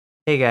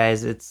Hey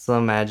guys, it's Slow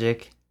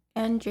Magic,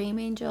 And Dream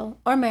Angel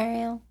or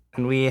Mariel.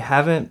 and we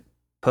haven't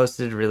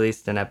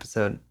released an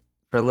episode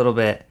for a little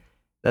bit.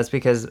 That's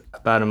because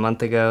about a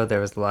month ago there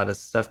was a lot of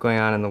stuff going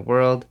on in the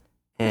world,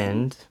 And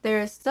and there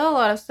is still a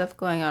lot of stuff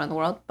going on in the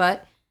world,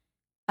 but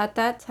at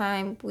that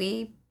time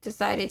we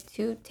decided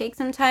to take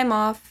some time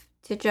off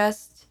to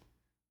just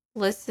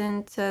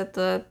listen to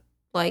the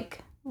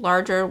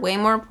larger, way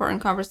more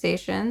important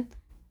conversation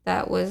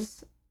that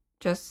was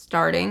just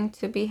starting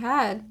to be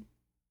had.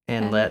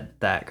 And let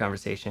that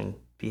conversation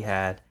be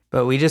had.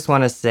 But we just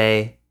want to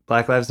say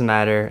Black Lives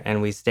Matter,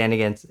 and we stand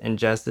against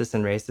injustice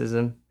and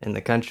racism in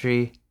the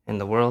country, in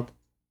the world.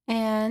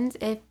 and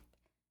if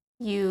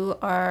you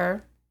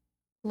are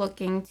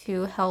looking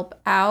to help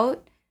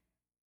out,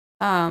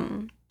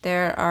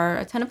 there are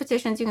a ton of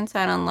petitions you can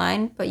sign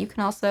online, but you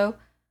can also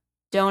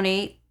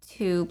donate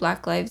to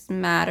Black Lives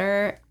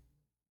Matter.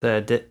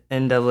 The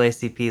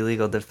NAACP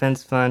Legal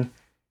Defense Fund,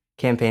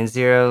 Campaign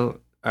Zero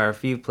are a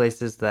few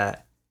places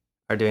that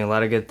are doing a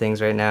lot of good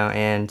things right now,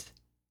 and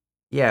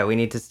yeah, we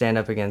need to stand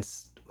up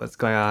against what's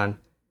going on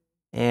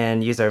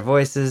and use our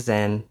voices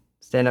and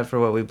stand up for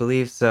what we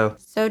believe. So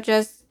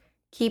just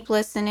keep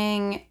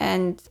listening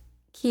and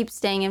keep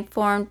staying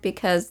informed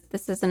because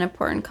this is an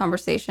important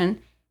conversation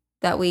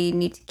that we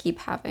need to keep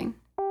having.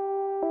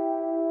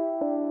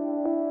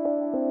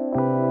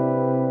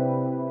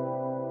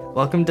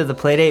 Welcome to the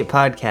Playdate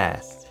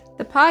Podcast,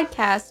 The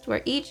podcast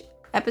where each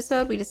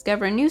episode we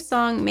discover a new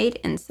song made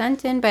and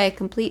sent in by a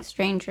complete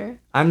stranger.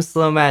 I'm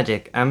Slow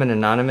Magic. I'm an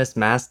anonymous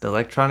masked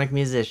electronic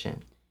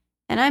musician.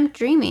 And I'm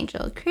Dream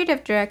Angel,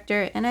 creative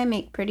director, and I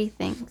make pretty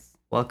things.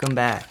 Welcome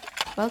back.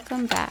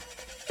 Welcome back.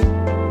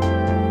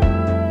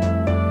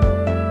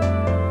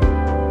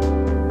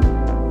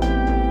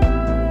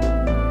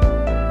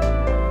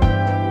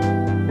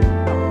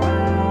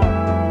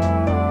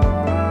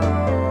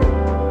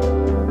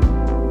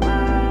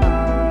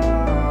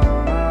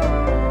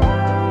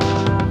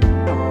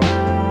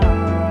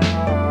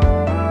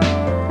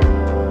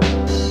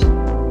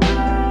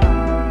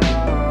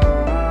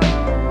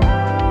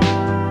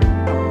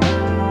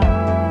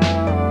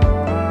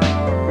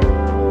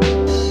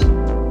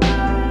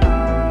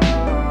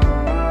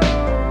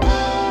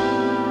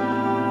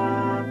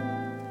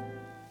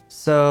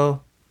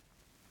 So,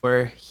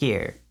 we're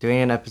here doing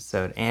an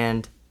episode,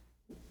 and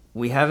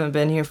we haven't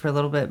been here for a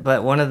little bit,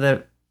 but one of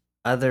the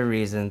other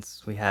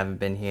reasons we haven't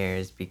been here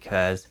is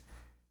because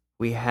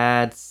we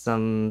had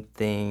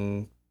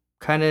something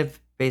kind of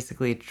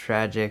basically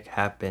tragic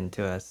happen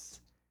to us.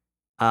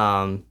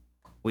 Um,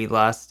 we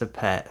lost a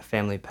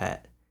family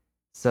pet.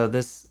 So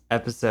this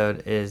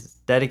episode is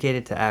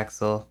dedicated to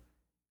Axel,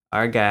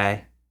 our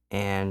guy,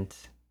 and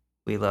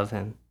we love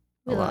him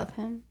a We lot. love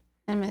him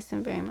and miss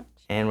him very much.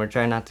 And we're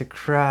trying not to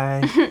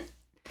cry,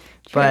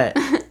 but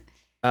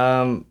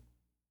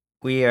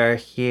we are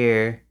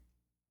here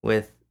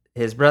with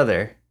his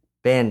brother,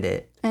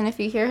 Bandit. And if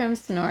you hear him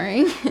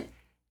snoring,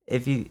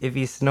 If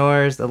he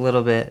snores a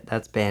little bit,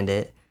 that's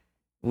Bandit.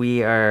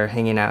 We are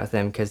hanging out with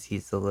him because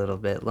he's a little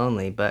bit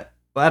lonely, but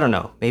well, I don't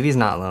know. Maybe he's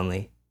not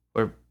lonely.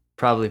 We're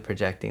probably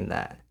projecting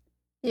that.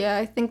 yeah,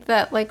 I think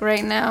that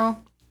right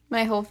now,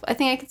 I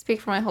think I can speak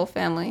for my whole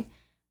family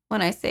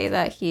when I say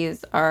that he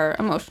is our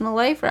emotional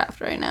life raft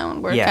right now,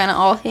 and we're Yeah. kind of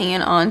all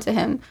hanging on to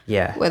him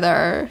Yeah. with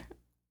our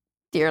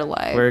dear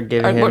life. We're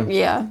giving him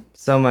yeah,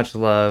 so much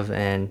love,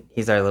 and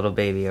he's our little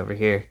baby over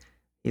here.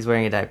 He's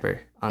wearing a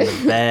diaper on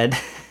the bed.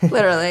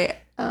 literally.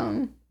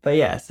 But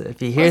yeah, so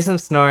if you hear some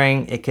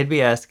snoring, it could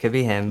be us, could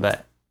be him.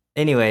 But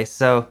anyway,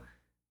 so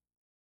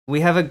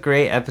we have a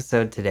great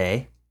episode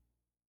today.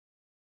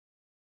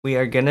 We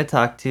are going to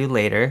talk to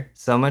later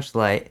So Much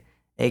Light,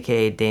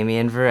 aka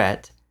Damien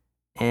Verrett,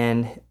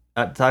 and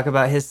talk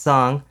about his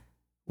song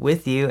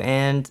with you.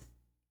 And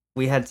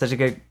we had such a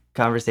good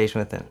conversation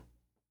with him.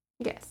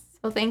 Yes.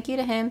 So thank you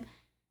to him.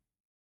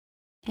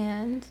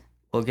 And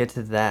we'll get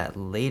to that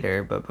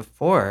later. But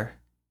before,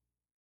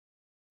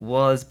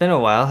 well, it's been a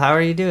while. How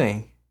are you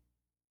doing?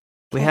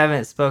 We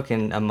haven't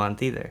spoken a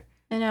month either.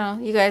 I know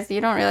you guys, you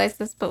don't realize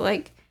this, but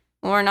when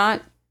we're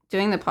not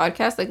doing the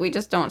podcast, we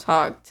just don't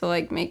talk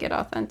to make it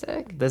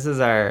authentic. This is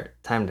our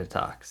time to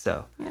talk.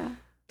 So yeah.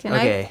 Can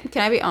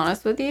I be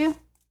honest with you?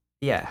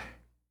 Yeah.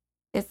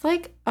 It's a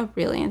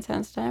really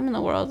intense time in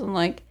the world,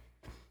 and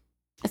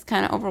it's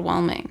kind of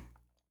overwhelming.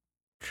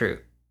 True.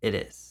 It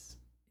is.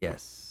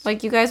 Yes.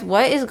 You guys,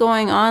 what is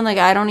going on?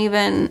 I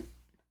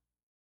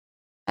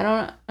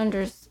don't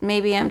understand.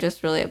 Maybe I'm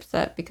just really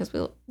upset because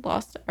we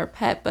lost our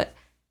pet, but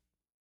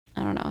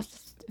I don't know.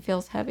 It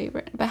feels heavy.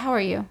 But how are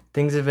you?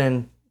 Things have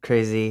been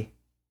crazy.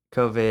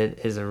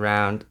 COVID is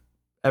around.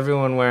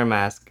 Everyone wear a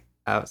mask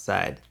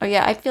outside. Oh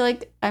yeah, I feel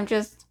like I'm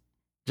just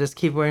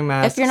keep wearing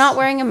masks. If you're not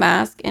wearing a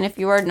mask and if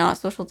you are not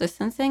social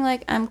distancing,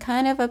 I'm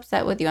kind of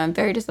upset with you. I'm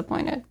very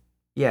disappointed.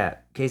 Yeah,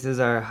 cases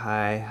are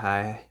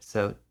high.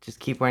 So just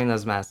keep wearing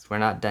those masks. We're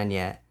not done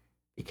yet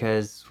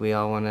because we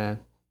all want to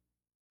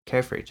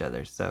care for each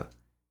other. So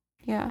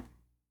yeah.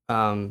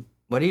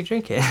 What are you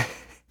drinking?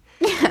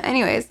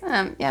 Anyways,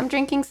 yeah, I'm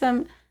drinking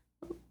some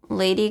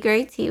Lady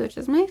Grey tea, which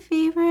is my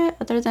favorite,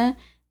 other than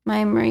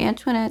my Marie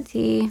Antoinette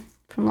tea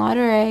from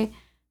Lauderay.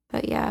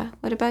 But yeah,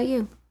 what about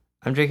you?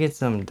 I'm drinking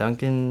some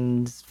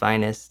Dunkin's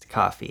Finest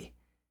coffee.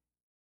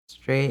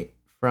 Straight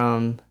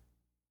from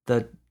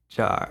the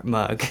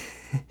mug.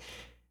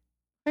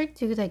 Where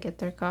do they get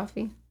their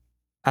coffee?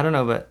 I don't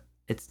know, but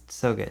it's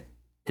so good.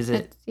 Is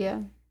it Yeah.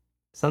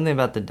 something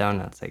about the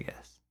donuts, I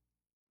guess?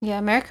 Yeah,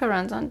 America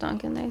runs on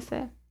Dunkin', they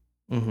say.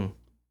 Mm-hmm.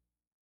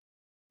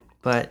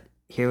 But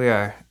here we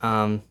are.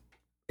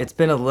 It's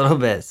been a little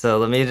bit, so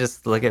let me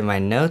just look at my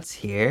notes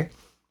here.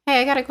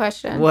 Hey, I got a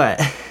question. What?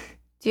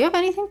 Do you have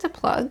anything to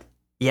plug?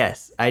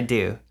 Yes, I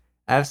do.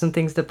 I have some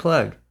things to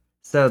plug.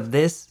 So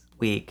this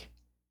week,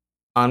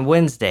 on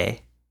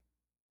Wednesday,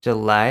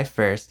 July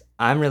 1st,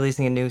 I'm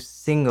releasing a new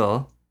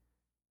single,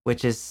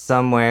 which is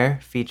Somewhere,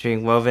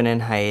 featuring Woven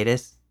and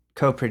Hiatus,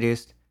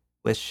 co-produced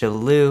with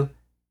Shalou.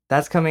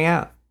 That's coming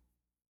out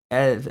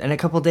in a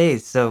couple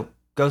days, so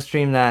go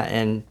stream that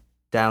and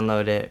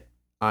download it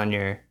on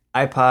your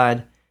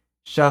iPod,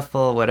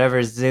 Shuffle,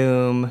 whatever,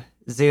 Zune,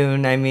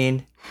 I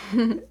mean.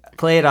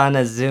 Play it on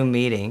a Zoom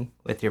meeting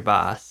with your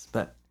boss,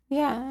 but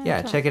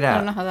yeah, check it I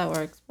don't out. know how that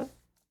works, but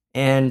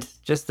And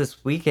just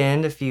this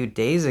weekend, a few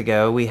days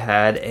ago, we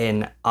had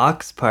an Aux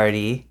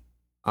Party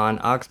on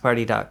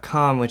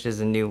auxparty.com, which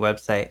is a new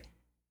website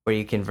where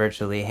you can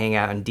virtually hang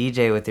out and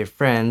DJ with your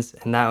friends.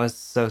 And that was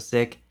so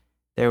sick.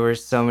 There were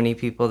so many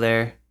people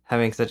there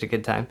having such a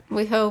good time.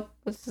 we hope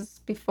this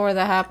is before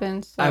that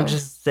happens. So I'm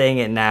just saying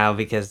it now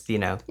because,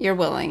 you're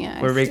willing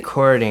it. we're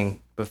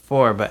recording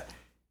before, but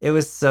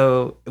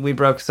we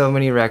broke so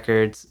many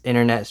records,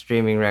 internet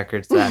streaming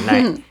records that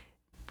night.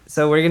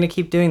 So we're going to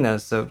keep doing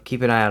those. So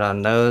keep an eye out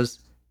on those.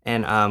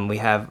 And we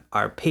have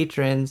our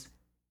patrons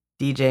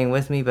DJing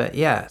with me. But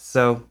yeah,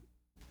 so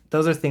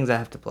those are things I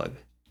have to plug.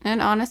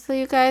 And honestly,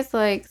 you guys,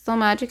 like Soul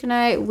Magic and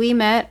I, we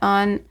met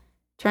on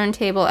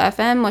Turntable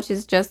FM, which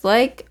is just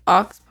like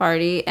Aux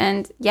Party.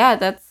 And yeah,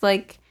 that's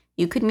like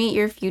you could meet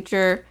your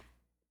future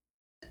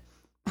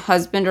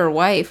husband or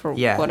wife or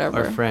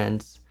whatever. Or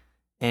friends.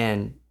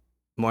 And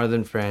more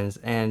than friends.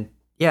 And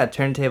yeah,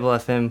 Turntable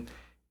FM,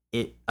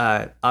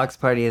 Aux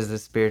Party is the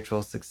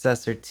spiritual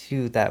successor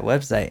to that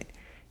website,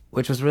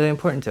 which was really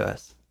important to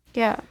us.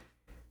 Yeah.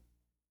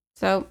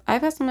 So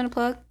I've got something to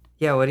plug.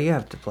 Yeah, what do you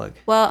have to plug?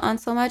 Well, on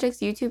Soul Magic's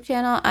YouTube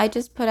channel, we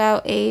just put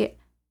out a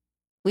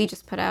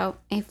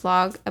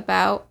vlog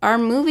about our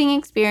moving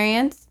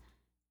experience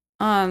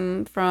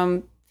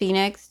from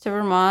Phoenix to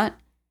Vermont.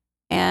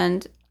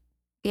 And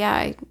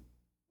yeah,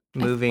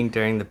 Moving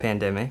during the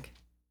pandemic.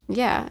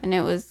 Yeah, and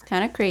it was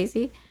kind of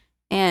crazy.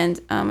 And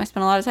I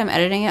spent a lot of time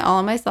editing it all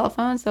on my cell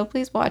phone, so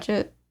please watch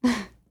it.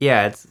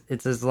 Yeah,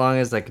 it's as long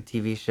as like a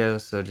TV show,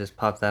 so just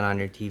pop that on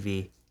your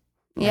TV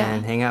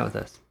and hang out with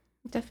us.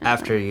 Definitely.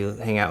 After you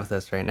hang out with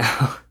us right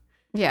now.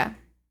 Yeah.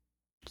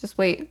 Just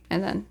wait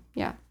and then,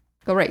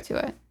 go right to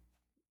it.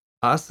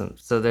 Awesome.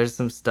 So there's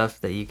some stuff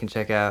that you can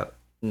check out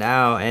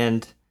now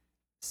and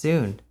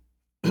soon.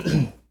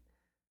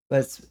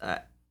 But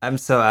I'm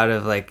so out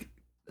of like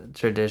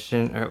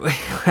tradition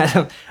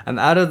I'm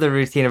out of the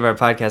routine of our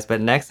podcast, but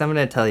next I'm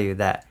going to tell you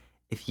that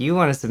if you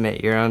want to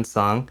submit your own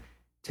song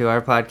to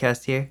our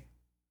podcast here,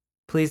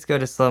 please go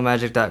to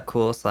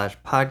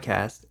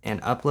slowmagic.cool/podcast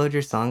and upload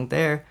your song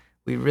there.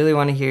 We really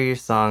want to hear your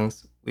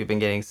songs. We've been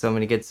getting so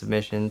many good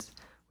submissions.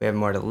 We have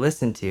more to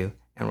listen to,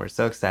 and we're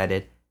so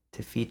excited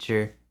to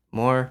feature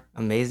more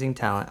amazing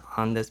talent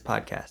on this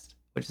podcast,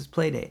 which is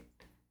Playdate,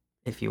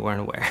 if you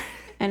weren't aware.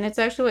 And it's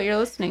actually what you're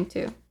listening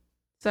to.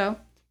 So,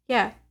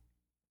 yeah.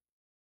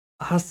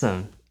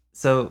 Awesome.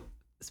 So,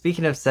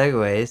 speaking of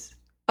segues.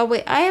 Oh,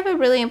 wait, I have a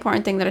really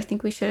important thing that I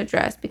think we should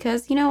address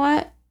because you know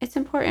what? It's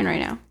important right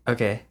now.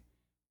 Okay.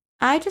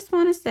 I just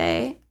want to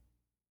say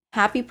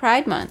Happy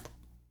Pride Month.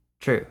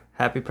 True.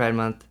 Happy Pride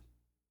Month.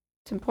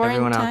 It's important.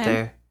 Everyone out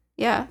there.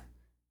 Yeah.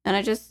 And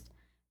I just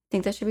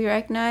think that should be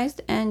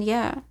recognized. And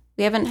yeah,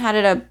 we haven't had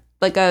a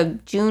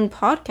June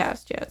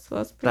podcast yet.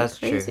 So that's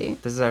crazy. True.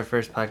 This is our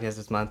first podcast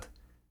this month.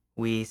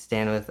 We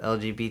stand with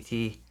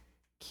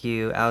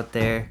LGBTQ out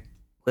there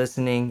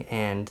listening.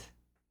 And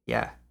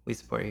yeah, we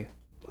support you.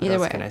 What Either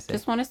else way, can I say?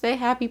 Just want to say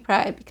Happy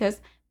Pride because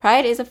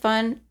Pride is a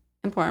fun,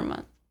 important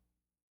month.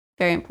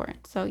 Very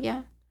important. So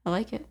yeah, I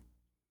like it.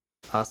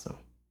 Awesome.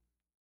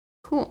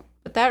 Cool.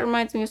 But that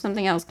reminds me of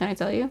something else. Can I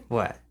tell you?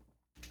 What?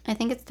 I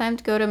think it's time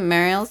to go to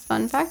Mariel's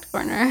Fun Fact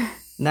Corner.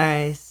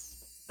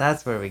 Nice.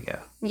 That's where we go.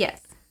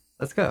 Yes.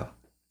 Let's go.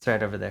 It's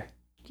right over there.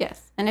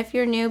 Yes. And if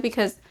you're new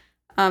because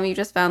you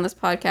just found this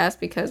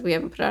podcast because we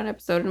haven't put out an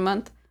episode in a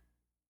month,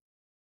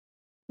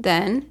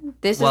 then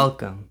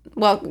welcome.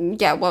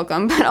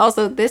 Welcome. But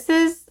also, this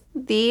is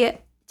the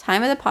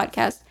time of the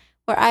podcast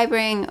where I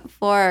bring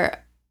 4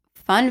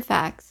 fun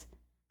facts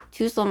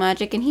to Soul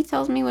Magic, and he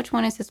tells me which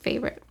one is his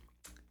favorite.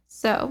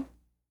 So,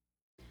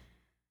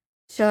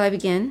 shall I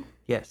begin?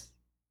 Yes,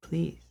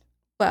 please.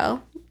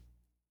 Well,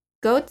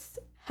 goats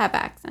have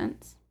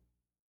accents.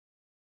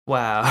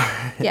 Wow.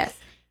 Yes.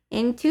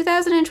 In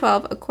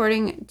 2012,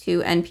 according to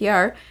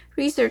NPR,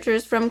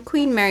 researchers from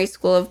Queen Mary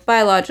School of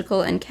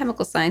Biological and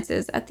Chemical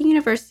Sciences at the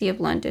University of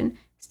London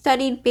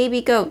studied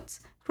baby goats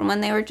from when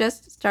they were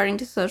just starting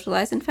to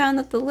socialize and found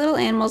that the little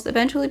animals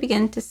eventually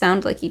began to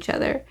sound like each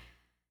other.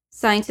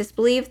 Scientists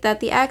believe that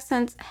the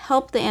accents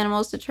help the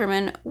animals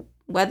determine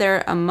whether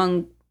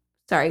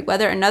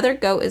another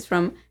goat is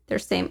from their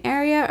same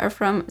area or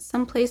from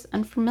someplace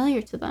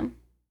unfamiliar to them.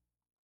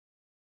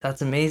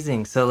 That's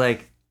amazing. So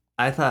like,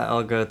 I thought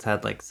all goats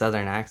had like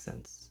southern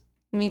accents,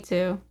 Me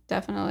too,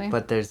 definitely.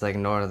 but there's like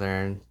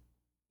northern,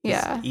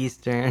 Yeah,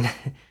 eastern.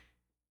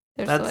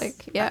 there's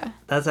That's yeah.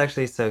 that's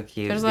actually so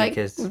cute There's like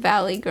because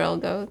valley girl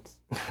goats,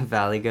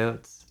 valley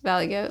goats.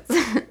 valley goats.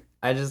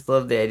 I just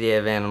love the idea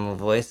of animal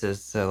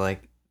voices. So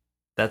like,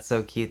 that's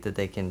so cute that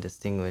they can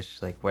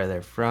distinguish like where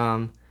they're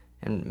from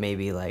and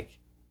maybe like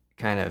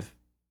kind of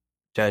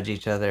judge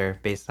each other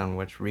based on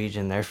which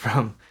region they're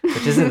from,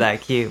 which isn't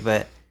that cute.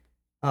 But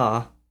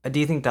oh, do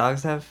you think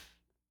dogs have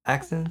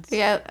accents?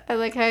 Yeah, I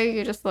like how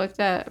you just looked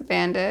at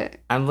Bandit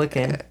I'm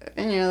looking.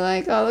 and you're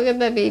like, oh, look at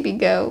that baby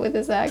goat with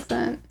his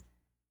accent.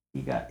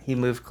 He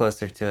moved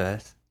closer to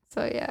us.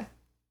 So yeah.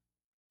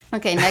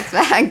 Okay, next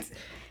fact.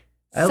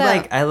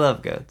 I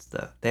love goats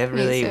though. They have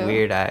Me really too.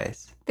 weird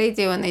eyes. They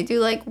do, and they do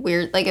like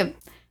weird, like if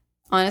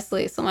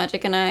honestly, so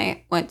Magic and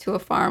I went to a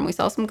farm. We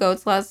saw some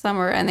goats last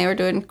summer, and they were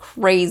doing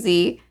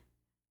crazy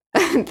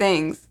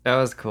things. That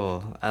was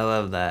cool. I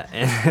love that.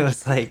 And it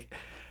was like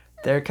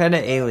they're kind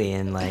of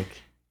alien. Like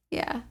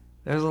Yeah,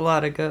 there's a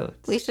lot of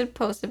goats. we should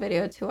post a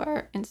video to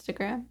our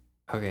Instagram.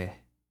 Okay,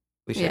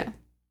 we should. Yeah.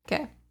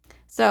 Okay.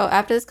 So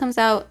after this comes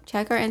out,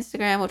 check our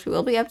Instagram, which we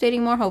will be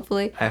updating more.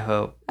 Hopefully, I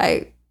hope.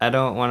 I I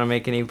don't want to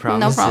make any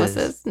promises. no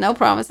promises, no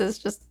promises.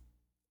 Just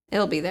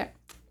it'll be there.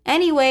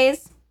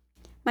 Anyways,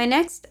 my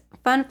next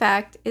fun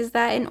fact is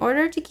that in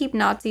order to keep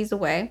Nazis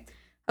away,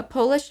 a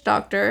Polish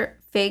doctor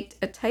faked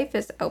a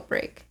typhus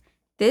outbreak.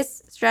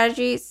 This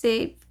strategy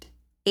saved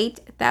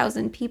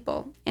 8,000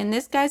 people. And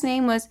this guy's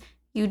name was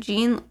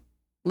Eugene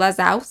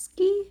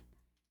Lazowski.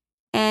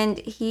 And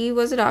he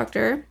was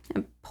a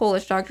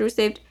Polish doctor, who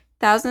saved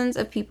thousands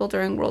of people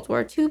during World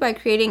War II by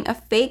creating a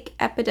fake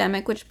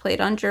epidemic which played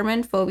on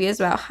German phobias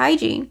about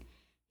hygiene.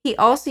 He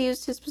also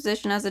used his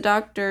position as a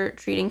doctor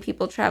treating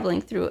people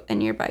traveling through a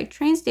nearby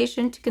train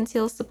station to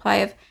conceal a supply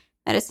of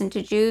medicine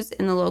to Jews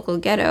in the local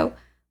ghetto,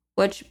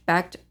 which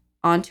backed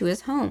onto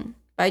his home.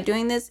 By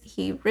doing this,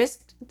 he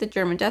risked the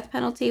German death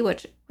penalty,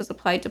 which was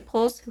applied to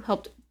Poles who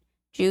helped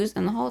Jews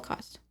in the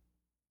Holocaust.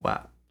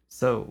 Wow.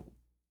 So,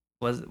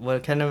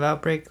 what kind of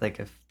outbreak? Like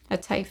A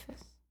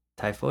typhus.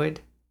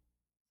 typhoid?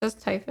 Just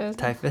typhus.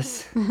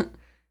 Typhus?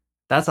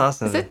 That's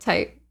awesome. Is it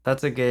type?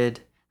 That's a good.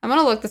 I'm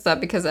gonna look this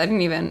up because I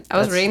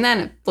was reading that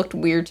and it looked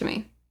weird to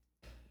me.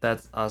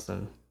 That's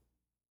awesome.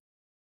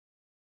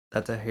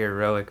 That's a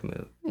heroic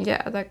move.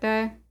 Yeah, that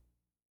guy.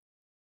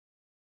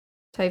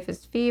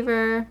 Typhus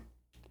fever.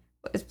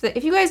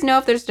 If you guys know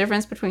if there's a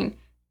difference between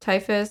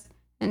typhus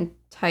and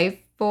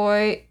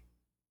typhoid,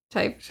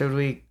 Should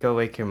we go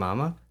wake your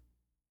mama?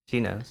 She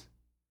knows.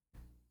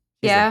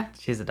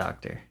 She's a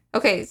doctor.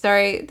 Okay,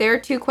 sorry. They're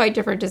two quite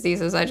different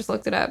diseases. I just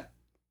looked it up.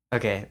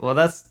 Okay, well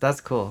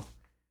that's cool.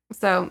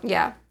 So,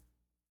 yeah.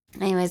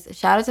 Anyways,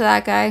 shout out to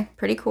that guy.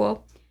 Pretty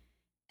cool.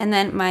 And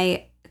then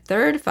my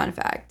third fun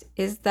fact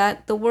is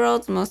that the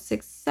world's most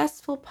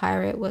successful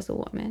pirate was a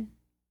woman.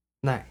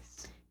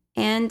 Nice.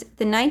 And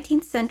the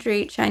 19th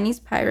century Chinese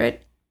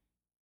pirate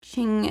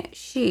Qing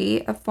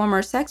Shi, a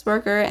former sex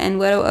worker and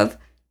widow of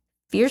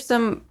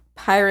fearsome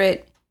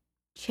pirate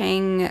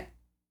Chang,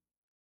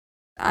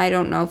 I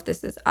don't know if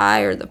this is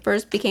I or the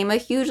first, became a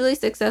hugely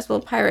successful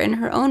pirate in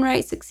her own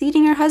right,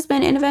 succeeding her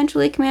husband and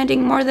eventually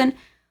commanding more than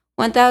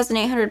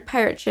 1,800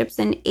 pirate ships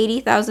and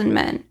 80,000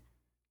 men.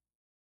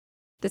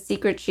 The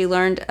secret she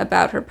learned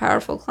about her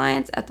powerful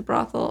clients at the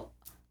brothel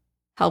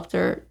helped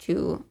her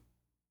to,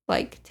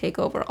 take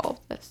over all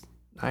of this.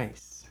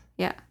 Nice.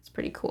 Yeah, it's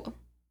pretty cool.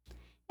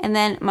 And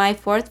then my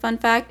fourth fun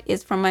fact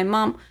is from my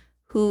mom,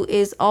 who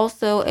is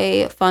also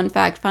a fun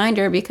fact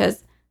finder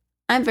because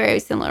I'm very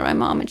similar to my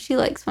mom and she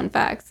likes fun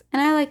facts.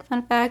 And I like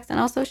fun facts. And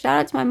also, shout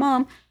out to my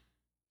mom.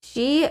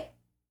 She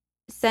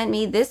sent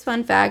me this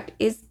fun fact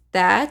is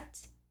that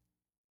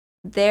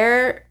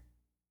there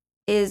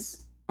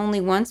is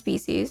only one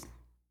species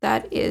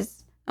that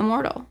is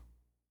immortal.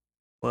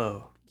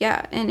 Whoa.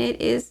 Yeah, and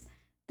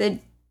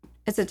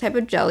it's a type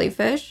of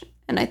jellyfish,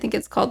 and I think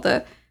it's called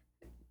the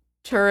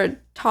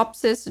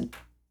Turritopsis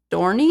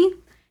dohrnii.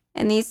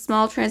 And these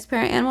small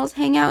transparent animals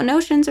hang out in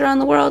oceans around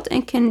the world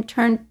and can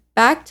turn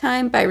back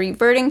time by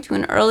reverting to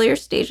an earlier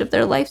stage of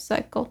their life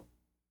cycle.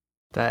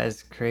 That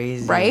is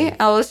crazy. Right?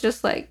 I was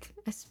just like,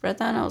 I spread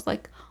that and I was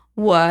like,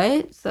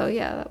 what? So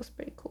yeah, that was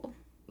pretty cool.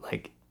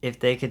 Like, if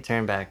they could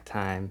turn back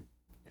time,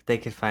 if they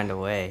could find a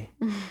way,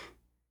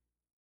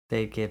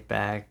 they'd get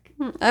back.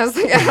 I was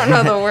like, I don't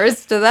know the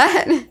words to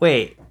that.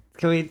 Wait,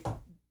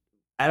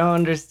 I don't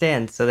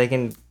understand. So they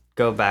can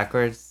go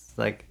backwards,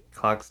 like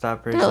clock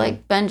stoppers? They're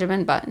like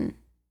Benjamin Button.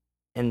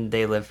 And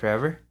they live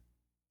forever?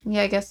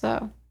 Yeah, I guess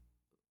so.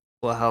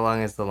 Well, how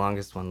long has the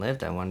longest one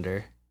lived, I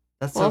wonder?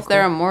 That's Well, so if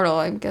they're cool. immortal,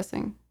 I'm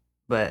guessing.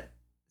 But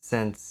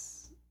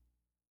since,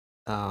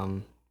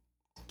 um,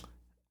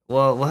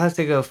 well, we'll have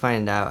to go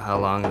find out how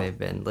long they've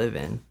been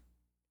living.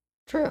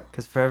 True.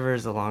 Because forever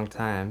is a long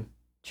time.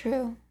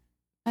 True.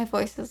 My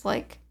voice is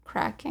like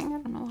cracking. I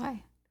don't know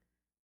why.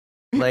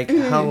 Like,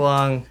 how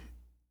long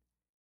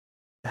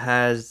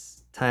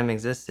has time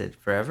existed?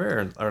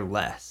 Forever or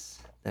less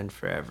than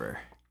forever?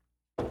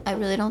 I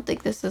really don't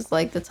think this is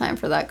like the time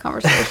for that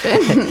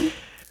conversation.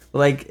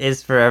 Like,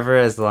 is forever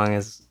as long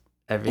as It's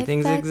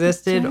everything's like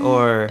existed,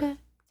 or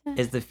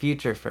is the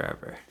future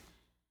forever?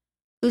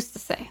 who's to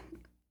say?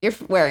 You're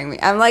wearing me.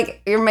 I'm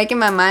like, you're making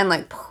my mind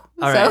like.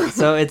 All So, right,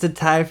 so it's a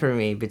tie for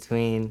me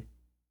between.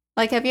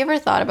 like, have you ever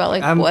thought about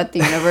like I'm. what the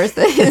universe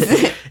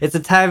is? It's a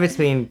tie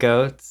between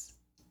goats,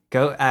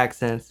 goat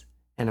accents,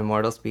 and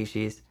immortal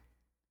species.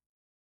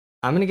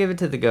 I'm gonna give it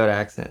to the goat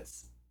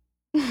accents,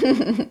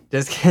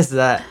 just because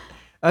that.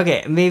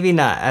 Okay, maybe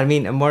not. I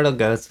mean, immortal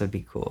ghosts would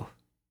be cool.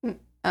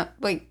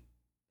 Wait,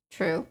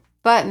 true.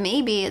 But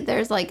maybe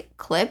there's like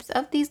clips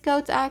of these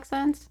goats'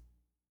 accents.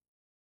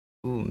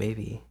 Ooh,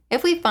 maybe.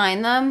 If we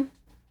find them,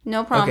 no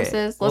Okay,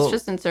 promises. Let's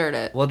just insert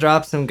it. we'll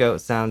drop some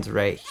goat sounds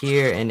right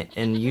here,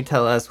 and you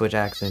tell us which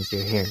accents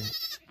you're hearing.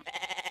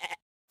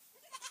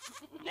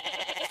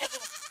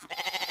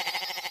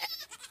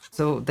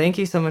 So thank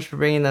you so much for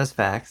bringing those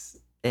facts,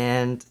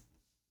 and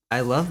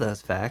I love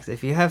those facts.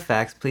 If you have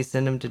facts, please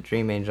send them to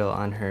Dream Angel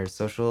on her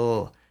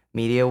social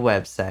media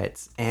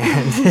websites,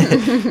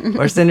 and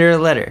or send her a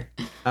letter.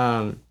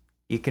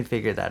 You can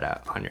figure that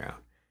out on your own.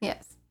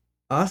 Yes.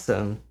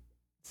 Awesome.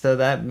 So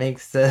that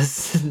makes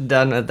us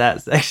done with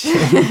that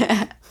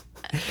section.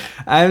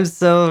 I'm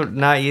so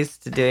not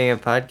used to doing a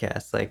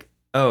podcast. Like,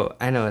 oh,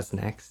 I know what's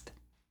next.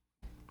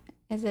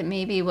 Is it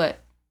maybe what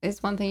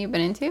is one thing you've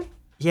been into?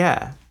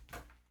 Yeah.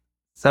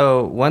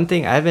 So one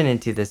thing I've been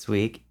into this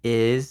week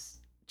is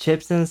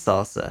chips and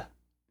salsa.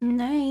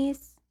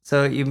 Nice.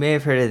 So you may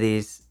have heard of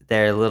these.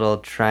 They're little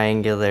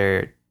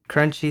triangular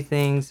crunchy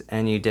things,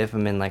 and you dip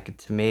them in like a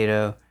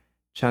tomato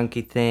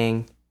chunky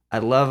thing. I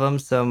love them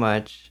so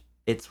much.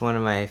 It's one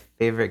of my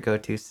favorite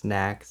go-to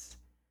snacks.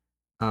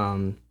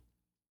 Um,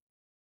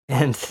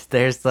 and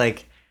there's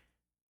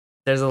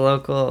a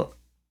local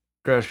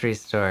grocery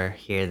store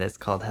here that's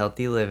called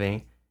Healthy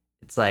Living.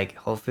 It's like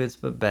Whole Foods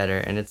but better,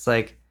 and it's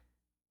like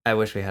I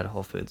wish we had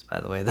Whole Foods, by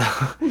the way, though.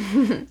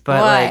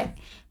 But Why? like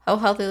How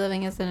healthy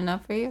living isn't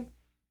enough for you?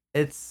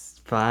 it's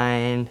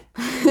fine.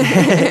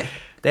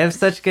 They have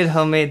such good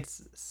homemade.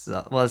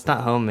 Well, it's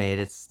not homemade.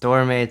 It's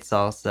store-made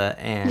salsa,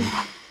 and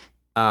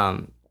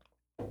um,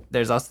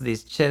 there's also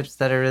these chips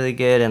that are really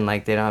good, and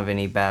like they don't have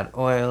any bad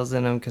oils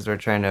in them because we're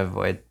trying to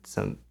avoid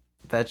some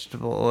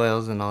vegetable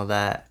oils and all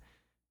that.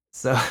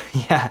 So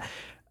yeah,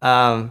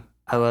 I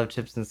love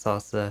chips and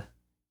salsa.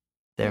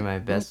 They're my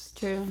That's best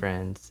true.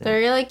 friends.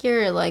 They're like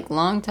your like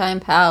longtime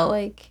pal.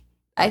 Like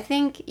I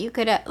think you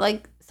could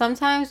like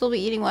sometimes we'll be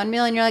eating one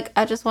meal and you're like,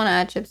 I just want to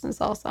add chips and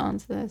salsa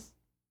onto this.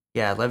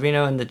 Yeah, let me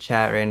know in the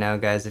chat right now,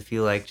 guys, if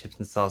you like chips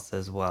and salsa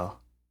as well.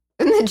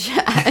 In the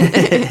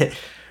chat.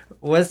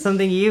 What's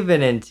something you've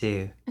been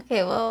into?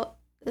 Okay, well,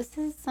 this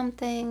is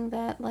something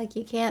that like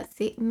you can't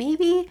see.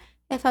 Maybe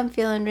if I'm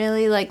feeling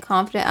really like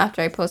confident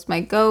after I post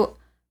my goat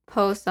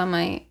post on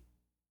my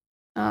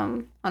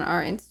on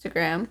our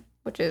Instagram,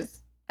 which is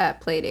at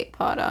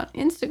PlaydatePod on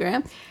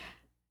Instagram.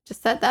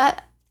 Just said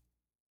that.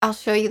 I'll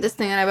show you this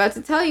thing that I'm about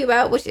to tell you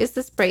about, which is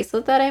this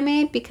bracelet that I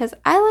made because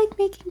I like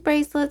making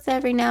bracelets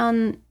every now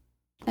and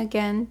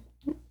again.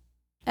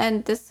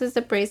 And this is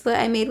a bracelet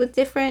I made with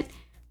different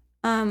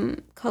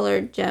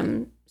colored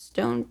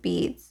gemstone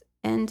beads.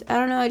 And I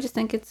don't know, I just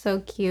think it's so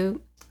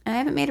cute. I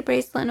haven't made a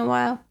bracelet in a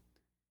while.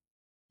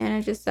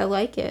 And I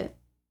like it.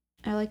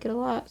 I like it a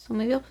lot. So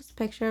maybe I'll post a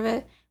picture of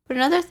it. But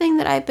another thing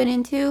that I've been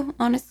into,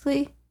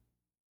 honestly,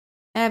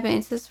 and I've been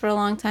into this for a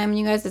long time, and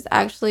you guys, it's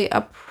actually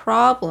a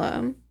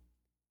problem,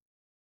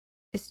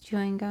 is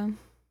chewing gum.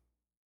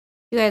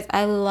 You guys,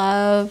 I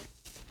love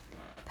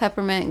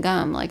peppermint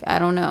gum. Like, I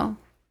don't know.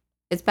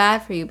 It's bad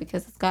for you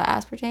because it's got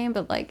aspartame,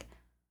 but like,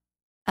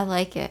 I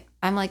like it.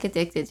 I'm like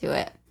addicted to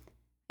it.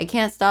 I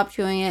can't stop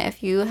chewing it.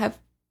 If you have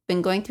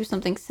been going through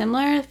something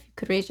similar, if you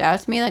could reach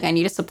out to me, like, I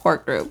need a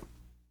support group.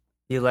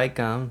 You like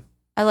gum?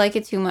 I like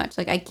it too much.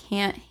 Like, I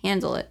can't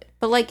handle it.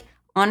 But like,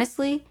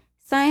 honestly,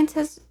 science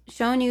has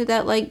shown you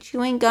that like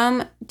chewing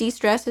gum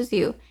de-stresses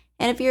you.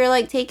 And if you're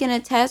like taking a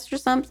test or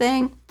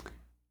something,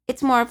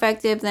 it's more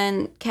effective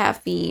than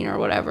caffeine or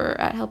whatever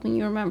at helping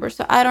you remember.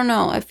 So I don't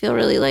know. I feel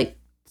really like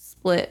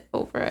split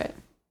over it.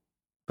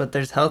 But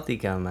there's healthy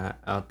gum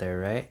out there,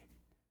 right?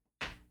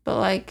 But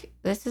like,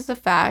 this is a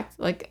fact.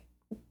 Like,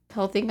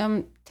 healthy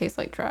gum tastes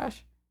like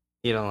trash.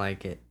 You don't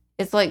like it?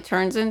 It's like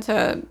turns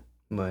into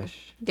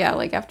Mush. yeah,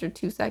 like after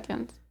 2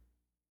 seconds.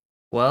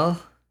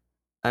 Well,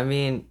 I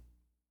mean,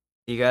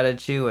 you gotta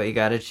chew what you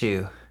gotta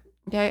chew.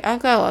 Yeah,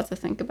 I've got a lot to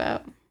think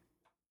about.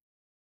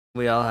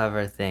 We all have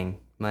our thing.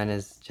 Mine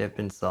is chip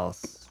and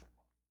sauce.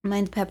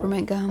 Mine's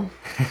peppermint gum.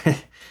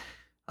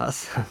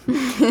 Awesome.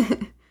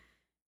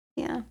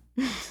 Yeah.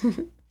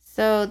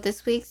 So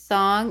this week's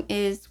song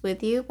is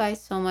With You by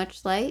So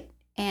Much Light.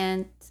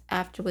 And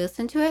after we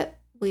listen to it,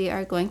 we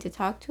are going to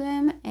talk to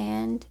him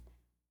and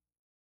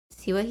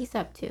see what he's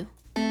up to.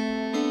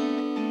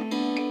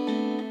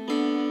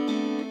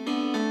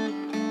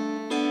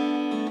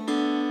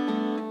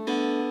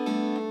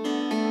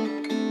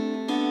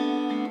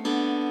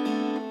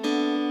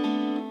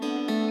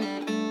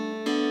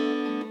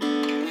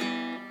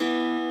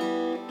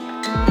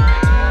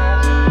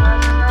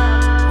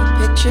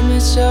 I picture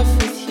myself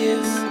with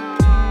you.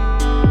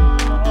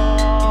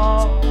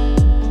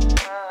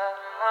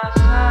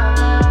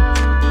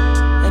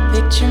 I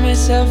picture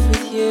myself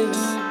with you.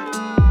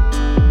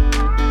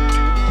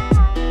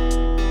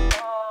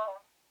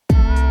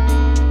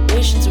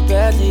 Wishing so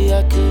badly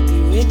I could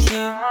be with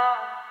you.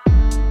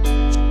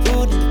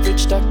 Food in the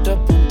fridge stocked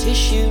up on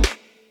tissue.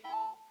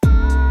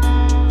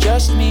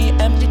 Just me,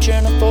 empty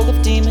journal full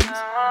of demons.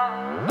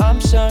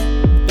 I'm sorry,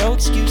 no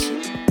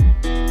excuses,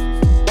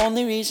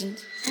 only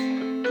reasons.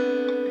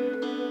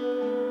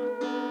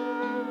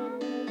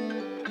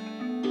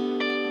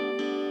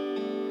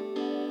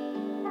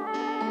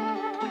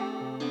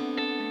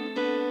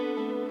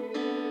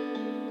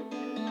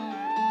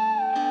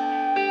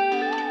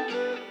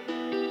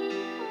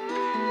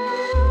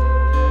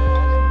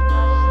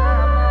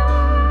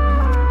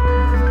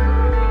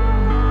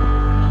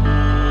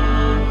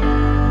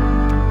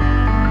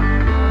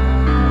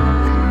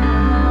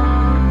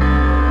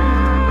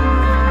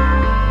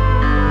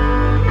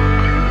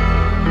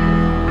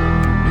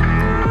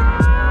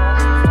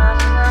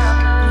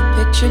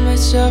 Picture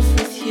myself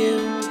with you.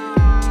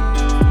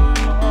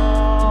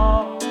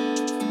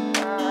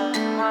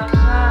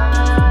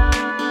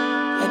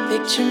 I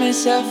picture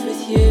myself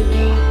with you.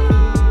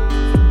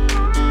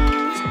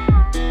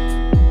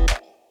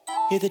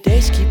 Here the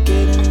days keep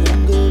getting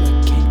longer. I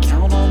can't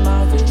count on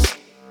my wrist.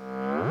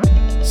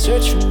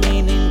 Search for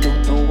meaning,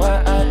 don't know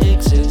why I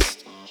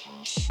exist.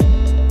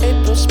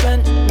 April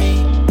spent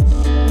me,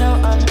 now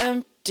I'm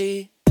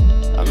empty.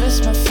 I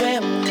miss my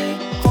family.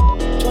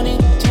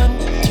 2020.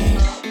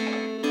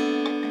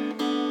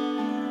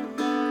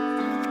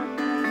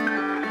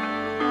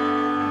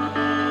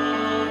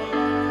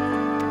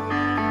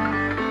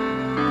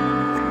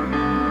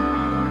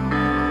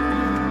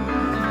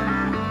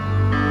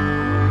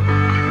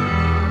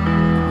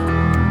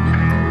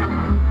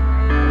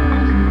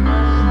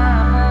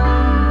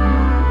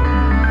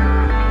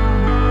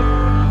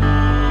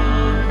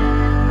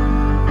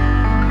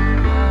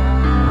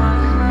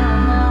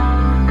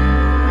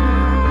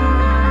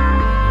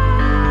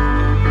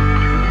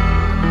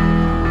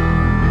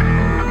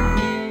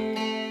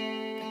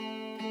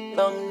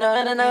 Long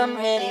night and I'm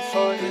ready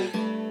for you.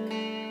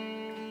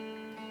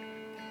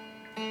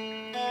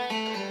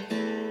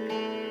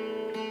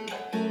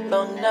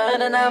 Long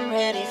night and I'm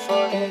ready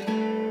for you.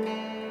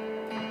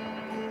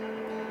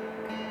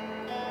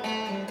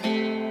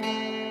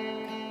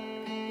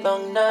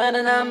 Long night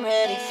and I'm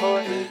ready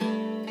for you.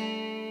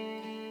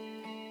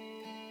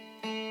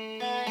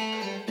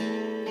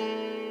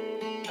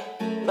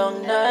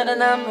 Long night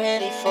and I'm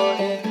ready for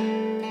you.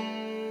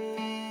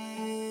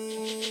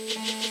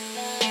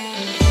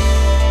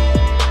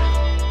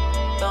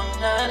 Long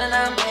night and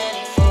I'm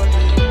ready for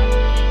you.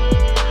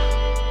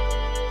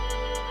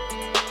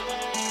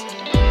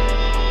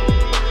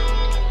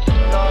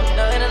 Long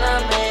night and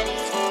I'm ready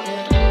for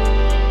you.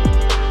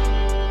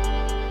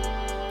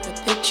 I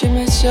picture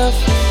myself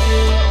with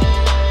you.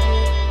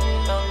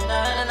 Long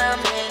night and I'm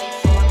ready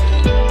for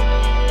you.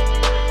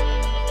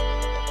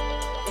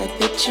 I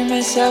picture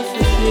myself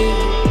with you.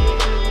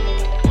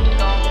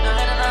 Long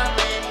night and I'm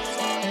ready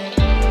for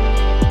you.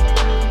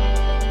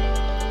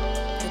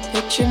 I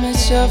picture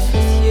myself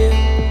with you.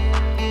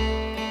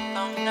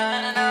 Long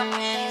night and I'm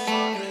ready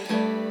for you.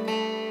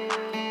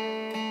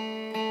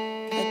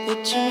 I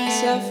picture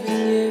myself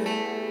with you.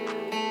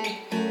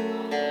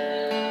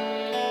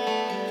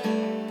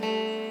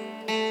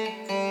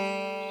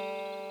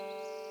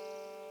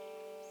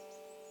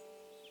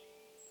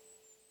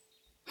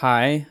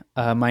 Hi,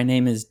 my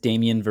name is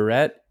Damien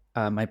Verrett.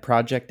 My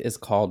project is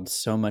called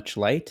So Much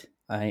Light.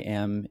 I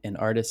am an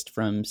artist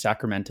from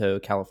Sacramento,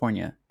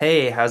 California.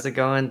 Hey, how's it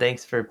going?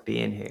 Thanks for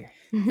being here.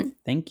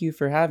 Thank you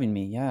for having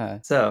me. Yeah,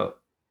 So,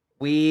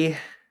 we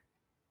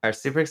are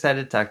super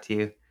excited to talk to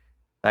you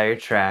about your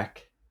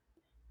track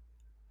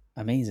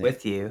amazing.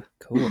 With You.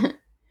 Cool.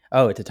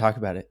 Oh, to talk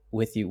about it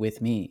with you,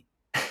 with me.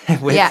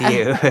 With Yeah.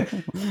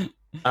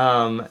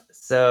 you.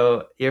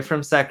 So you're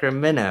from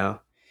Sacramento.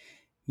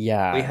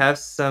 Yeah. We have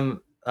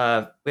some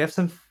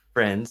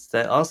friends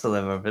that also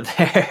live over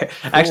there.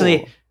 Actually,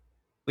 Cool.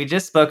 we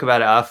just spoke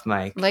about it off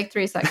mic. Like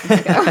 3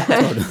 seconds ago.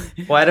 Totally.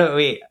 Why don't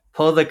we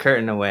pull the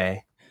curtain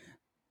away?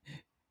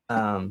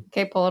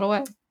 Okay, pull it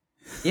away.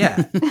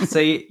 Yeah. So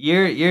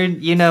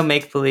you're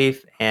Make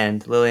Believe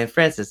and Lillian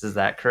Francis, is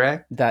that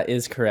correct? That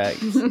is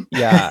correct.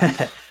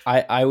 Yeah.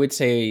 I would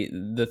say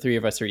the three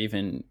of us are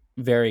even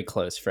very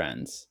close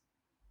friends.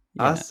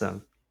 Yeah.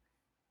 Awesome.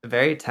 A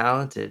very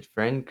talented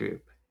friend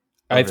group.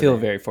 I over feel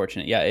there. very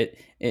fortunate. Yeah,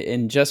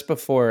 and just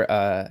before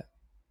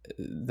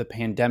the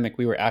pandemic,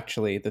 we were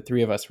actually, the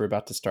three of us were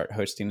about to start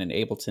hosting an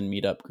Ableton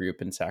meetup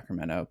group in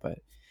Sacramento, but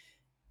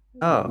we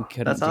Oh,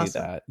 couldn't that's do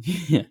awesome. that.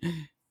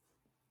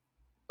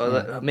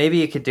 Well, Yeah. maybe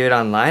you could do it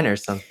online or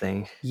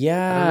something. I don't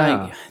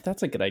Yeah, know.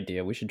 that's a good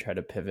idea. We should try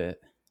to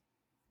pivot.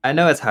 I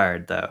know it's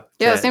hard though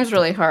Yeah, it seems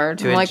really hard.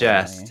 to I'm like,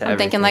 adjust Definitely. to I'm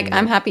thinking everything like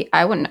I'm new. happy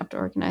I wouldn't have to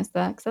organize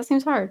that because that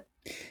seems hard.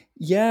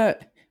 Yeah,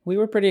 we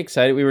were pretty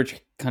excited. We were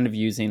kind of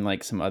using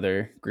like some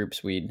other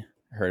groups we'd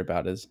heard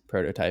about as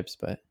prototypes,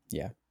 but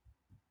yeah,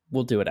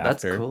 we'll do it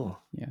That's after. cool.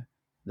 Yeah,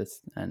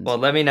 this ends. Well,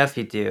 let me know if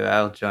you do.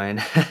 I'll join.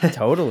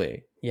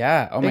 Totally.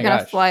 Yeah. Oh You're my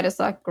gonna gosh. fly to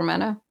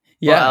Sacramento. Well,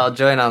 Yeah. I'll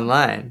join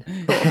online.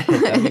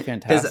 That'd be Because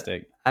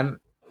fantastic. I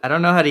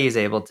don't know how to use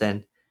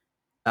Ableton.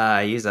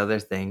 I use other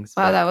things.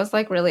 Wow, but, that was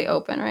like really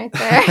open right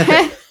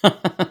there.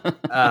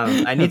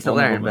 I need to Vulnerable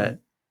learn, moment.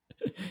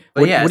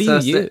 but yeah. What do you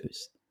So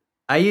use?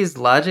 I use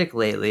Logic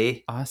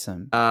lately.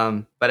 Awesome.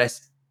 But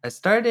I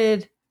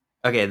started.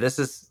 Okay, this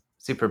is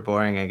super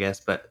boring, I guess.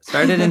 But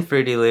started in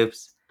Fruity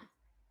Loops.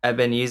 I've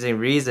been using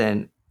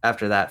Reason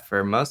after that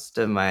for most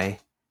of my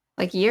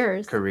like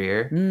years.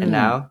 career, Mm. and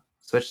now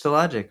switched to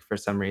Logic for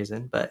some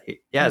reason. But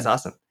yeah, it's Nice.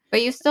 awesome.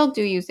 But you still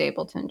do use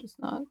Ableton, just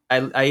not.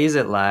 I use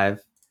it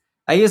live.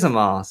 I use them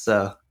all.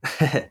 So,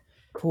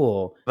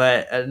 Cool.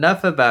 but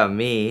enough about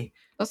me.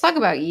 Let's talk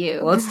about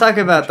you. Let's talk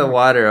about the Sure.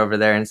 water over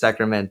there in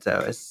Sacramento.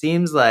 It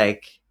seems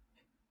like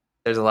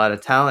there's a lot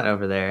of talent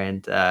over there,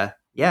 and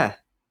yeah,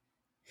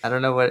 I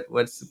don't know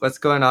what's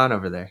going on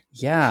over there.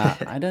 Yeah,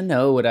 I don't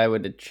know what I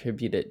would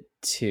attribute it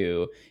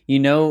to. You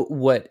know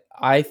what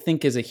I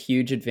think is a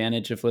huge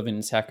advantage of living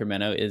in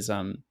Sacramento is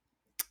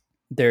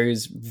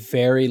there's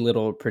very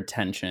little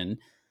pretension.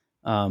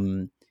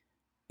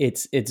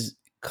 It's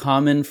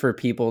common for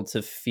people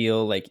to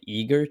feel like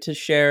eager to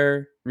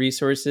share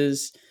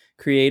resources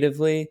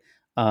creatively.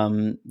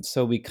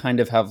 So we kind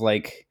of have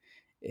like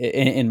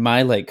in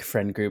my like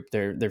friend group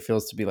there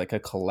feels to be like a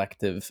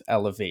collective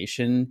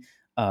elevation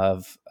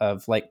of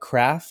like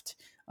craft.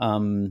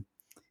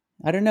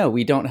 I don't know.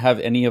 We don't have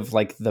any of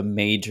like the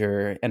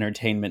major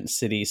entertainment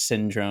city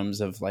syndromes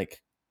of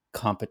like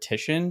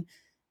competition,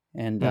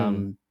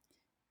 and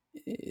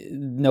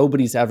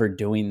nobody's ever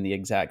doing the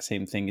exact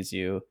same thing as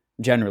you,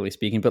 generally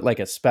speaking, but like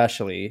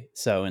especially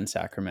so in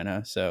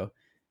Sacramento. So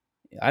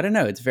I don't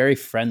know. It's very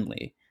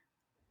friendly.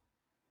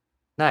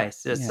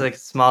 Nice. It's Yeah. like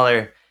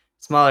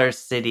smaller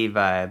city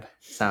vibe.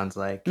 Sounds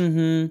like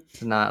Mm-hmm.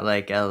 it's not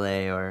like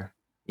LA or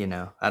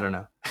I don't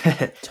know.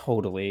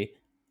 Totally.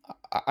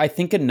 I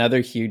think another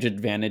huge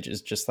advantage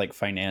is just like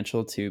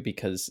financial too,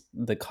 because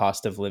the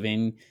cost of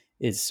living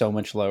is so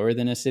much lower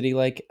than a city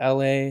like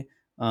LA.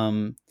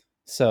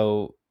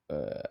 So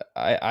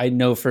I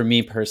know for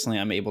me personally,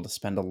 I'm able to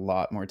spend a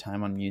lot more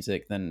time on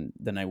music than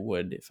I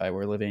would if I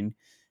were living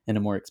in a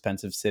more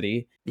expensive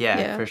city. Yeah,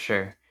 Yeah. for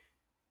sure.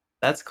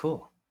 That's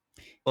cool.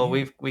 Well,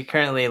 Yeah. we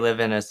currently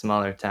live in a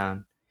smaller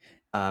town,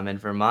 in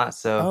Vermont,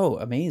 so Oh,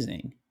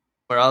 amazing.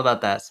 we're all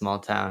about that small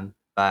town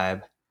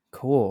vibe.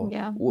 Cool.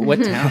 Yeah.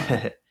 What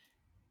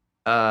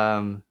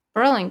town?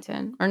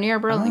 Burlington or near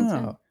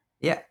Burlington. Oh,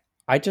 Yeah.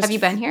 Have you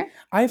been here?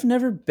 I've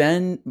never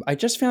been. I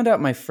just found out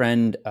my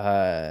friend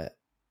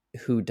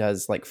who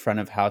does like front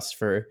of house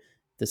for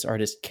this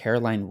artist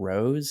Caroline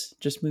Rose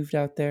just moved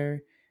out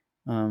there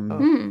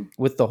Hmm.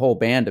 with the whole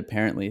band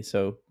apparently.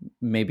 So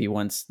maybe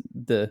once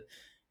the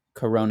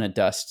corona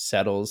dust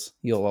settles,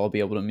 you'll all be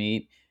able to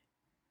meet.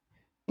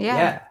 Yeah.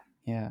 Yeah.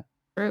 Yeah.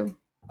 True.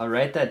 I'll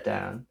write that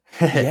down.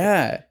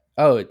 Yeah.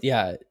 Oh,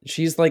 yeah.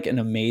 She's like an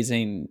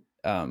amazing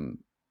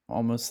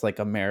almost like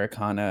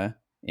Americana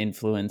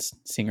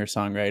influenced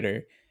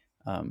singer-songwriter.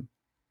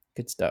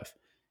 Good stuff.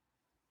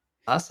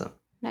 Awesome.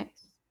 Nice.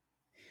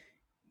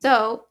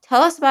 So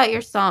tell us about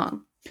your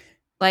song.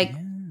 Like, Yeah.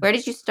 where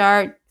did you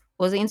start?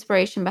 What was the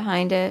inspiration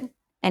behind it?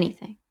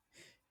 Anything.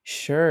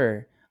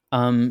 Sure.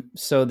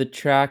 So the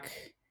track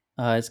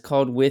is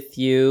called With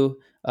You.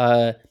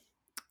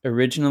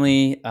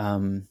 Originally,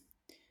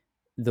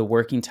 the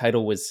working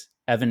title was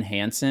Evan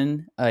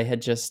Hansen. I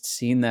had just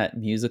seen that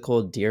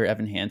musical Dear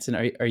Evan Hansen.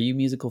 Are you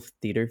musical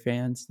theater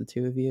fans, the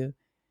two of you?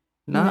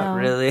 Not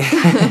No. really.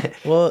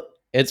 Well,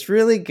 it's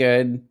really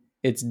good.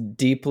 It's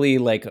deeply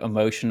like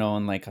emotional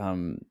and like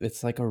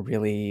it's like a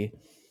really,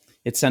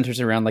 it centers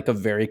around like a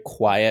very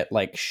quiet,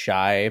 like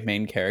shy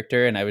main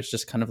character. And I was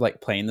just kind of like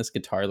playing this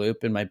guitar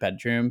loop in my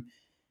bedroom.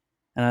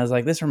 And I was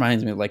like, this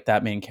reminds me of like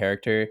that main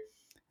character.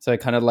 So I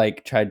kind of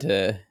like tried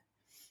to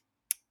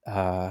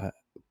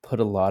put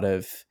a lot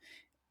of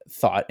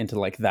thought into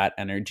like that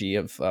energy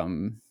of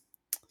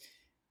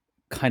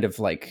kind of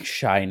like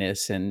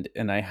shyness, and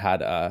I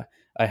had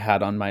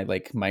on my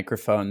like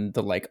microphone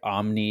the like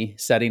Omni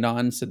setting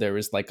on, so there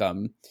was like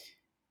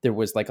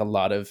a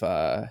lot of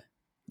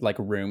like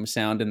room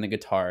sound in the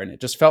guitar, and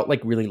it just felt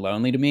like really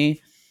lonely to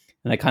me,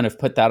 and I kind of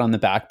put that on the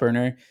back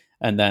burner,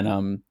 and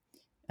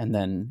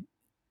then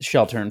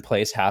Shelter in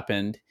Place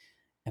happened,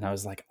 and I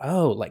was like,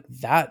 oh, like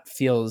that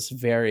feels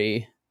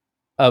very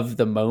of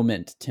the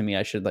moment to me.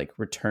 I should like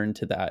return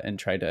to that and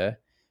try to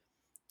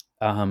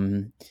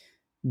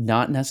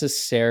not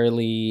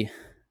necessarily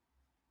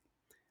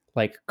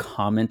like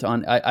comment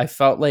on. I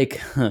felt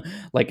like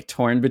like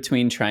torn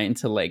between trying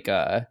to like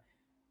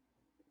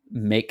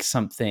make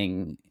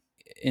something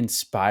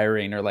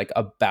inspiring or like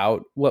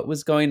about what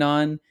was going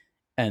on,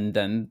 and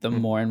then the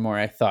Mm. more and more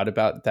I thought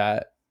about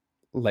that,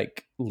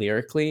 like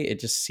lyrically, it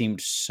just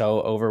seemed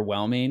so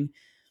overwhelming.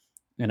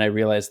 And I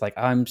realized like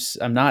I'm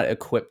not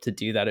equipped to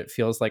do that. It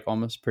feels like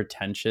almost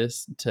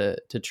pretentious to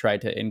try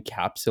to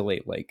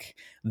encapsulate like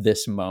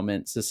this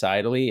moment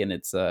societally, and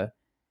it's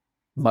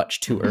much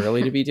too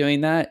early to be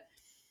doing that.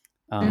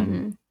 um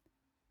Mm-hmm.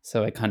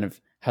 so I kind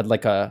of had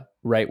like a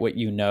write what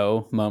you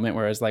know moment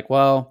where I was like,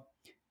 well,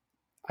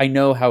 I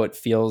know how it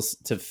feels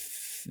to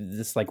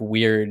this like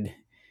weird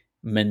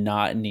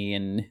monotony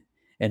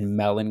and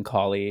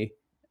melancholy,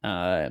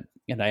 and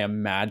I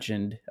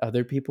imagined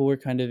other people were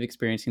kind of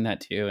experiencing that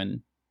too.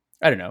 And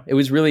I don't know, it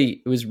was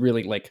really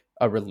like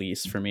a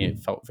release for me. It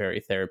felt very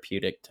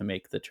therapeutic to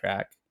make the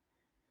track.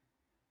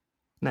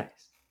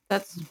 Nice.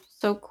 That's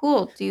so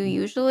cool. Do you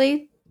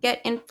usually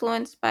get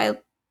influenced by,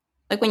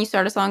 like, when you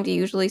start a song, do you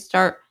usually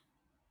start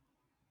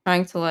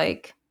trying to,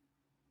 like,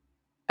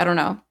 I don't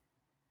know,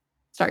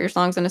 start your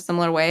songs in a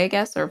similar way, I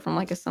guess, or from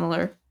like a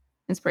similar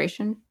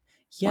inspiration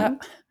Yeah,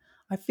 point?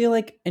 I feel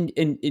like, and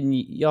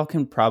y'all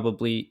can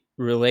probably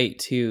relate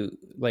to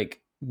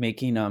like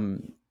making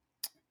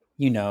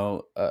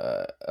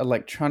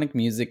electronic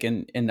music,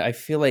 and I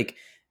feel like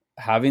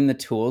having the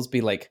tools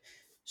be like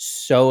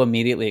so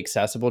immediately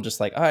accessible, just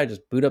like, oh, I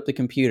just boot up the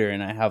computer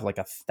and I have like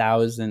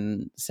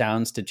 1,000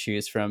 sounds to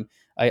choose from.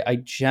 I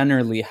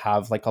generally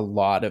have like a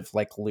lot of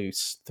like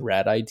loose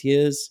thread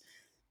ideas,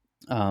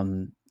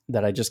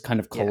 that I just kind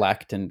of Yeah.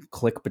 collect and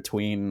click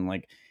between,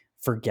 like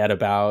forget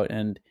about.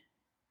 And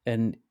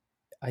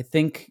I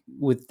think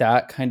with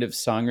that kind of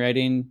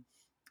songwriting,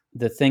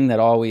 the thing that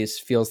always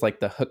feels like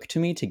the hook to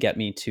me to get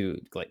me to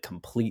like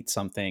complete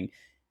something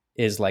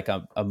is like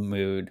a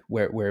mood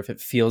where if it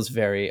feels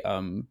very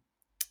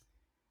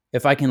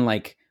if I can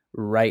like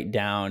write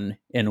down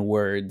in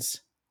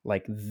words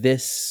like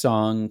this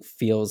song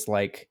feels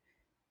like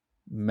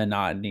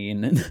monotony,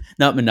 and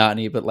not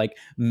monotony but like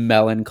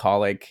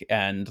melancholic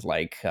and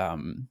like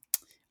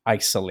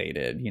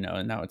isolated,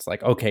 and now it's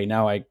like, okay,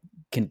 now I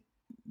can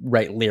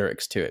write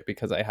lyrics to it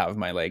because I have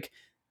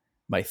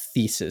my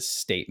thesis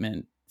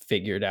statement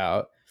figured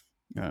out.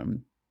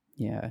 um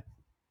yeah.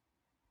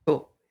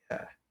 Cool.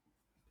 Yeah.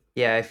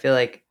 Yeah, I feel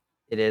like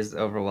it is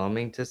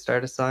overwhelming to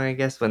start a song, I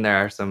guess, when there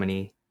are so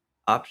many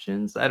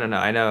options. I don't know.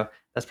 I know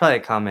that's probably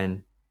a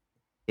common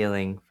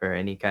feeling for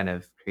any kind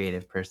of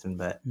creative person,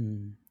 but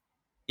Mm.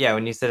 yeah,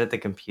 when you sit at the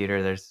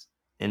computer, there's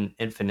an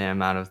infinite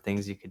amount of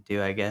things you could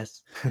do, I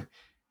guess. Mm.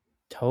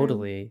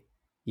 Totally.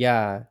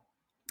 Yeah.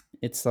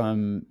 It's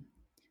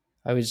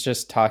I was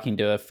just talking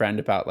to a friend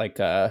about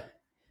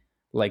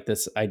like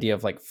this idea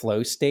of like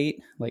flow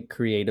state, like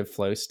creative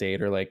flow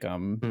state, or like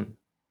Mm,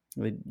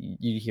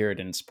 you hear it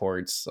in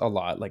sports a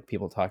lot. Like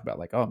people talk about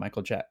like, oh,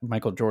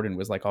 Michael Jordan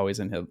was like always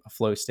in a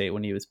flow state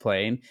when he was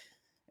playing.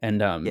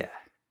 And yeah.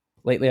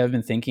 lately I've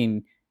been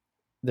thinking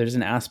there's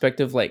an aspect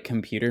of like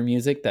computer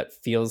music that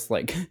feels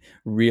like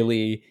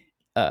really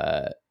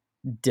uh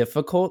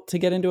difficult to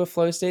get into a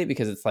flow state,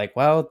 because it's like,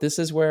 well, this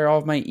is where all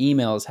of my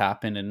emails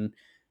happen,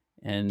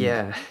 and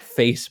Yeah.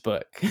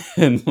 Facebook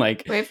and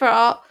like, Wait, for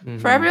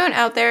Mhm. everyone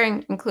out there,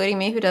 including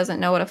me, who doesn't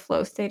know what a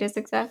flow state is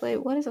exactly,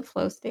 what is a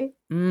flow state?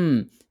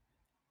 mm,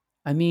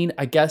 I mean,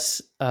 I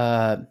guess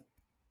I'm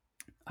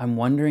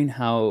wondering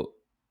how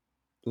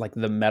like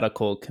the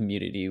medical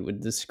community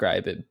would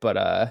describe it,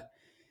 but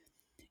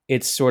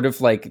it's sort of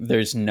like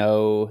there's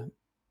no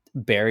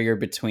barrier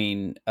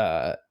between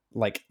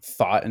like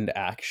thought and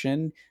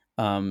action.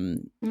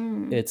 um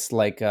Mm. it's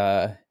like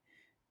I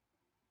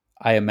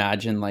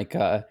imagine like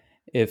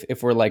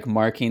if we're like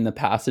marking the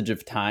passage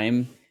of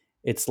time,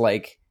 it's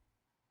like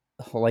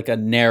a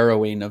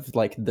narrowing of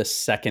like the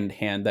second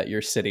hand that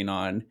you're sitting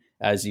on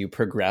as you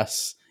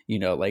progress,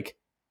 like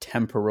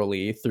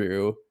temporally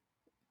through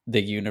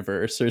the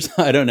universe, or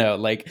I don't know,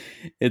 like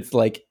it's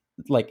like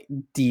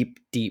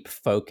deep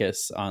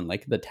focus on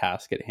like the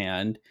task at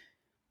hand.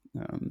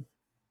 um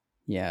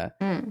yeah.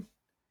 Mm.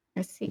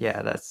 I see.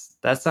 Yeah,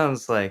 that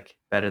sounds like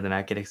better than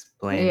I could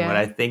explain what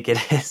I Yeah. think it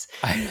is.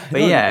 I But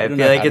don't yeah, I I don't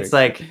feel know like how to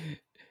explain.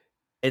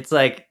 it's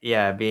like,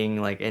 yeah, being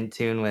like in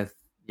tune with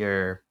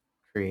your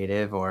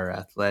creative or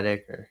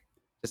athletic or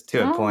just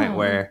to a point Oh,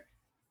 where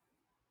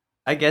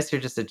I guess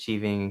you're just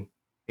achieving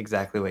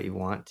exactly what you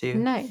want to.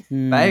 nice.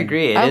 But I Hmm.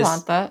 agree, I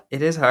want that.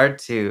 it is hard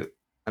to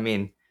I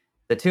mean,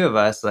 the 2 of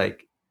us,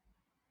 like,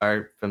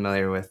 are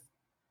familiar with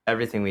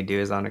everything we do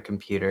is on a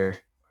computer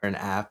or an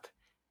app,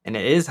 and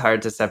it is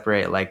hard to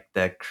separate, like,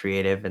 the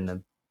creative and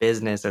the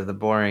business or the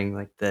boring,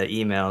 like, the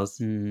emails.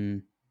 Hmm.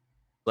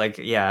 Like,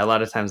 yeah, a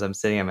lot of times I'm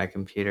sitting at my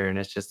computer and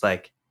it's just,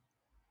 like,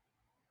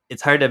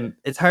 it's hard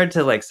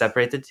to, like,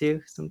 separate the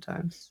 2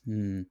 sometimes.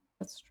 Hmm.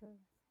 That's true.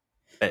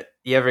 But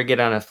you ever get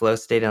on a flow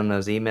state on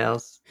those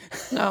emails?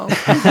 No.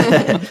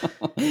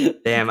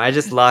 Damn, I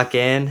just lock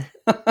in,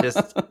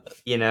 just,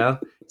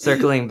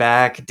 circling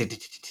back.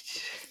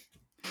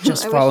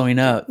 Just I wish. following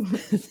up.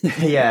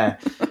 Yeah.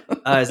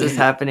 Is this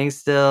happening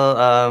still?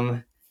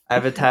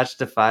 I've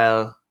attached a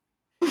file.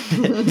 Are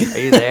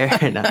you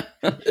there? No.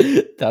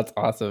 That's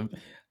awesome.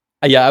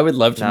 Yeah, I would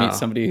love to meet No.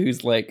 somebody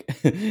who's like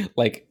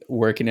like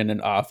working in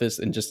an office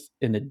and just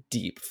in a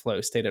deep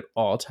flow state at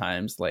all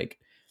times, like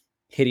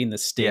hitting the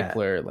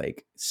stapler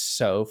like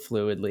so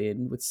fluidly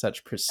and with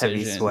such precision.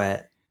 Heavy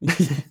sweat.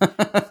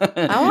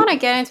 I want to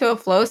get into a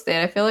flow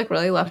state. I feel like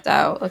really left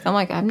out.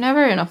 Like I'm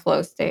never in a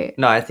flow state.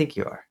 No, I think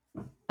you are.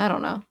 I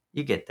don't know.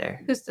 You get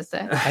there. Who's to say?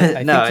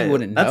 I No, think you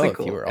wouldn't that's know a if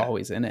cool you were guy.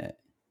 always in it.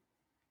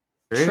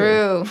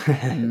 True.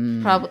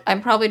 Mm.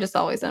 I'm probably just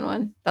always in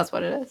one. That's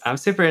what it is. I'm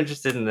super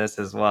interested in this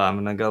as well. I'm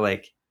gonna go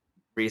like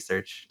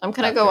research. I'm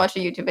gonna go after. watch a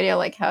YouTube video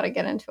like how to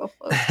get into a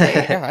flow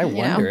state. Yeah, I you know?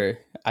 wonder.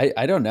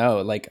 I don't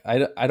know. Like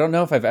I don't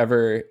know if I've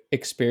ever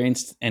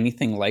experienced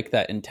anything like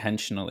that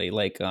intentionally.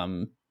 Like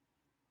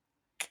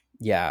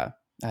yeah,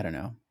 I don't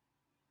know.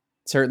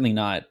 Certainly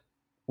not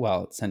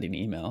while sending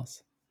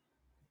emails.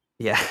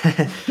 Yeah.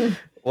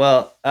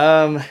 Well,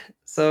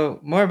 so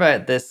more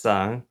about this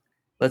song.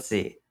 Let's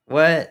see.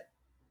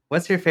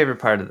 What's your favorite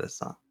part of this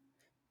song?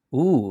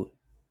 Ooh.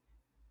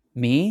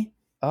 Me?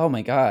 Oh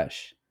my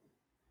gosh.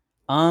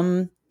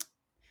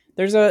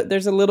 There's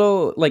a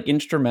little like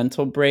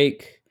instrumental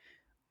break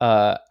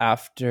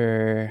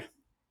after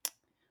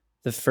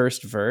the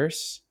first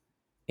verse,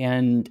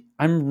 and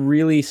I'm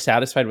really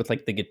satisfied with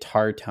like the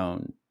guitar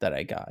tone that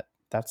I got.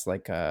 That's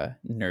like a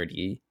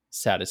nerdy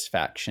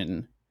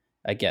satisfaction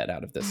I get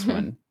out of this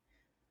one.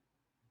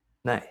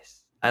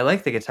 Nice. I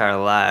like the guitar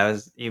a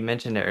lot. You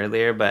mentioned it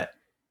earlier, but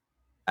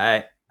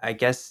I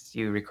guess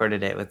you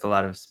recorded it with a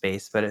lot of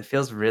space, but it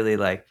feels really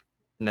like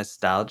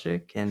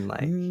nostalgic and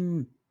like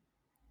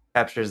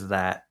captures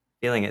that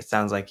feeling. It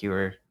sounds like you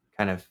were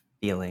kind of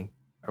feeling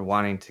or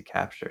wanting to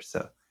capture.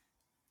 So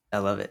I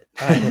love it.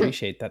 I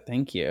appreciate that.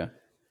 Thank you.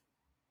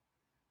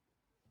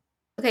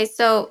 Okay,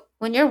 so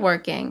when you're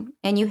working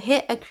and you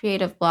hit a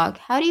creative block,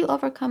 how do you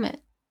overcome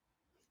it?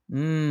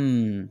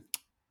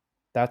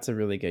 That's a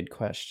really good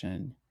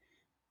question.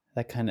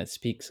 That kind of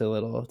speaks a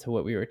little to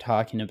what we were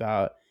talking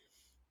about.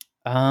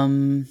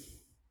 You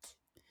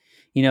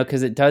know,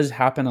 because it does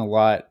happen a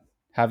lot,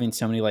 having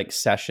so many like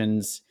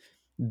sessions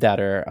that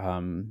are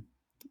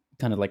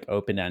kind of like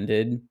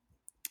open-ended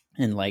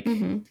and like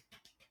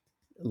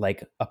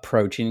like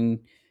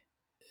approaching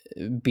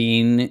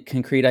being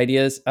concrete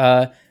ideas.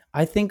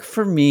 I think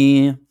for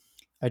me,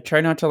 I try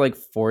not to like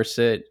force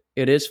it.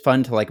 It is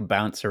fun to like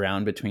bounce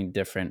around between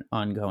different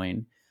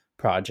ongoing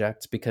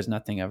projects because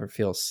nothing ever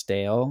feels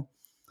stale.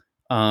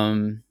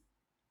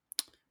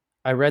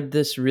 I read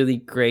this really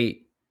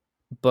great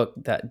book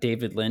that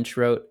David Lynch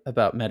wrote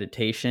about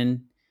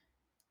meditation,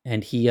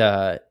 and he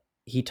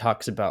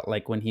talks about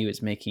like when he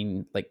was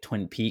making like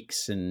Twin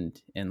Peaks and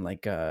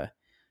like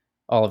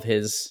all of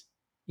his,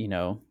 you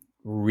know,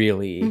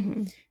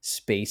 really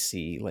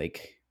spacey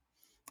like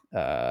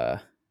I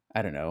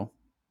don't know,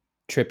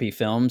 trippy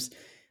films.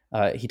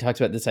 He talks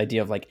about this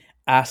idea of like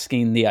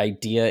asking the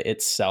idea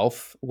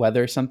itself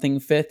whether something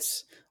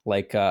fits.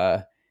 Like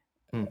I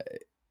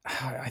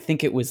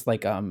think it was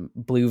like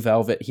Blue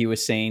Velvet. He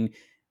was saying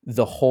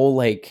the whole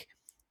like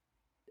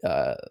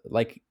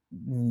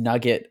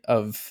nugget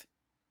of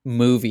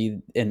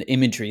movie and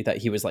imagery that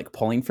he was like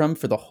pulling from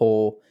for the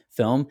whole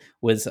film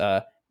was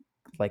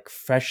like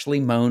freshly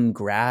mown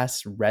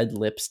grass, red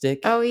lipstick.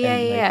 Oh yeah,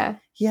 and,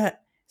 like, yeah,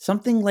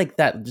 something like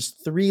that.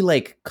 Just 3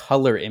 like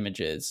color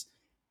images,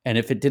 and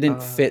if it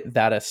didn't fit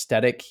that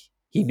aesthetic,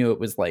 he knew it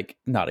was like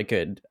not a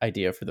good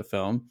idea for the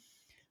film.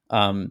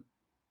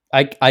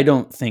 I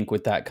don't think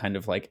with that kind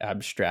of like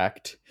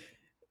abstract,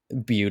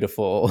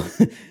 beautiful,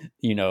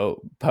 you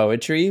know,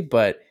 poetry,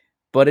 but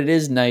it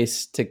is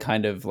nice to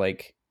kind of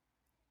like,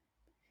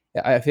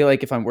 I feel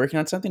like if I'm working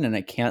on something and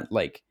I can't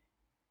like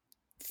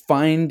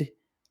find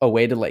a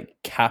way to like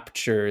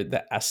capture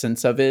the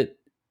essence of it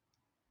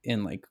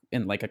in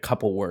like a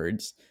couple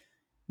words,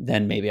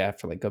 then maybe I have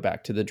to like go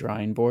back to the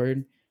drawing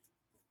board.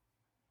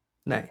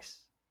 Nice.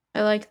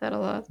 I like that a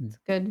lot. It's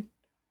good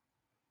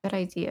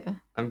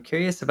idea. I'm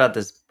curious about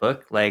this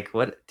book. Like,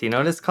 what do you know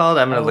what it's called?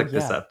 I'm gonna look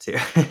this up too.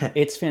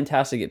 It's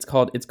fantastic. It's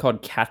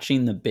called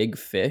Catching the Big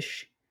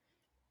Fish.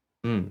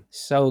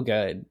 So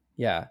good.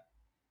 Yeah.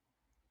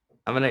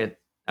 I'm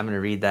gonna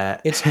read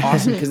that. It's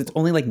awesome because it's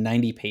only like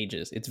 90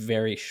 pages. It's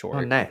very short.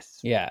 Oh, nice.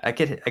 Yeah. I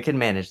could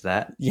manage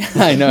that. Yeah,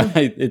 I know.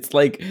 It's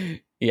like,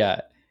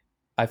 yeah,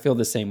 I feel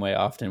the same way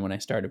often when I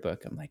start a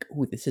book. I'm like,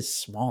 oh, this is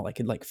small. I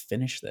could like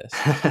finish this.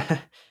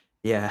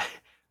 Yeah.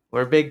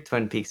 We're big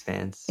Twin Peaks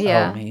fans.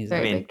 Yeah, amazing.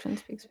 very big Twin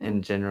Peaks fan.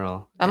 In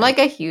general. I'm like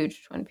a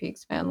huge Twin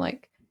Peaks fan.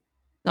 Like,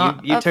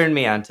 not you turned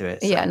me onto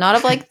it. So. Yeah, not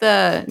of like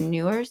the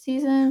newer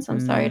seasons. I'm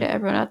sorry to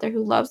everyone out there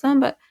who loves them,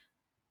 but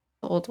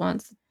the old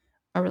ones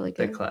are really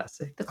good. The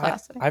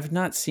classic. I've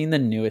not seen the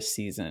newest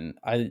season.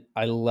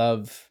 I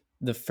love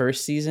the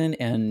first season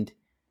and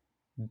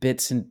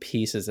bits and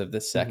pieces of the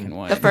second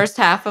one. The first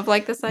half of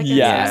like the second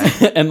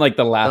season. And like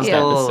the last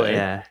episode.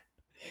 Yeah.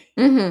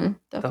 The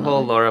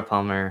whole Laura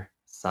Palmer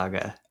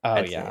saga.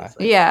 Oh yeah.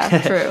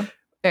 Yeah, true.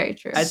 Very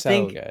true. I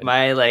think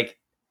my like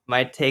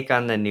my take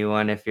on the new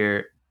one, if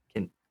you're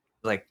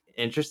like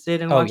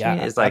interested in Oh watching yeah,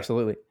 it, is like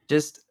absolutely.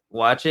 just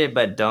watch it,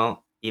 but don't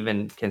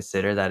even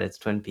consider that it's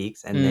Twin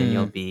Peaks, and then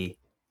you'll Mm, be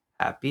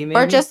happy. Or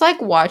Maybe just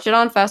like watch it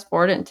on fast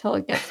forward until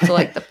it gets to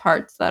like the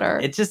parts that are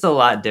it's just a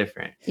lot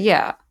different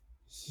yeah.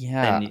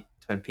 yeah. than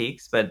Twin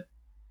Peaks, but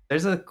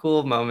there's a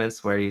cool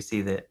moments where you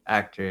see the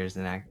actors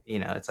and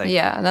it's like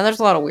Yeah. And then there's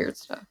a lot of weird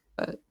stuff,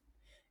 but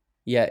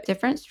Yeah,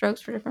 different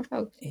strokes for different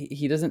folks.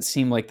 he doesn't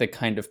seem like the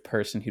kind of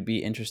person who'd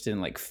be interested in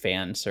like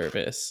fan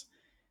service,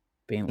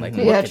 being like, Mhm.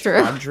 look, Yeah, it's true.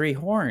 Audrey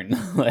Horn.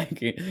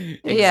 Like, Yeah.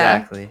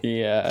 exactly.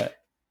 yeah.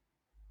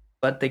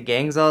 But the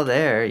gang's all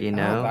there,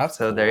 Oh, that's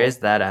so there is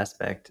cool. that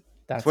aspect. It's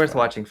That's worth fun.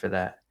 watching for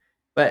that.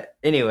 But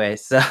anyway,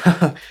 so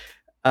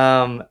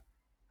um,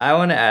 I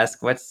want to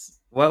ask, what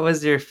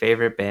was your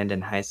favorite band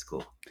in high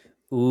school?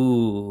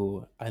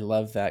 Ooh, I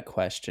love that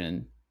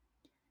question.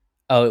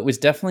 Oh, it was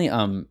definitely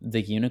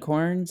the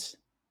Unicorns.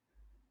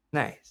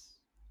 Nice.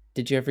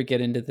 Did you ever get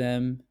into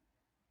them?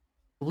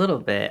 A little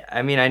bit.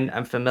 I mean,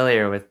 I'm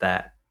familiar with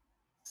that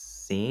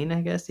scene,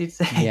 I guess you'd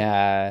say.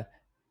 Yeah.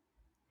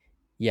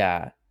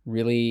 Yeah,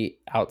 really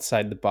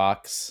outside the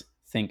box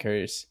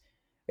thinkers.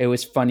 It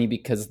was funny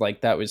because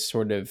like that was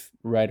sort of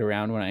right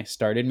around when I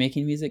started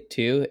making music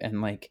too,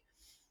 and like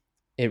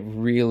it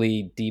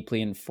really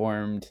deeply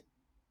informed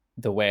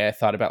the way I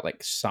thought about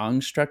like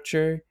song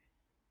structure,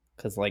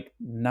 because like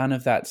none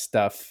of that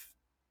stuff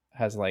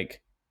has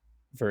like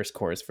verse,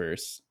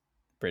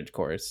 bridge,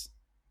 chorus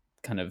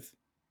kind of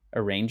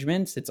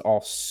arrangements. It's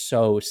all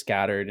so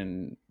scattered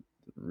and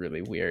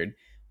really weird.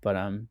 But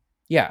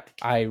yeah,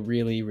 I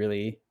really,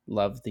 really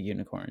love the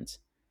Unicorns.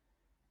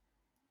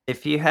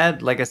 If you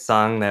had like a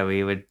song that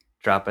we would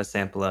drop a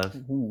sample of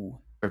Ooh.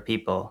 for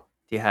people,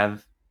 do you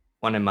have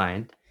one in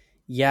mind?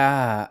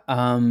 Yeah,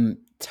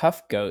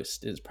 Tough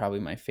Ghost is probably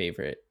my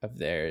favorite of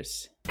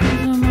theirs.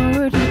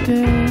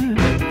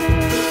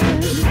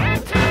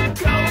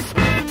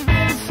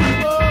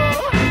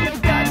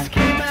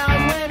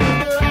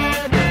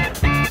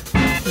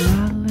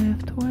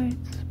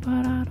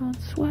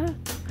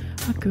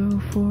 I go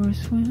for a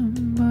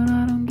swim, but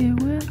I don't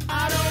get wet.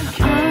 I don't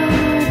care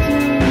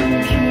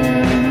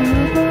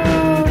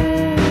about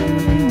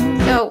anyone.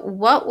 So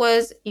what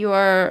was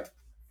your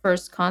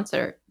first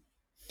concert?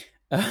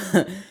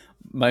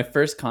 My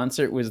first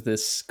concert was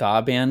this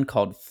ska band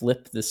called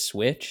Flip the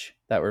Switch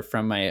that were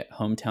from my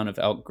hometown of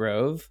Elk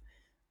Grove,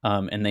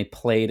 and they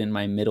played in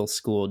my middle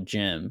school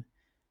gym.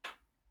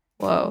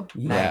 Whoa.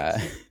 Yeah.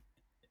 Nice.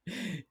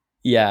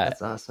 Yeah.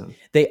 That's awesome.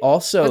 They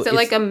also Was it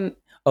like a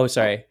Oh,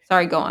 sorry.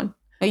 sorry, go on.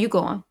 No, you go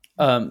on.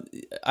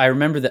 I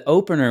remember the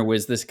opener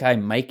was this guy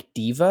Mike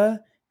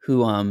Diva, who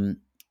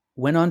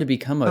went on to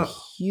become a Oh.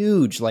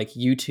 huge like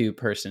YouTube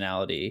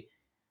personality.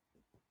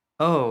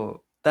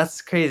 Oh,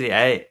 that's crazy.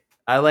 I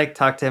like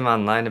talked to him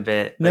online a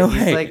bit, but No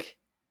he's way. like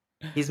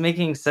he's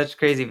making such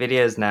crazy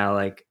videos now,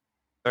 like,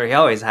 or he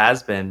always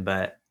has been,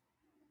 but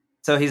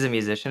so he's a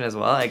musician as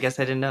well. I guess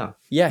I didn't know.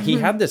 Yeah, he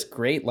Mhm. had this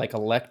great like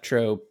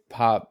electro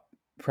pop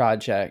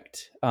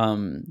project.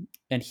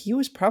 And he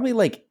was probably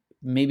like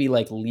maybe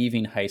like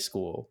leaving high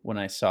school when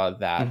I saw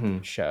that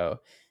Mhm. show.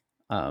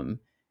 And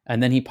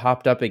then he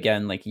popped up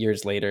again like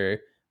years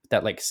later with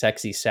that like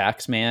Sexy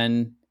Sax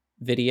Man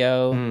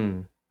video.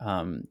 Mm,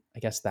 I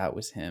guess that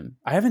was him.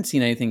 I haven't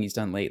seen anything he's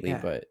done lately,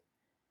 yeah. but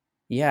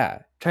yeah.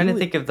 Trying He to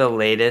was think of the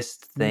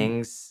latest Mm.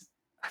 things.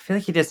 I feel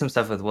like he did some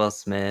stuff with Will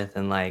Smith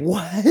and like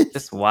What?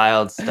 just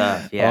wild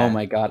stuff. Oh Yeah.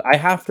 my god. I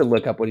have to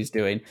look up what he's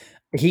doing.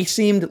 He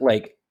seemed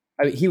like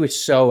he was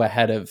so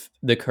ahead of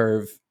the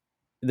curve.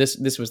 This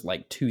was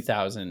like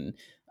 2000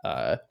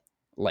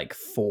 like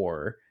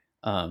 4.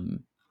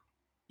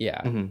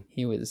 Yeah. Mhm.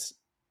 He was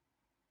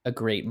a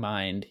great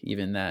mind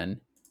even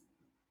then.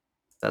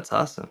 That's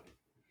awesome.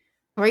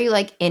 Were you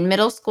like in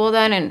middle school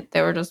then and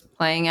they were just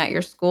playing at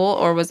your school,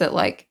 or was it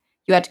like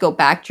you had to go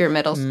back to your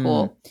middle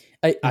school?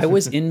 I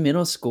was in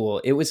middle school.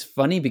 It was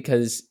funny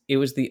because it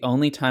was the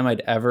only time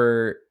I'd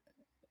ever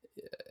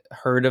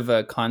heard of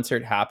a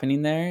concert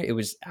happening there. It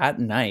was at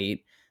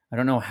night. I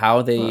don't know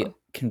how they Whoa.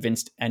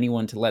 convinced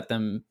anyone to let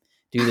them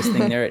do this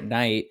thing there at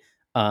night.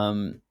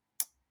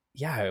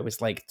 Yeah, it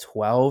was like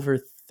 12 or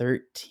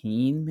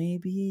 13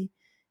 maybe.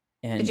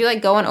 And Did you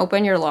like go and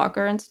open your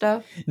locker and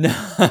stuff? no,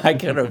 I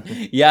could have.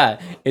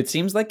 Yeah, it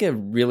seems like a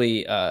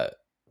really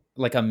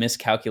like a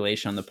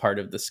miscalculation on the part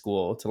of the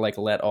school to like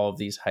let all of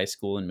these high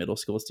school and middle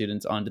school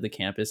students onto the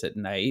campus at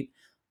night,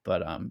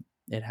 but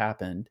it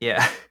happened.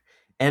 Yeah.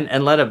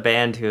 And let a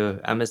band who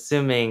I'm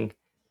assuming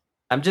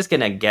I'm just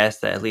gonna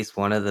guess that at least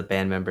one of the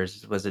band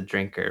members was a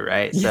drinker,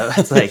 right? So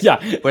it's like,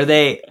 Yeah. were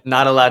they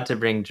not allowed to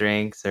bring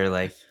drinks or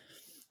like,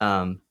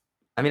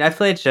 I mean, I've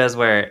played shows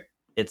where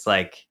it's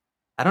like,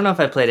 I don't know if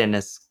I played in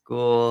a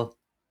school,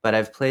 but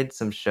I've played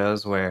some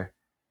shows where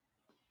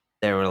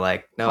they were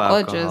like, no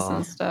Colleges alcohol.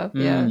 and stuff.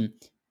 Yeah.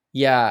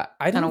 Yeah,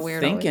 I Kinda don't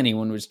weird think always.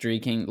 anyone was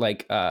drinking,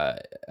 like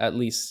at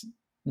least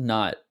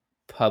not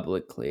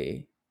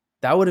publicly.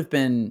 That would have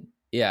been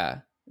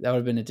that would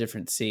have been a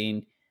different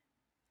scene.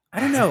 I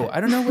don't know.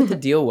 I don't know what the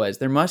deal was.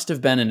 There must have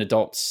been an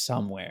adult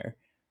somewhere.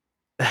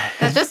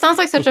 That just sounds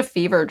like such a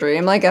fever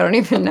dream. Like, I don't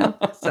even know.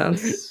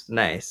 sounds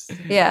nice.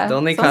 Yeah. The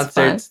only sounds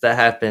fun. concerts that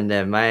happened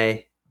at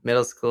my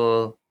middle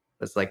school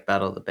was like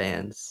Battle of the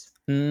Bands,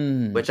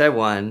 Mm, which I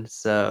won.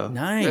 So,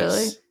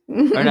 nice.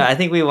 Really? or no, I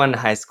think we won in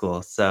high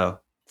school. So,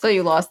 So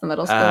you lost the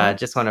middle school?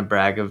 just want to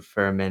brag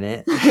for a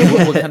minute.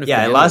 What kind of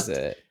Yeah, band was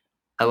it?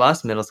 I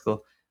lost middle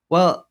school.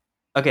 Well,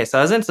 okay, so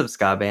I was in some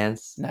ska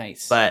bands,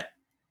 Nice. but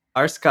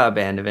our ska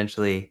band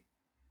eventually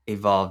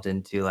evolved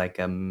into like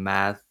a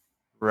math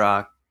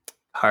rock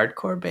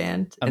hardcore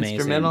band, Amazing.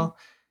 instrumental.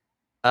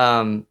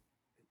 And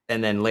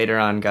then later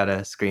on got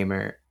a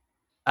screamer.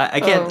 I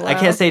can't I wow.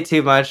 can't say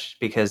too much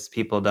because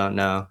people don't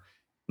know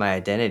my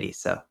identity.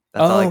 So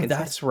that's all I can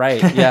that's say.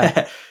 right.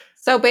 Yeah.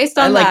 So based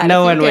I on like that,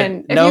 no if one you would-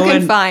 can, if no you can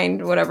one-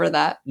 find whatever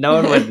that. No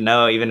one would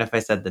know even if I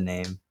said the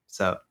name.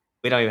 So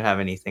we don't even have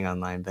anything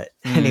online. But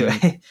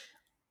anyway,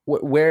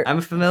 Where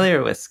I'm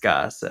familiar with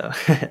ska. So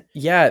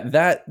yeah,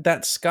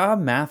 that ska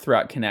math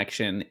rock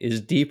connection is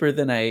deeper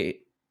than I,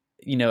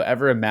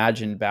 ever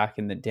imagined back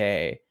in the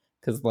day.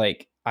 Because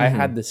like I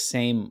had the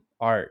same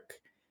arc.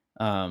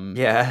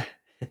 yeah,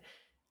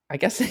 I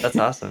guess that's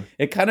awesome.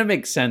 It kind of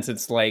makes sense.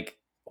 It's like,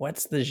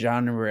 what's the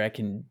genre where I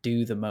can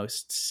do the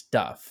most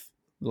stuff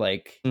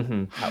like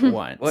at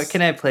once? What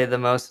can I play the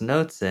most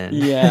notes in?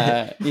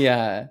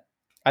 Yeah.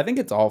 I think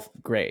it's all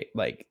great.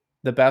 Like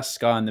the best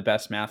ska and the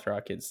best math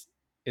rock is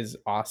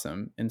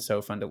awesome and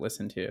so fun to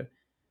listen to.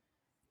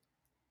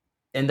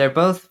 And they're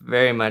both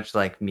very much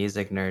like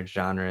music nerd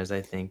genres,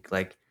 I think.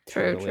 Like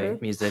True.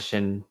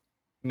 musician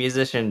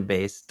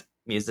based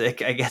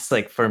music, I guess,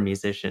 like for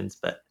musicians,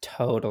 but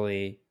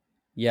Totally.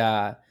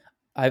 Yeah.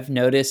 I've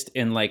noticed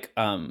in like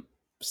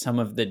some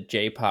of the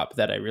J-pop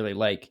that I really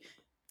like,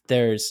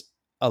 there's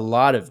a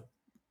lot of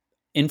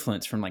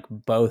influence from like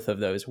both of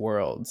those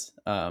worlds.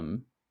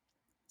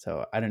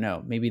 So I don't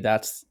know, maybe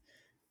that's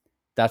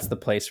the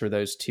place where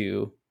those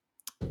two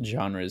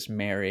genres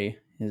marry,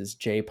 is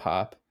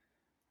J-pop.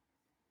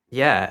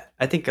 yeah,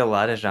 I think a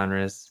lot of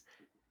genres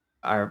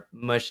are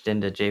mushed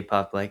into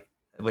J-pop, like,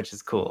 which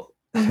is cool.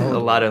 a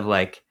lot of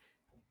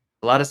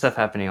stuff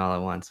happening all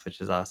at once,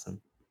 which is awesome.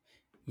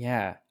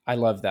 Yeah, I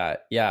love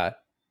that. Yeah.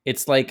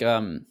 It's like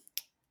I've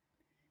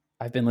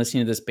been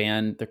listening to this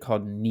band. They're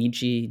called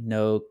Niji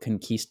no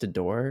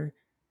Conquistador.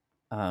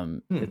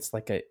 It's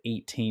like a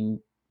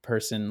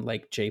 18-person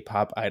like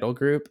J-pop idol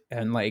group,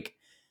 and like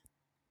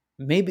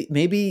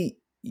maybe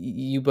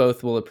you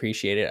both will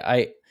appreciate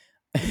it.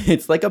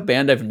 It's like a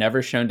band I've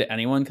never shown to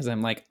anyone because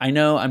I'm like, I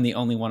know I'm the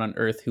only one on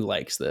earth who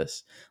likes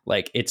this.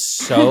 Like it's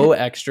so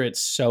extra, it's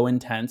so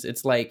intense.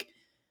 It's like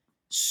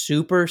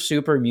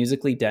super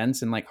musically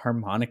dense and like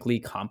harmonically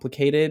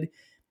complicated,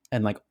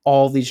 and like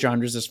all these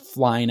genres just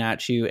flying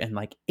at you, and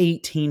like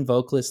 18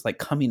 vocalists like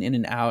coming in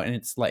and out, and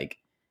it's like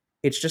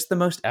it's just the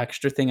most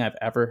extra thing I've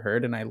ever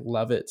heard, and I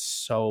love it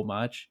so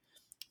much.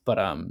 But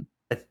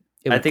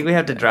I think we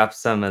have to drop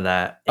some of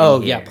that.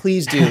 Yeah,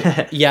 please do.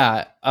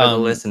 Yeah, for the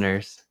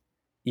listeners.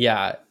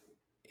 Yeah,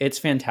 it's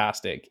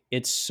fantastic.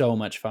 It's so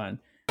much fun.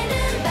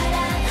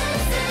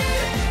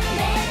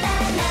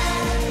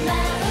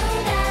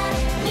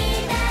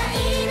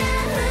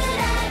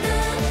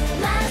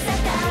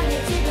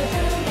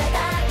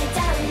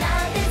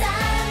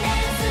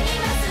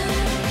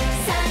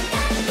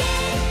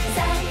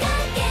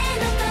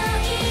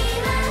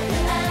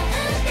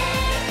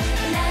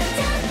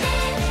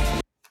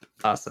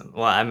 Awesome.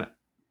 Well,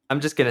 I'm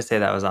just gonna say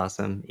that was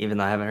awesome, even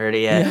though I haven't heard it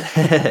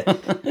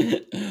yet.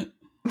 Yeah.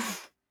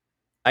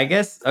 I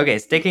guess, okay,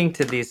 sticking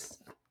to these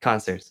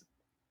concerts,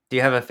 do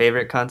you have a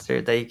favorite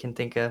concert that you can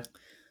think of?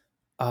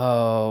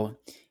 Oh,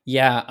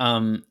 yeah.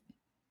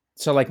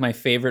 So like my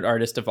favorite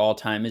artist of all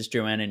time is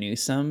Joanna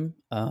Newsom.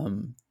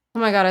 Oh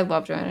my god, I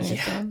love Joanna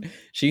Newsom. Yeah,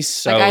 she's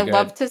so like I good.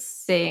 love to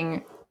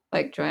sing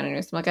like Joanna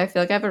Newsom. Like I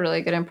feel like I have a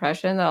really good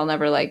impression that I'll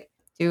never like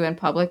do in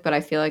public, but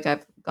I feel like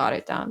I've got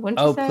it down. Wouldn't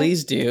you say?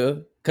 Please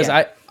do, because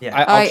Yeah.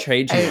 I'll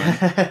trade you.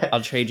 I-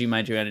 I'll trade you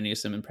my Joanna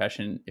Newsom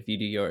impression if you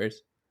do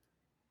yours.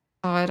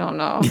 Oh, I don't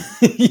know.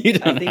 You I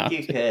don't think have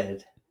you to.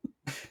 could.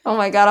 Oh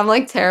my god, I'm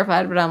like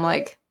terrified, but I'm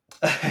like,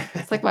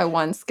 it's like my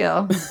one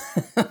skill.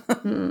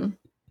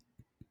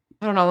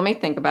 I don't know. Let me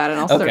think about it.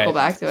 And I'll Okay. circle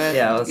back to it.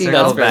 Yeah, let's You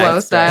circle know, flow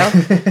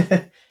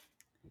back.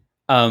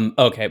 style.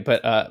 Okay,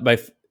 but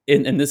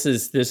and this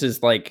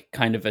is like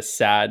kind of a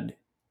sad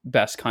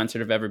best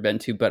concert I've ever been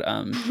to, but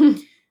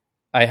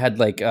I had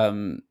like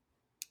a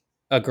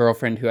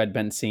girlfriend who I'd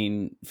been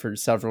seeing for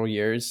several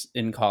years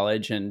in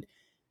college, and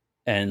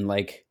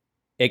like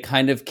it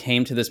kind of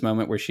came to this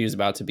moment where she was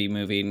about to be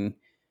moving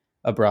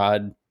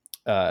abroad,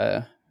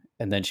 and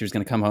then she was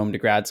going to come home to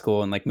grad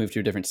school and like move to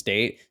a different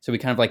state. So we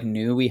kind of like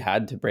knew we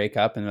had to break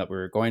up, and that we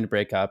were going to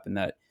break up, and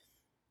that,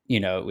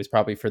 it was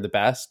probably for the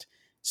best.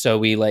 So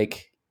we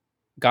like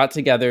got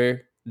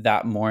together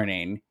that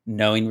morning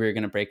knowing we were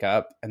going to break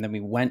up. And then we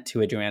went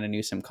to a Joanna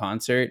Newsom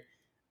concert,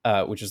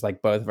 which is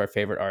like both of our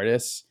favorite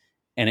artists.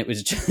 And it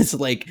was just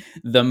like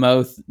the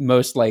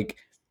most like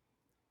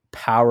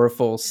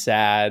powerful,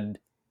 sad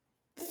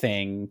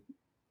thing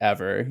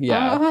ever.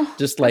 Yeah. Oh,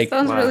 Just that like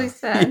sounds really Wow.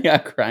 sad. yeah,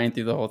 crying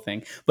through the whole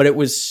thing. But it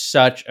was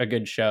such a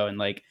good show, and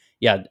like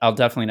yeah, I'll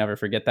definitely never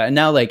forget that. And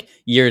now like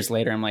years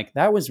later I'm like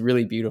that was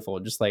really beautiful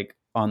just like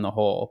on the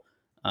whole.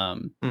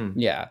 Hmm.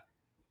 Yeah.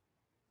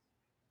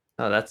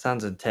 Oh, that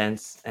sounds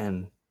intense,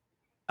 and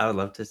I would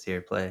love to see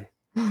her play.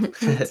 Me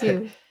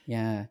too.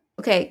 Yeah.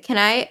 Okay, can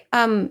I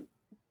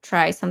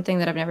try something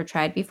that I've never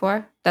tried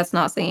before? That's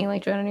not singing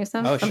like Joanna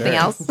Newsom. Oh, Something sure.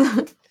 else.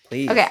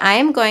 Please. Okay, I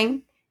am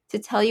going to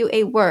tell you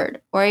a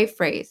word or a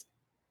phrase,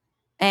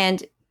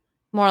 and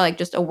more like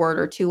just a word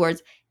or two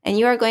words, and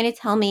you are going to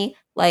tell me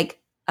like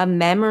a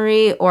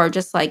memory or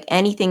just like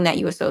anything that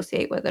you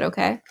associate with it.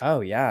 Okay. Oh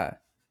yeah.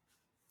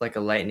 Like a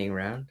lightning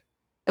round.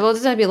 Well, it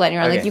doesn't have to be lightning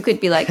round. Like Okay. you could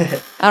be like,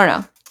 I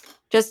don't know.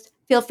 Just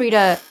feel free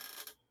to.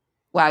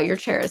 Wow, your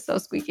chair is so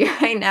squeaky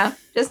right now.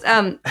 Just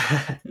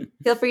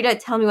feel free to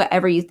tell me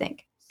whatever you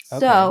think. Okay.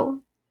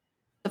 So,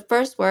 the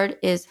first word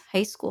is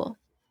high school.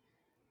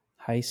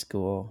 High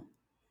school.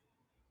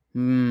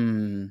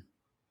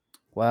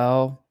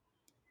 Well,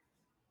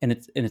 and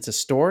it's a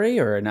story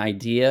or an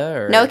idea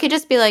or No, it could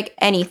just be like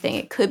anything.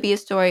 It could be a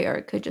story, or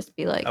it could just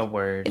be like A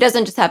word. it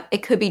doesn't just have.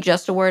 It could be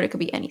just a word. It could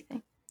be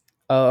anything.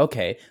 Oh,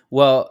 okay.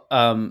 Well,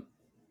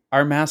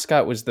 our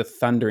mascot was the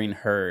Thundering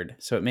Herd,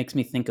 so it makes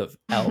me think of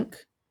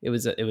elk. It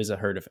was a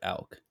herd of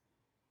elk.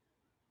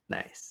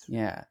 Nice.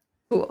 Yeah.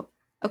 Cool.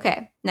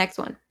 Okay, next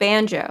one.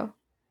 Banjo.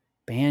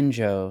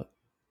 Banjo.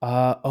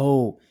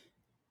 Oh,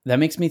 that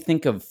makes me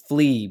think of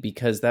flea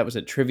because that was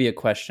a trivia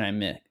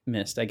question I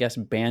missed. I guess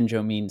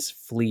banjo means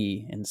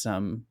flea in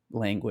some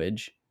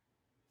language.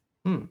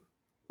 Hmm.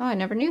 Oh, I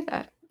never knew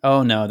that.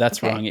 Oh no, that's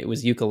Okay. wrong. It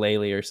was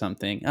ukulele or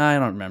something. I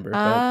don't remember,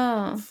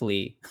 but Oh,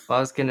 flea. Well,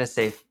 I was gonna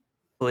say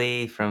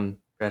Flea from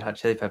Red Hot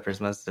Chili Peppers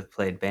must have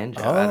played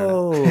banjo. I don't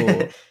know.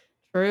 Oh.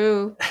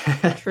 true.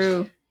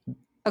 True.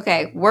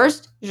 Okay,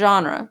 worst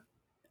genre.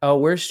 Oh,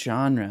 worst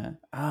genre.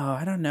 Oh,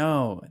 I don't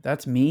know.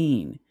 That's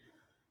mean.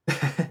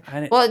 I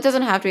didn't, Well, it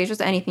doesn't have to be. It's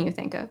just anything you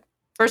think of.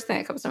 First thing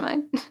that comes to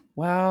mind.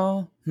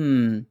 well,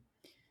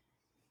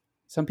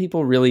 some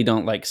people really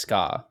don't like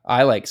ska.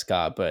 I like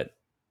ska, but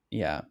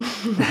yeah,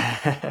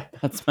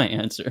 that's my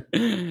answer.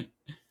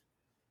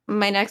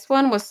 My next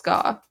one was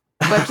ska,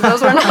 but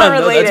those were not No,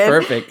 related. that's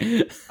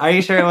perfect. Are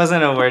you sure it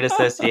wasn't a word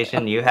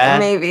association you had?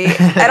 Maybe.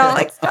 I don't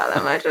like ska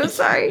that much. I'm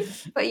sorry.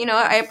 But you know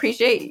what? I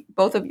appreciate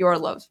both of your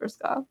loves for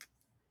ska.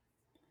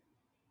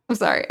 I'm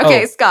sorry.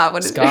 Okay, Oh, ska.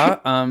 What is it?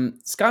 ska.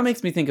 Ska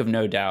makes me think of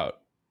No Doubt.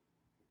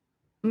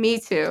 Me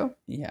too.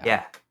 Yeah.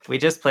 Yeah, we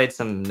just played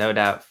some No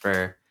Doubt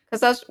for.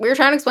 Because we were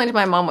trying to explain to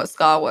my mom what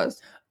ska was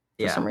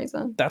for Yeah. some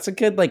reason. That's a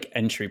good like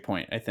entry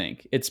point, I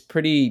think. It's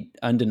pretty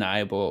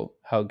undeniable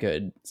how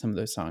good some of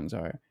those songs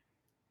are.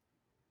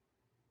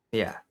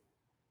 Yeah.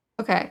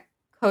 Okay,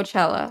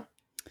 Coachella.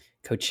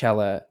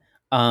 Coachella.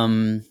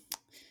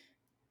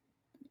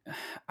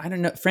 I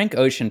don't know. Frank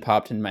Ocean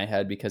popped in my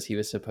head because he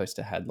was supposed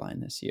to headline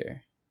this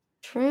year.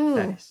 True.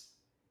 Nice.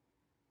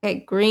 Okay,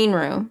 Green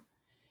Room.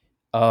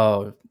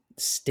 Oh,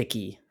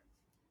 Sticky.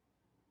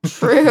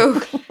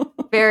 True.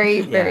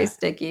 Very, very Yeah.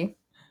 sticky.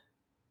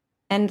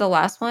 And the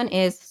last one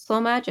is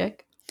Slow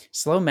Magic.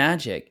 Slow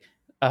Magic.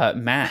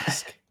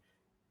 Mask.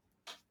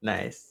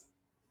 Nice.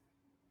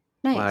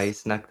 Nice. Wow, you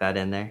snuck that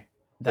in there.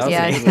 That was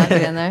Yeah, I a- just snuck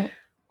it in there.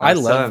 I I'm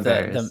so love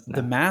the embarrassed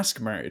the now. mask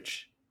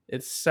merch.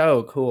 It's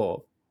so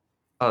cool.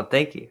 Oh,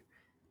 thank you.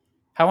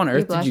 How on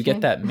earth did you blushing?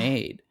 get that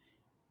made?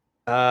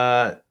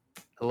 A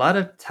lot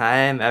of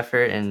time,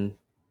 effort, and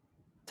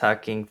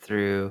talking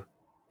through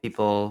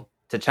people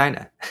to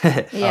China.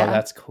 Yeah. Oh,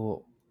 that's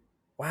cool.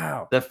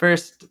 Wow. the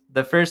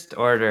first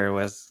order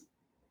was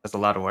a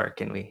lot of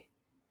work, and we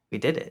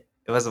did it.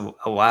 It was a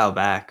while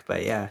back,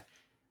 but yeah,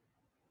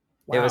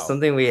 it was Wow.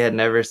 something we had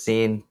never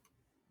seen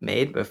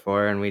made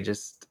before, and we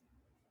just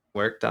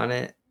worked on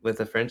it with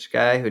a French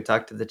guy who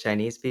talked to the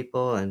Chinese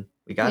people, and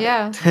we got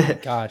Yeah.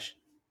 it. Gosh.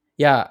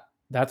 Yeah,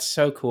 that's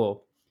so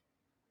cool.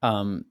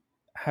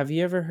 Have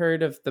you ever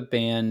heard of the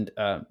band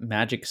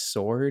Magic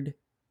Sword?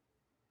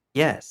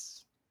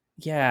 Yes,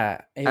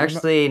 Yeah. I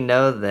actually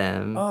know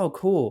them Oh,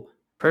 cool.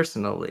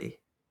 personally.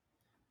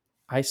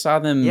 I saw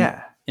them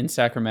Yeah, in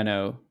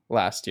Sacramento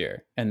last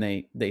year, and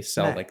they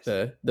sell like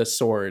Nice. the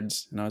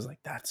swords, and I was like,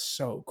 that's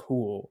so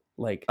cool.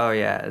 Like, oh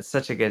yeah, it's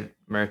such a good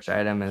merch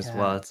item as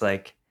well. Yeah. It's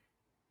like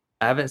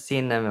I haven't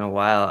seen them in a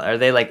while. Are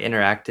they like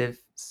interactive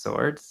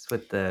swords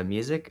with the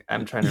music?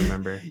 I'm trying to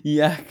remember.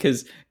 yeah,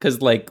 because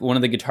like one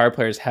of the guitar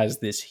players has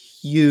this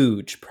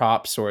huge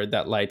prop sword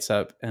that lights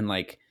up, and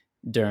like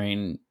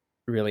during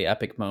really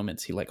epic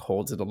moments, he like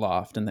holds it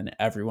aloft, and then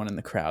everyone in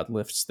the crowd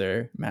lifts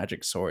their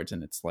magic swords,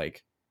 and it's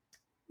like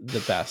the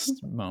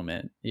best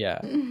moment. Yeah,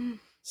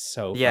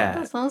 so Yeah.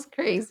 fun. That sounds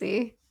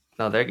crazy.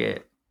 No, they're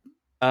good.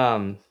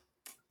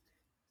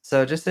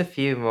 So just a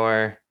few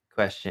more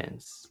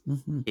questions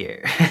Mhm.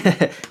 here.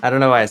 I don't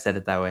know why I said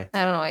it that way.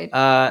 I don't know.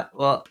 Why.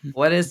 Well,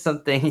 what is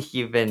something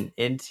you've been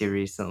into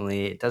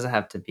recently? It doesn't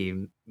have to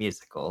be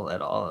musical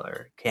at all,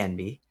 or can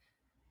be.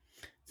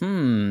 What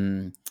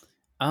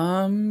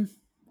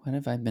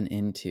have I been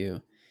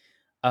into?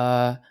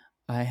 I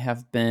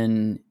have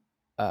been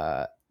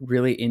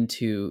really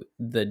into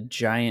the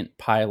giant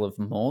pile of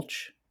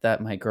mulch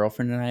that my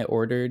girlfriend and I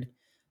ordered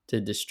to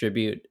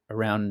distribute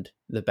around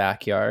the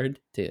backyard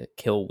to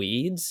kill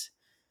weeds.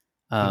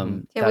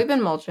 Yeah, we've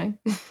been mulching.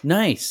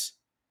 Nice.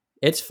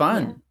 It's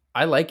fun. Yeah.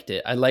 I liked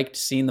it. I liked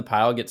seeing the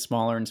pile get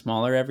smaller and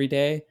smaller every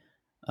day.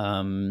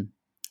 It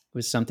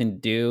was something to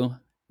do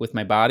with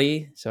my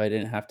body, so I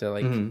didn't have to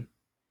Mhm.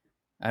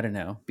 I don't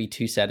know, be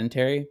too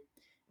sedentary.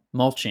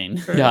 Mulching.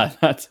 True. Yeah,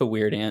 that's a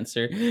weird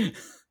answer.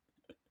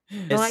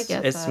 Well, I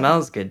get It that.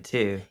 smells good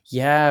too.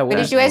 Yeah, But we,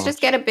 did you guys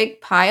just mulch. get a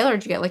big pile or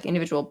did you get like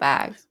individual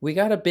bags? we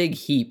got a big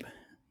heap.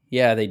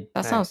 Yeah, That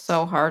sounds Nice.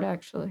 so hard,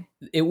 actually.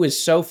 it was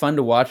so fun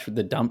to watch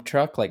the dump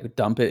truck like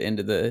dump it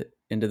into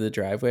the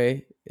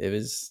driveway. It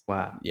was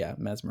Wow.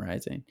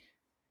 mesmerizing.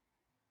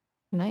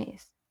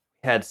 Nice.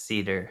 We had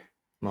cedar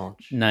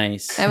mulch.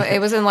 Nice. And it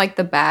was in like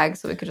the bag,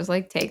 so we could just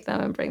like take them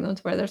and bring them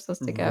to where they're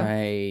supposed to go.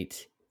 Right.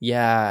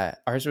 Yeah,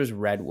 ours was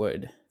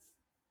redwood.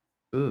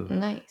 Ooh.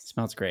 Nice.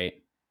 Smells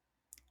great.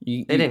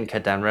 They didn't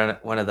cut down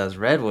one of those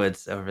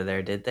redwoods over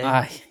there, did they?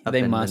 Up they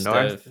in the must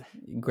north? have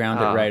ground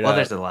it right well, up.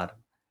 there's a lot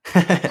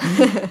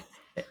of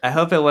I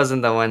hope it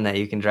wasn't the one that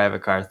you can drive a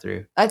car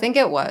through. I think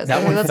it was. I That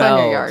think one that's fell,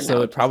 on your yard so now,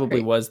 it which is probably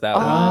great. was that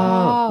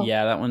Oh. one.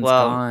 Yeah, that one's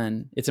Well,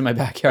 gone. It's in my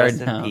backyard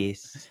Rest now. in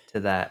peace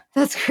to that.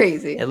 That's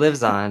crazy. It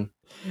lives on,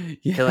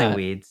 killing Yeah.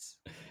 weeds.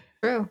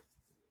 True.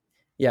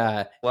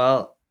 Yeah.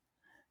 Well,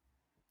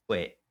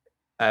 wait.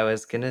 I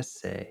was gonna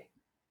say.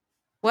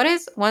 What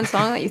is one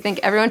song that you think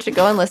everyone should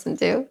go and listen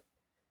to?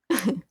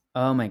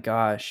 Oh my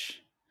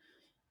gosh.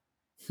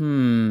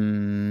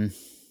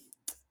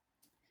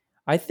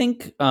 I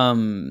think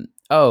and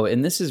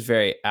this is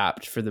very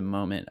apt for the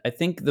moment. I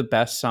think the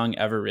best song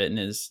ever written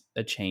is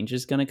A Change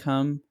Is Gonna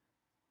Come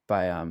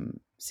by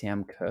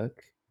Sam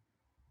Cooke.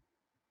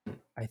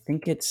 I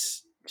think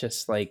it's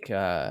just like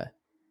I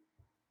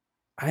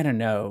don't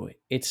know.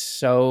 It's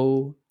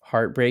so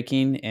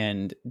heartbreaking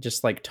and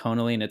just like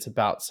tonally, and it's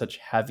about such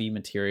heavy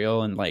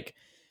material and like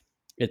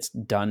it's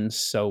done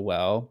so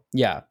well.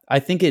 Yeah, I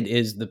think it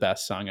is the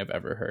best song I've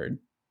ever heard.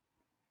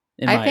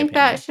 I think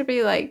that should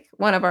be like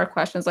one of our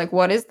questions. Like,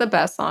 what is the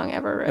best song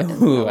ever written?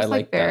 Ooh, That was, I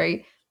like that.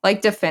 very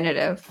like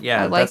definitive.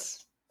 Yeah, I like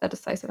that's that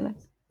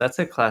decisiveness. that's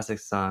a classic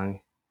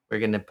song. We're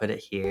gonna put it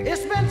here.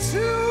 It's been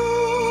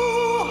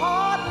too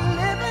hard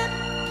living,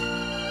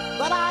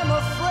 but I'm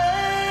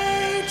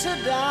afraid to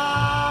die.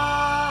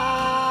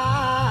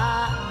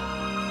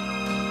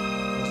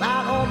 'Cause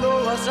I don't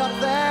know what's up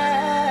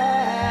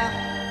there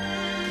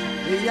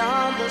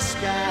beyond the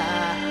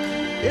sky.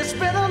 It's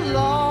been a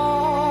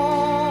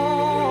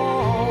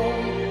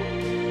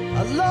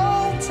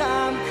long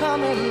time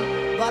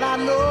coming, but I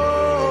know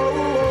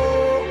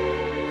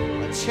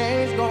a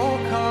change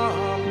gonna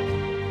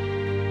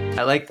come.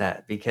 I like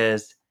that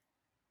because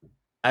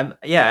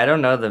I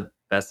don't know the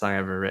best song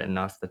ever written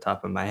off the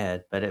top of my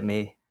head, but it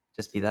may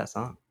just be that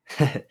song.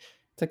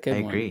 It's a good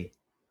I one. agree.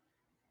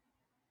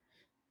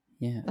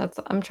 Yeah.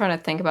 I'm trying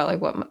to think about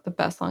like what the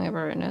best song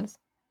ever written is.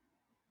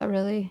 That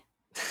really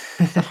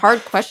it's a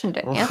hard question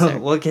to answer.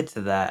 We'll get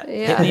to that.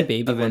 Yeah. Hit Me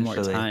Baby One More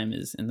Eventually. Time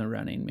is in the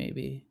running,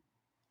 maybe.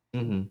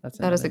 Mhm. That's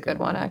That is a another good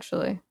one,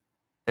 actually.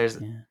 There's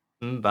Yeah.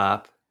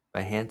 Mbop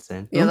by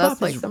Hanson. Yeah, that's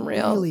Mbop like is some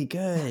real. really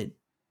good.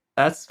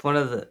 That's one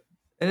of the.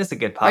 It is a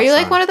good pop. Are you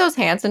like song. one of those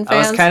Hanson I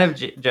fans? was kind of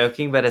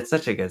joking, but it's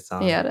such a good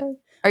song. Yeah, it is.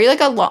 Are you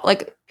like a lot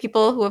like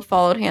people who have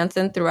followed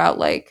Hanson throughout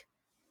like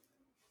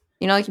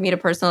like you meet a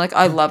person like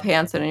I love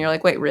Hanson and you're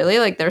like, wait, really?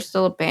 Like they're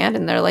still a band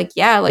and they're like,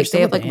 yeah, like still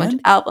they a have like a bunch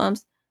of band?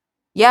 albums.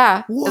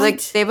 Yeah. Like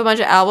What? they have a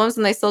bunch of albums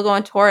and they still go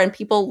on tour and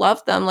people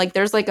love them. Like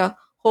there's like a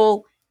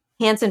whole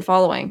Hanson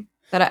following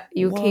that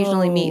you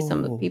occasionally meet some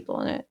of the Whoa. people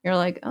in it. You're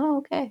like, oh,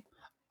 okay.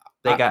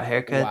 They got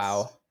haircuts.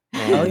 Wow.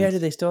 and Oh yeah, do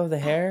they still have the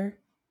hair?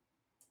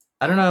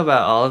 I don't know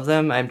about all of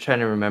them. I'm trying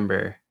to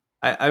remember.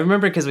 I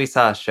remember because we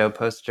saw a show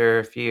poster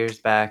a few years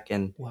back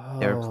and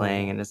they were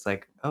playing, and it's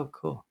like, oh,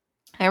 cool.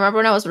 I remember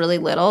when I was really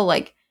little,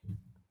 like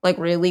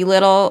really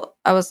little,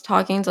 I was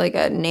talking to like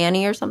a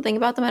nanny or something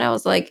about them and I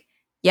was like,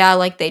 yeah,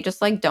 like they just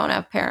like don't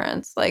have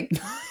parents. Like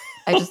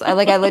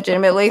I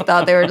legitimately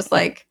thought they were just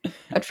like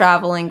a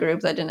traveling group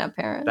that didn't have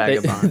parents.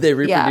 Vagabond. They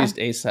reproduced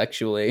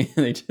asexually.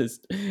 They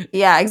just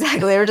Yeah,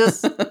 exactly. They were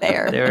just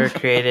there. They were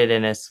created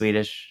in a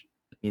Swedish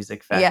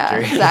music Yeah,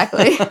 factory.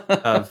 exactly.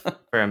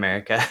 For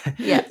America.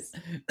 Yes.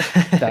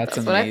 That's That's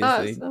what I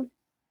thought. amazing. So.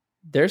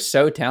 They're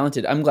so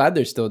talented. I'm glad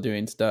they're still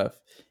doing stuff.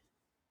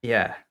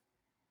 Yeah.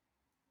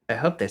 I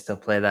hope they still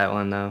play that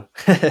one though.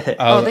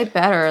 Oh, they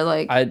better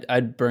like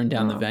I'd burn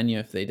down the Oh. venue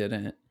if they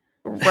didn't.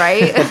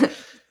 right.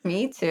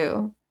 Me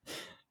too.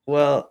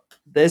 Well,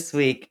 this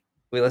week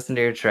we listened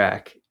to your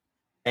track,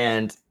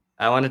 and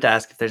I wanted to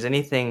ask if there's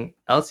anything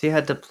else you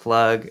had to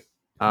plug.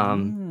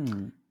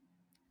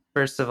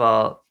 First of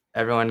all,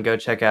 everyone go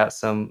check out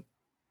So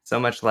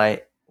Much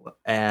Light,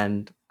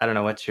 and I don't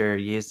know what your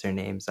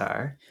usernames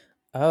are.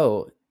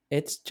 Oh,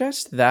 it's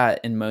just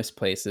that in most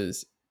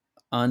places.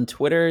 On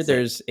Twitter, Same.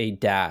 there's a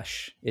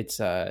dash. It's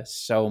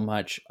so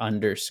much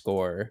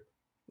 _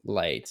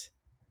 light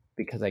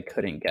because I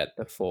couldn't get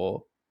the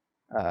full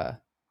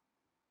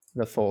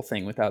the full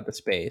thing without the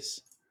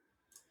space.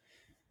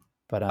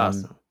 But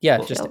Awesome. yeah,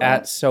 Cool. just Feel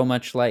at that. So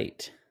Much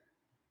Light.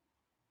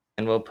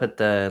 And we'll put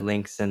the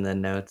links in the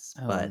notes.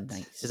 Oh, But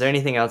nice. is there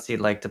anything else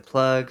you'd like to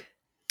plug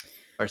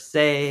or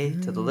say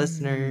to the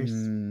listeners?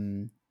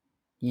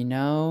 You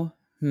know,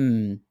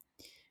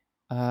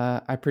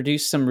 I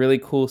produced some really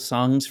cool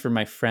songs for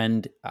my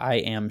friend I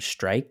Am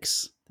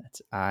Strikes.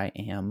 That's I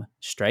Am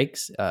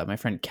Strikes. My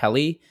friend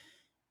Kelly,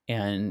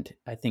 and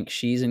I think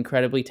she's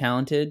incredibly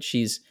talented.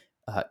 She's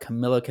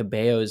Camila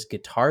Cabello's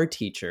guitar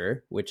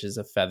teacher, which is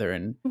a feather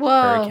in her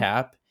Whoa.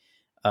 cap.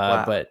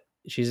 Wow. But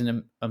she's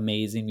an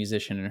amazing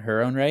musician in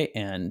her own right,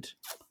 and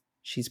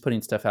she's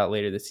putting stuff out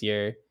later this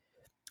year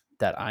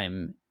that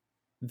I'm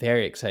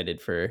very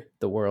excited for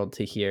the world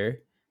to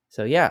hear.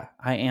 So yeah,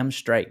 I Am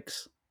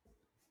Strikes.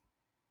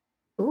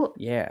 Ooh.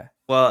 Yeah.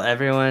 Well,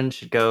 everyone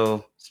should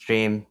go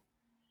stream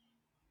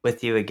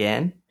With You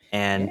Again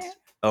and Yeah.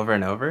 over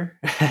and over.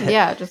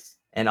 Yeah, just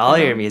and all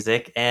your know.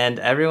 music. And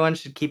everyone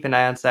should keep an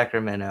eye on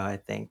Sacramento, I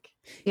think.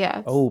 yeah.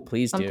 it's- Oh,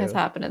 please something's do.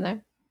 happening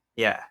there.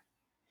 Yeah.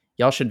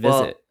 Y'all should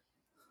Well, visit.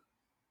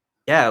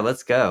 Yeah,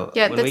 let's go.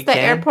 Yeah, When that's we the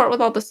can. airport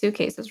with all the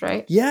suitcases,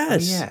 right?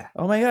 Yes. yeah.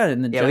 Oh my god,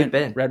 and the Yeah, we've giant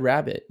been. red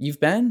rabbit. You've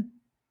been?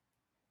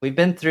 We've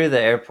been through the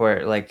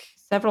airport. Like,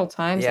 Several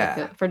times,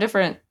 Yeah. for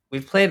different.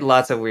 we've played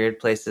lots of weird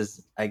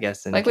places, I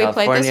guess, in Like we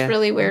California. played this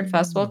really weird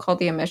festival called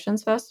the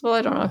Emissions Festival.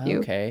 I don't know if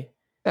you've Okay.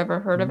 ever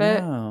heard of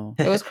it. No.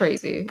 It was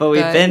crazy. But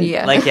we've been,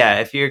 yeah. like,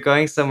 if you're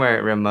going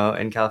somewhere remote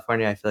in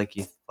California, I feel like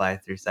you fly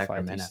through Fly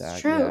Sacramento. through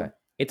Sac, True. yeah.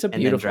 It's a and then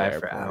beautiful drive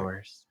airport. for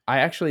hours. I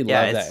actually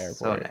Yeah, love it's that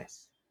so airport.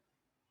 nice.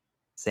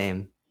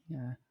 Same.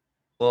 Yeah.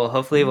 Well,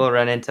 hopefully Yeah. we'll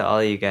run into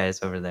all you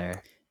guys over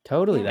there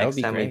Totally. Yeah. That would next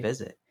be time we great.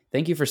 visit.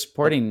 Thank you for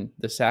supporting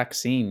the Sac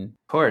scene.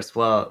 Of course.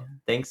 Well,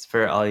 thanks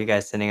for all you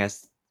guys sending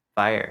us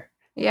fire.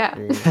 Yeah.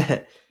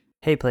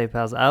 Hey, Play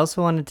Pals. I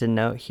also wanted to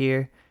note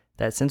here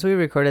that since we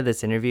recorded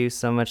this interview,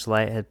 So Much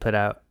Light had put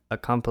out a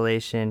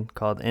compilation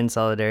called In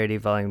Solidarity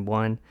Volume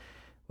 1,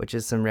 which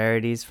is some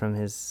rarities from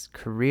his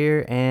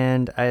career,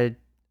 and I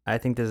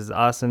think this is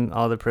awesome.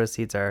 All the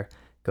proceeds are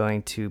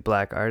going to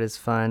Black Artists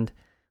Fund,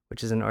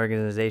 which is an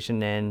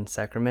organization in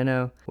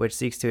Sacramento which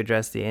seeks to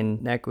address the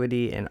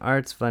inequity in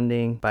arts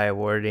funding by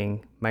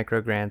awarding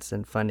microgrants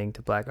and funding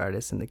to Black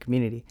artists in the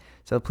community.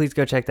 So please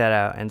go check that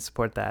out and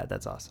support that.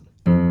 That's awesome.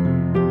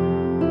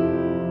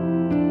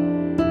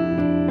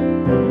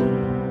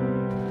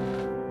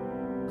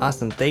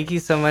 Awesome. Thank you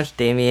so much,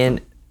 Damien.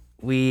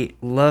 We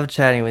love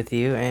chatting with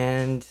you,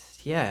 and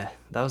yeah,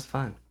 that was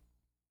fun.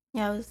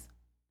 Yeah, it was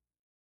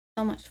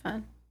so much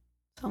fun.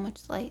 So much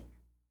light.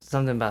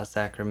 Something about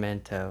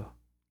Sacramento.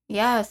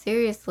 Yeah,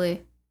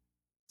 seriously.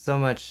 So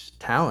much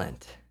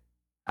talent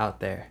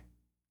out there.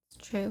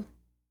 It's true.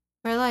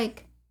 We're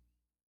like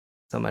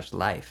So much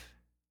life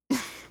true.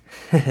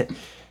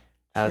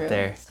 out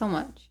there. So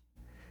much.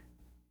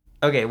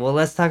 Okay, well,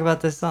 let's talk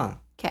about this song.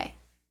 Okay.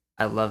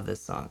 I love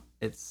this song.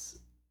 It's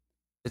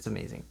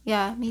amazing.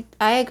 Yeah,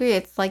 I agree.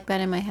 It's like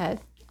been in my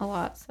head a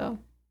lot, so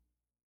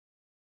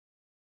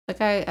like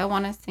I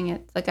want to sing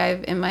it. Like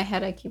in my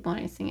head I keep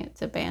wanting to sing it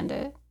to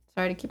Bandit.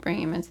 Sorry to keep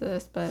bringing him into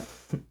this, but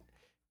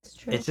it's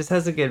true. It just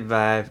has a good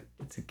vibe.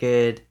 It's a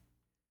good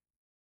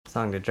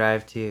song to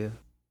drive to.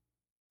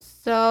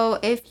 So,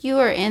 if you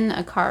are in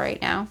a car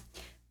right now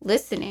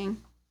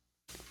listening,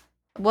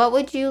 what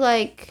would you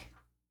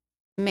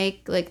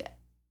make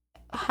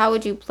how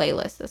would you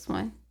playlist this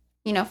one?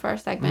 For our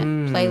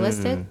segment,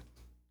 playlisted?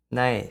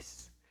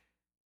 Nice.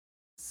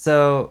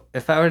 So,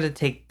 if I were to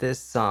take this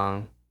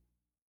song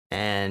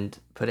and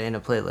put it in a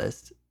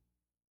playlist,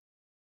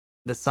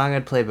 the song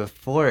I'd play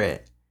before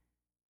it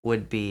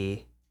would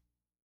be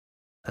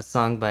a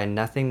song by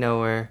Nothing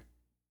Nowhere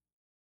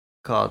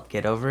called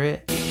Get Over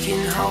It. You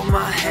can hold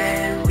my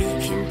hand, we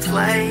can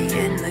play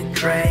in the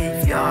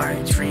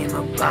graveyard, dream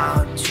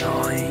about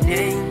joining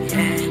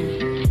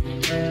in.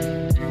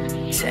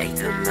 Take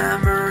the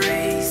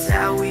memories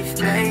that we've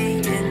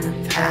made in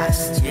the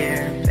past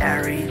year,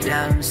 bury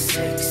them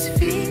 6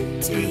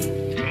 feet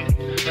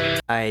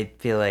deep. I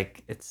feel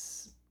like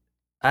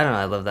I don't know,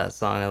 I love that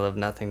song. I love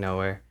Nothing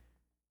Nowhere.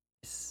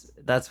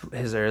 That's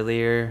his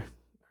earlier,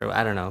 or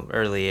I don't know,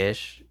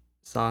 early-ish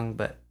song,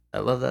 but I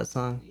love that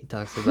song. He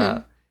talks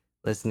about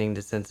listening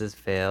to Senses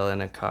Fail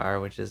in a car,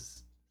 which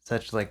is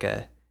such like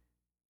a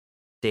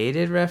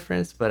dated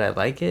reference, but I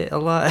like it a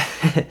lot.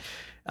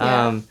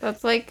 Yeah,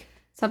 that's like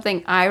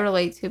something I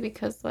relate to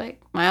because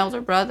like my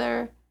older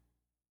brother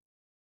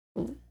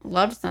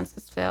loved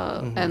Senses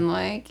Fail, and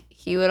like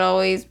he would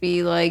always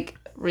be like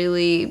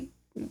really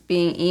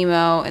being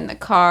emo in the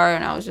car,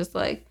 and I was just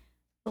like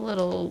a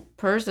little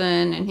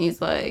person, and he's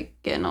like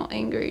getting all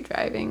angry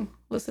driving,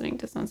 listening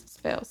to Senses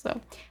Fail. So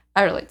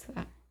I relate to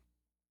that.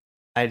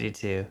 I do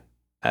too.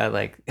 I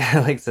like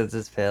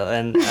Senses Fail,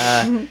 and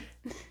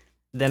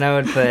then I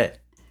would put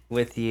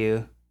With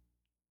You,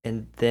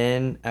 and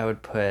then I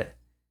would put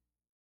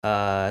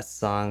a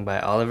song by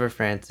Oliver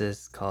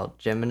Francis called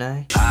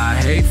Gemini. I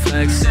hate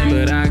flexing,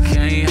 but I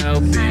can't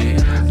help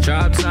it.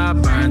 Drop top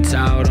burnt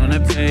out on the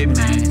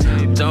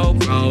pavement.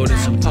 Dope road,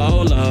 it's a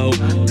polo.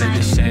 Let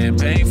the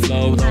champagne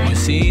flow, no one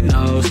see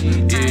knows.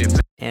 Yeah.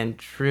 And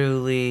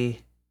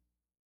truly,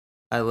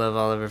 I love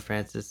Oliver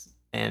Francis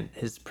and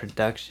his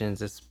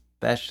productions,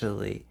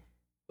 especially,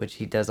 which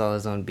he does all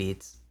his own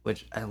beats,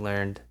 which I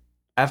learned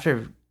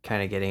after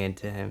kind of getting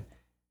into him.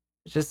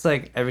 It's just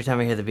like every time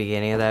I hear the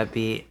beginning of that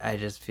beat, I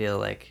just feel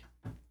like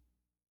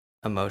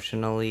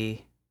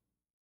emotionally.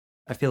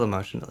 I feel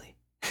emotionally.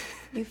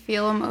 You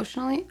feel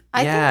emotionally?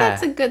 I Yeah.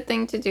 think that's a good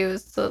thing to do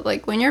is to,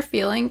 like, when you're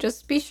feeling,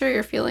 just be sure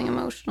you're feeling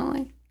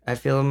emotionally. I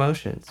feel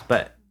emotions,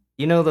 but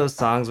you know those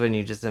songs when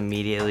you just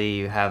immediately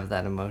you have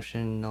that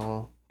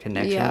emotional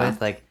connection Yeah. with,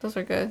 like Those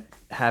are good.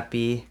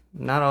 happy,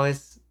 not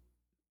always,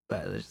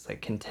 but it's just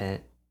like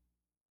content,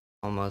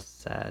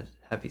 almost sad,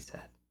 happy,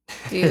 sad.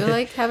 Do you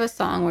like have a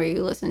song where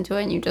you listen to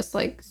it and you just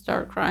like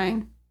start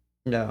crying?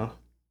 No.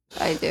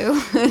 I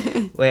do.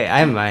 Wait,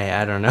 I might.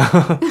 I don't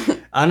know.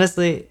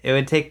 Honestly, it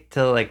would take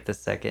till like the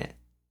second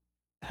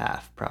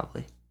half,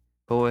 probably.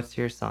 But what's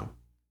your song?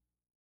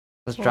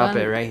 Let's drop it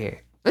One- right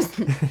here.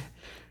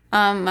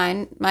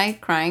 my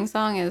crying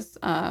song is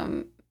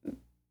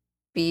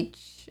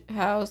Beach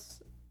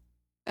House.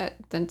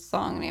 The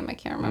song name I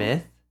can't remember.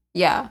 Myth?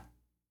 Yeah,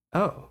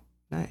 Oh,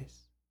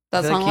 nice. that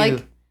I feel song like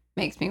like you-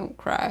 makes me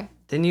cry.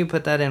 Didn't you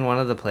put that in one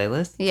of the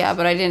playlists? Yeah,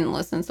 but I didn't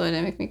listen, so it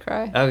didn't make me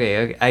cry.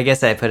 Okay. I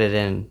guess I put it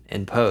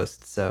in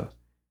post, so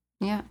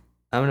Yeah.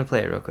 I'm gonna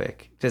play it real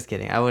quick. Just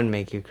kidding. I wouldn't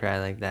make you cry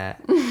like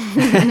that.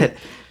 Wait,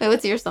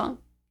 what's your song?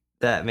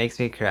 That makes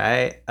me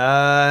cry.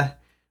 I'm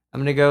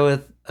gonna go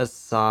with a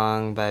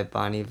song by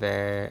Bon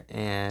Iver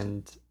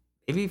and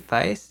maybe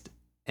Feist,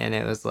 and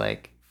it was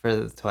like for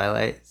the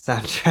Twilight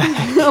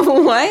soundtrack.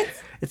 What?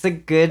 It's a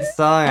good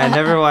song. I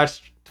never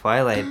watched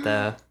Twilight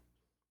though.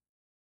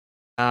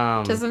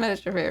 Just a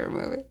minute, your favorite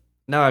movie.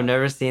 No, I've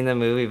never seen the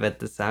movie, but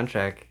the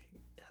soundtrack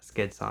has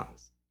good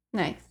songs.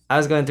 Nice. I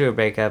was going through a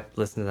breakup,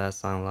 listening to that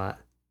song a lot.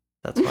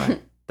 That's why.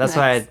 That's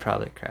why Nice. I'd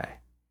probably cry.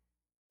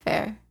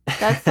 Fair.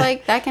 That's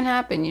like that can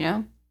happen, you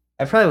know.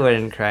 I probably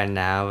wouldn't cry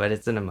now, but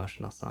it's an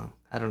emotional song.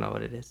 I don't know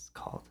what it is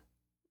called.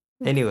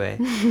 Anyway,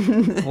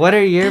 what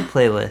are your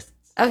playlists?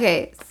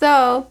 Okay,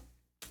 so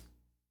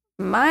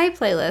my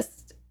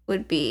playlist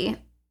would be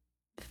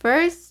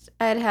first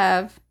I'd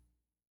have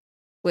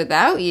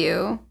Without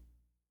You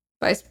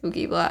by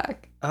Spooky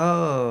Black.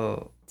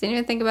 Oh, Didn't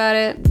even think about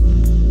it.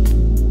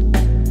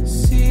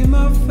 See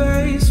my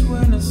face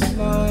when I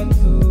slide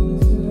through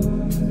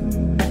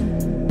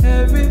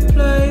every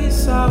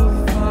place I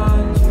will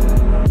find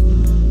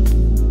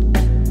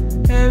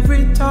you.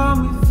 Every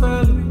time we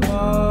fell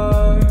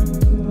apart,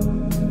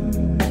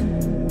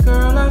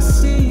 girl, I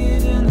see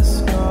it in the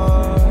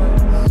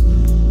scars.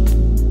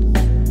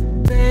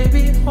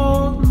 Baby,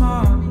 hold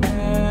my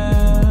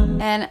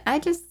hand. And I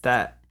just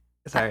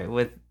sorry,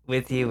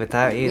 with you,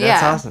 without you.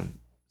 That's Yeah. awesome.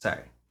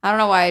 Sorry. I don't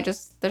know why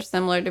they're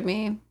similar to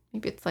me.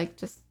 Maybe it's like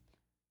just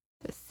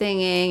the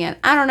singing and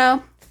I don't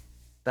know.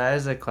 That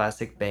is a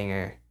classic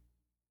banger,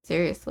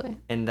 Seriously.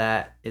 and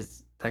that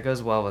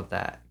goes well with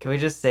that. Can we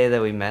just say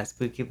that we met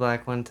Spooky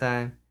Black one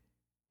time?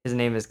 His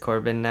name is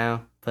Corbin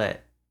now,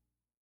 but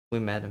we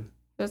met him.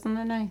 Wasn't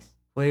that nice?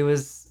 Well,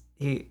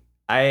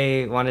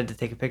 I wanted to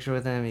take a picture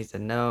with him. He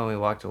said no, and we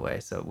walked away.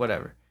 So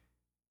whatever.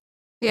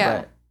 Yeah.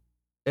 But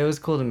it was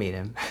cool to meet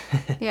him.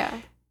 Yeah.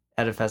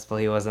 At a festival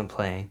he wasn't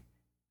playing,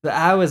 but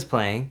I was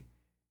playing.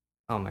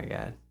 Oh my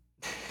god.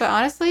 But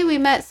honestly, we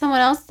met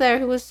someone else there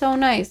who was so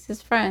nice,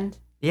 his friend.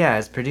 Yeah,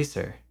 his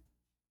producer,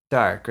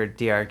 Dark or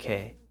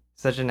DRK,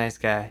 such a nice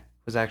guy.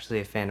 Was actually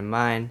a fan of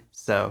mine.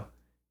 So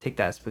take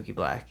that, Spooky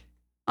Black.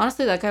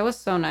 Honestly, that guy was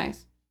so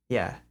nice.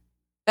 Yeah.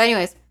 But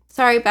anyways,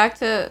 sorry, back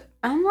to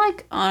I'm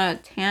like on a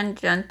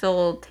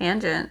tangential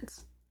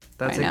tangent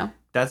That's right now.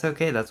 That's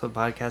okay. That's what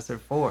podcasts are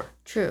for.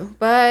 True.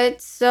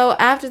 But so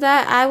after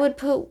that, I would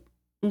put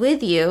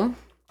With You.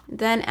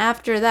 Then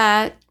after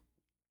that,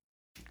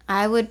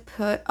 I would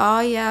put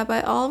Oh Yeah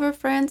by Oliver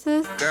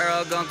Francis.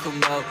 Girl, gon'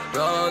 come up,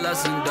 roll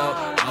us some dope.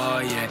 Oh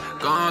yeah,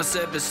 gon'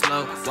 sip it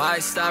slow. White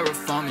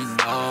styrofoam, you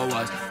know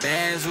us.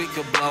 Bands we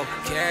could blow,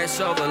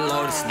 cash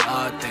overload, it's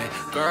nothing.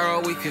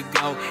 Girl, we could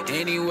go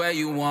anywhere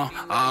you want.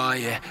 Oh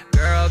yeah,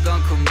 girl,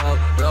 gon' come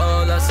up,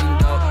 roll us some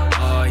dope.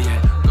 Oh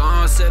yeah,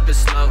 gon' sip it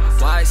slow.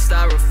 White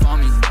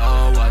styrofoam, you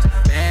know us.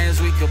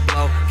 Bands we could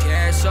blow,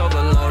 cash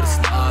overload, it's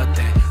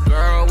nothing.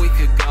 Girl, we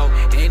could go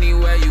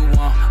anywhere you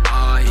want.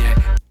 Oh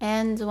yeah.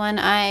 And when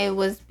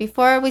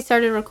before we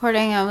started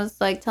recording, I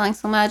was like telling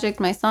Soul Magic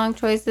my song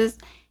choices.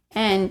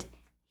 And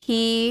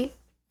he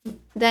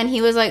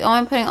was like, oh,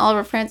 I'm putting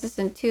Oliver Francis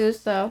in too.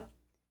 So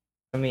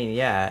I mean,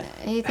 yeah.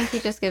 I think he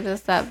just gives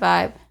us that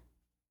vibe.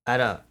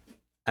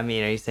 I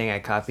mean, are you saying I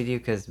copied you?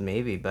 Because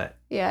maybe, but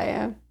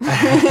Yeah,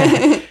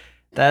 yeah.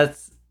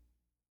 that's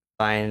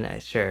fine,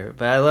 sure.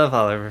 But I love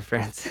Oliver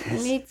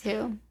Francis. Me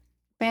too.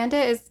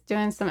 Bandit is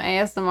doing some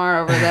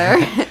ASMR over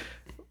there.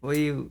 Well,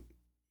 you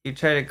you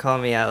try to call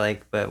me out,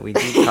 like, but we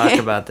did talk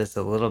about this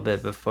a little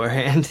bit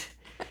beforehand.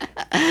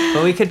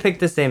 But we could pick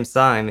the same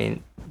song. I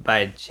mean,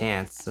 by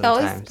chance I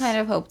always sometimes. kind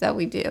of hope that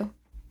we do.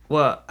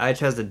 Well, I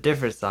chose a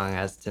different song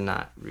as to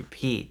not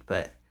repeat,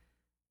 but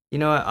you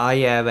know what? Oh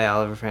Yeah by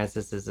Oliver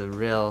Francis is a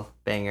real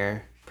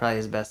banger. Probably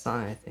his best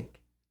song, I think.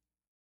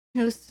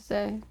 Who's to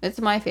say? It's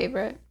my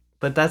favorite.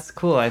 But that's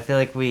cool. I feel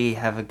like we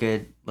have a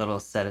good little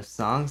set of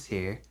songs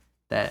here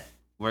that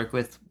work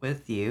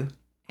with you,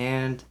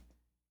 and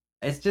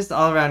it's just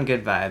all around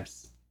good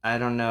vibes. I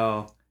don't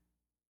know.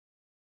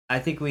 I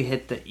think we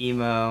hit the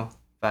emo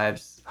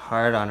vibes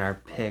hard on our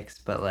picks,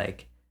 but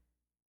like,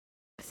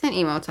 It's an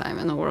emo time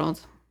in the world.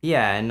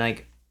 yeah, and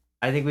like,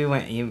 I think we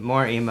went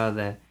more emo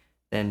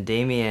than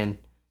Damien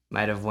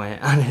might have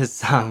went on his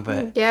song,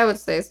 but Yeah, I would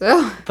say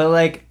so. but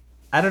like,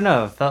 I don't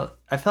know.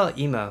 I felt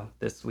emo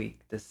this week,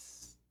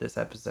 this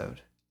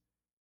episode.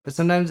 But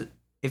sometimes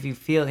if you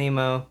feel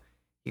emo,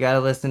 you gotta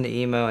listen to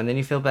emo, and then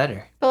you feel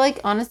better. But like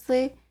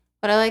honestly,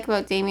 what I like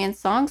about Damien's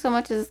song so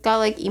much is it's got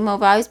like emo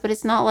vibes, but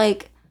it's not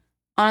like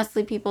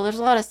honestly, people. There's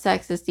a lot of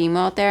sexist emo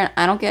out there, and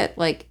I don't get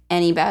like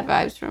any bad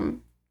vibes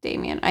from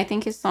Damien. I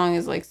think his song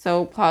is like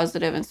so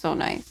positive and so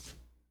nice,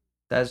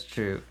 That's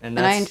true, and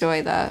and I that's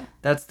enjoy that.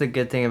 that's the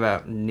good thing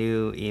about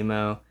new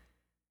emo,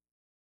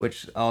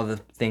 which all the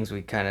things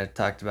we kind of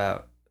talked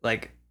about,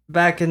 like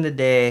back in the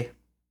day,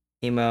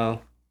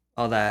 emo,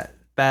 all that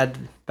bad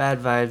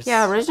vibes.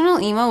 Yeah, original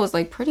emo was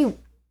like pretty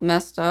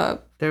messed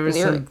up. There was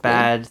some lyrically.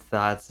 bad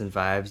thoughts and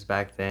vibes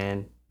back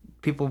then.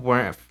 People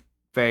weren't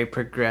very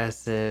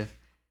progressive.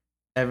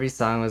 Every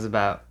song was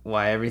about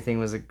why everything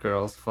was a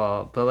girl's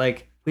fault. But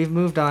like, we've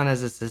moved on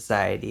as a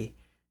society.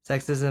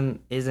 Sexism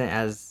isn't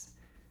as,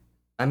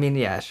 I mean,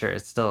 yeah, sure,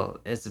 it's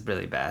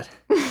really bad.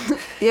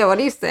 Yeah, what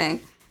are you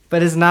saying?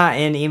 But it's not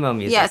in emo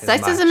music. Yeah, as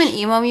sexism much. in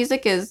emo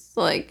music is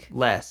like,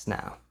 Less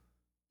now.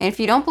 and if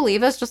you don't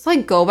believe us, just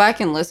like go back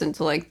and listen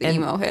to like the And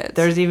emo hits.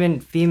 There's even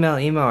female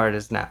emo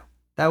artists now.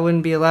 That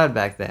wouldn't be allowed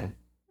back then.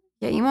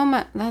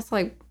 Yeah, that's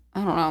like,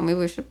 I don't know, maybe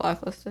we should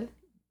blacklist it.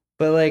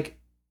 But like,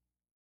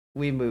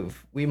 we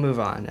move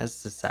on as a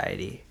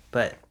society.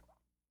 But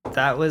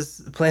that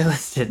was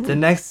playlisted. The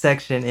next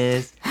section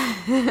is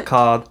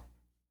called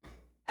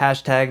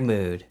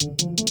 #mood.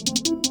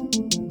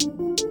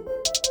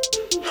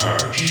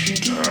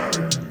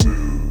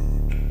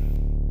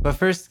 But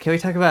first, can we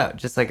talk about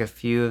just like a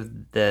few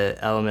of the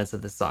elements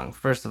of the song?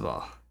 First of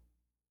all,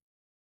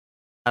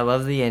 I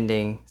love the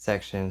ending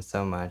section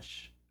so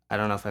much. I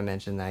don't know if I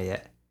mentioned that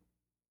yet.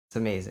 It's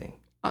amazing.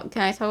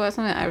 Can I talk about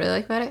something I really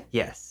like about it?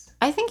 Yes,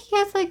 I think he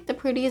has like the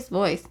prettiest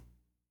voice.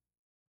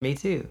 me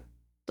too.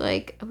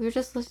 Like we were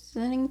just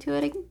listening to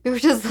it. We were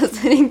just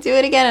listening to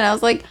it again, and I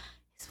was like,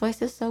 his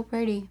voice is so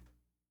pretty.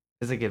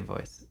 It's a good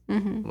voice.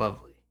 Mm-hmm.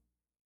 Lovely.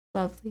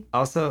 Lovely.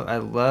 Also, I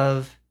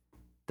love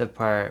the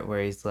part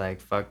where he's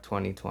like, fuck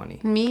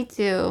 2020. Me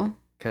too.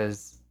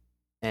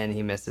 And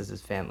he misses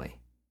his family.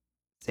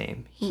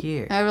 Same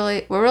here.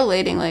 We're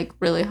relating like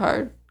really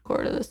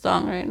hardcore to this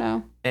song right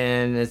now.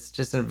 And it's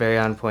just a very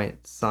on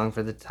point song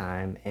for the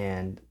time.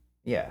 And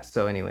yeah,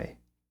 so anyway.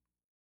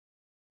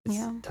 It's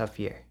Yeah. a tough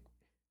year.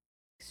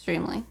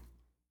 Extremely.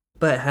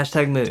 But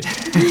 #mood.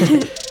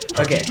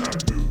 Okay.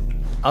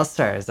 I'll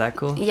start. Is that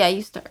cool? Yeah,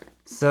 you start.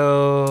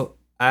 So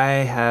I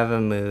have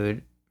a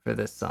mood for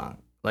this song.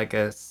 Like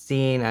a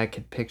scene I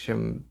could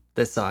picture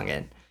this song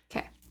in.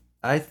 Okay.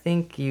 I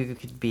think you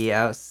could be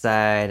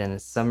outside on a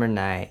summer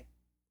night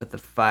with a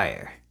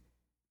fire.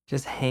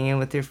 Just hanging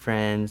with your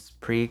friends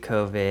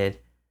pre-COVID.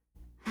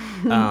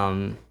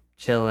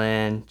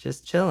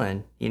 Just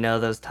chilling. You know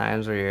those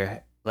times where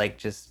you're like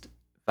just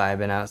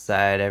vibing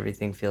outside,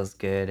 everything feels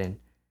good, and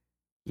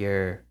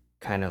you're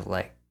kind of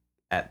like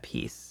at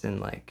peace, and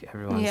like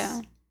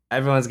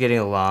everyone's getting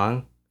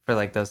along for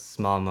like those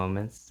small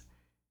moments.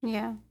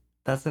 Yeah,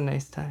 That's a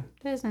nice time.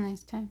 it is a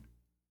nice time.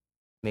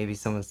 Maybe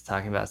someone's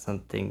talking about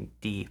something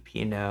deep,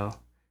 you know?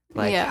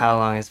 Like Yeah. how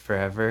long is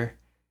forever?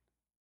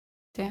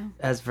 Damn.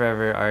 Has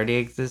forever already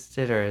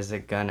existed, or is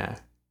it gonna?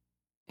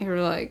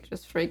 You're like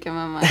just freaking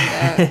my mind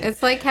out.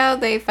 It's like how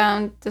they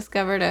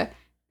discovered a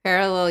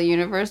parallel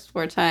universe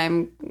where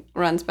time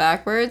runs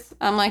backwards.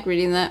 I'm like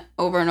reading that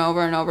over and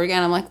over and over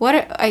again. I'm like,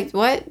 what?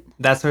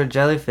 That's where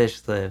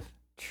jellyfish live.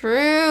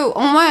 True.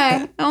 Oh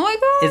my god.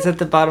 It's at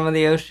the bottom of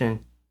the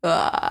ocean.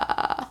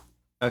 Ah.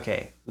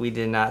 Okay, we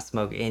did not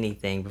smoke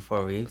anything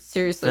before we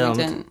Seriously, we filmed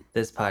didn't.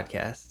 this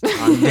podcast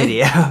on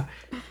video.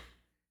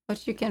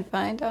 Which you can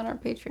find on our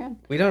Patreon.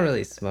 We don't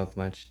really smoke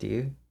much, do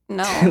you?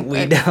 No.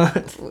 We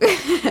don't.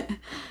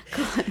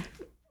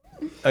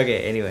 Okay,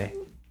 anyway.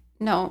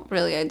 No,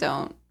 really, I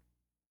don't.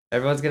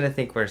 Everyone's gonna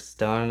think we're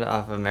stoned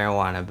off of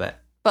marijuana, but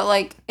But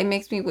like, it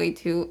makes me way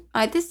too.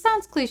 This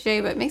sounds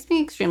cliche, but it makes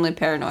me extremely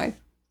paranoid.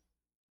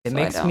 it So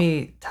I makes don't.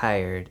 me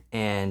tired,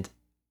 and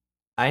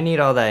I need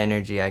all that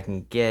energy I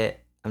can get.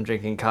 I'm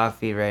drinking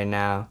coffee right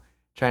now,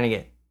 trying to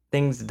get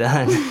things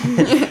done.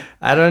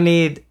 I don't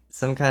need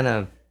some kind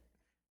of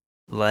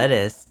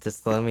lettuce to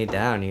slow me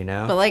down, you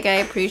know? But like, I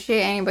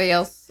appreciate anybody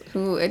else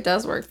who it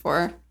does work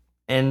for.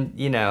 And,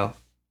 you know,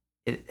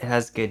 it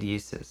has good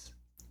uses.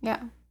 Yeah.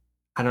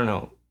 I don't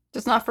know.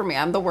 Just not for me.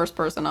 I'm the worst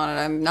person on it.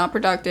 I'm not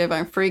productive.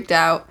 I'm freaked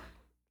out.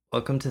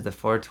 Welcome to the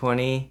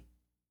 420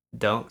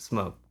 Don't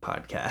Smoke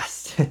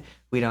podcast.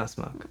 We don't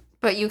smoke.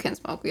 But you can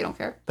smoke. We don't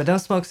care. But don't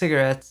smoke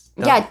cigarettes.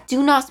 Don't- Yeah,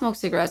 do not smoke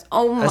cigarettes.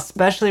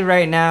 Especially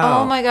right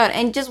now. Oh my god.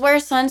 And just wear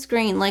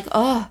sunscreen. Like,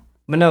 oh.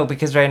 But no,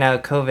 because right now,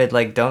 COVID,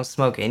 like, don't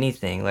smoke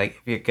anything. Like,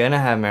 if you're gonna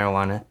have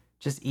marijuana,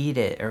 just eat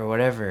it or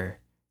whatever.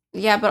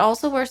 Yeah, but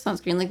also wear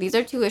sunscreen. Like, these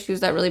are two issues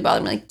that really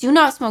bother me. Like, do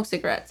not smoke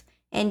cigarettes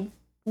and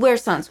wear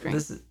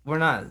sunscreen. We're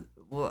not,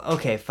 well,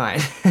 okay, fine.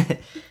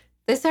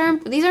 These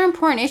are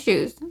important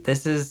issues.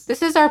 This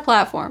is our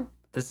platform.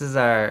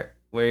 our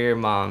We're Your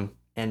Mom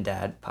and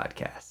Dad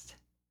podcast.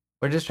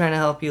 We're just trying to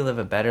help you live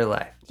a better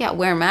life. Yeah,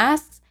 wear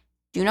masks,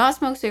 do not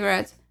smoke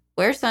cigarettes,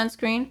 wear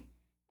sunscreen,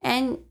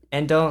 and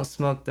don't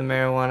smoke the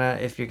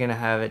marijuana if you're gonna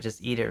have it.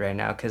 Just eat it right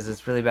now because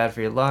it's really bad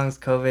for your lungs,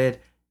 COVID.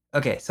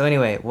 Okay, so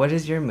anyway, what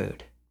is your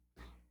mood?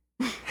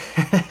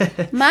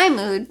 my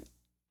mood.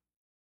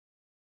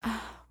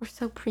 We're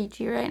so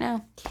preachy right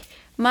now.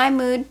 My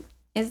mood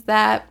is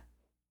that.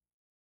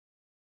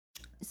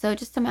 So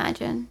just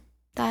imagine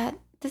that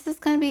this is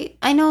gonna be.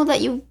 I know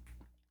that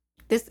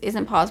this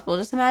isn't possible.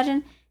 Just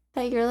imagine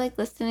that you're like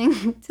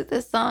listening to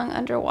this song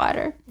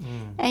underwater,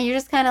 and you're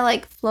just kind of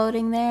like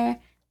floating there,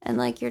 and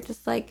like you're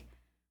just like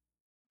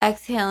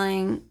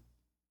exhaling,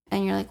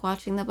 and you're like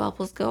watching the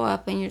bubbles go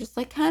up, and you're just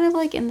like kind of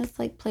like in this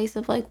like place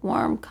of like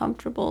warm,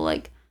 comfortable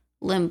like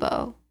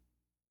limbo.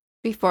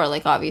 Before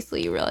like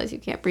obviously you realize you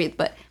can't breathe,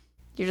 but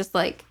you're just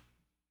like,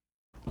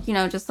 you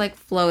know, just like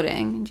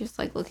floating and just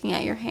like looking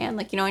at your hand,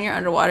 like, you know, when you're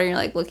underwater, you're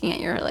like looking at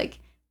your like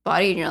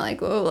body, and you're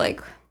like, oh,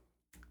 like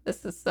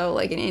this is so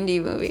like an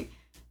indie movie.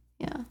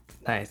 Yeah.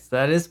 Nice.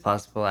 That is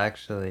possible,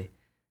 actually.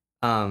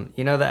 You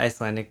know the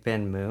Icelandic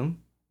band Moom?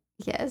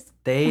 Yes.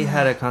 They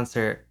had a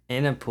concert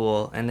in a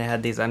pool, and they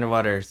had these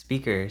underwater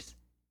speakers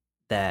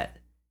that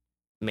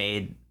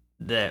made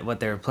what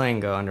they were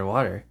playing go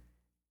underwater.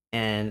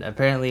 And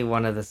apparently,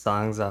 one of the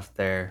songs off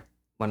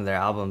one of their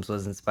albums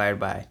was inspired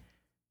by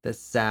the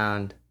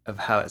sound of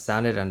how it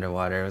sounded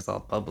underwater. It was all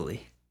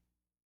bubbly.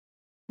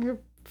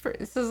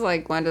 This is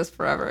like, when does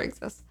forever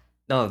exist?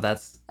 No,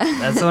 that's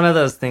one of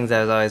those things I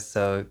was always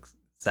so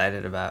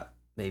excited about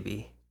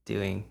maybe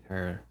doing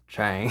or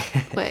trying.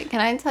 Wait,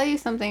 can I tell you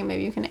something?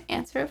 Maybe you can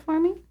answer it for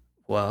me.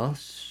 Well,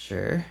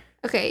 sure.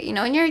 Okay, you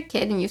know when you're a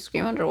kid and you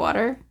scream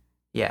underwater,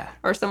 Yeah.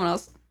 or someone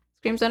else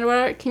screams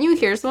underwater, can you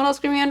hear someone else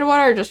screaming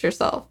underwater or just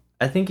yourself?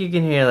 I think you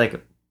can hear like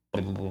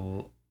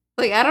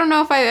Like, I don't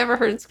know if I've ever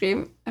heard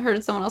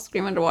someone else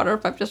scream underwater, or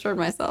if I've just heard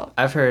myself.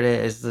 I've heard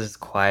it. It's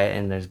just quiet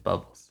and there's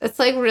bubbles. It's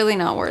like really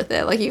not worth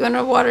it. Like, you go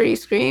underwater, you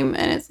scream,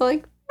 and it's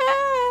like,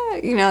 ah,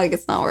 you know, like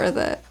it's not worth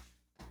it.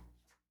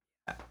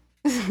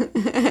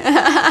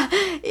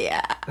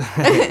 Yeah.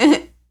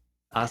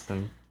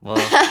 Awesome. Well,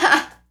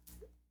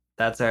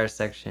 that's our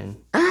section.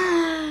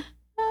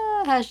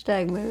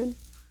 Hashtag mood.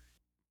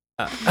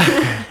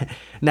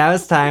 Now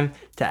it's time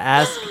to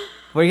ask.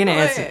 We're gonna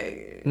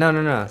answer. No.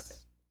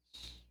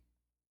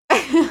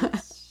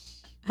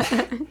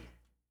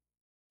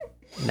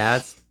 Now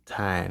it's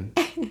time.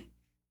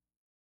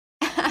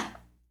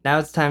 Now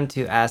it's time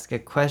to ask a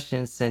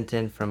question sent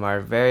in from our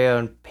very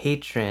own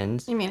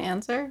patrons. You mean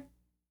answer?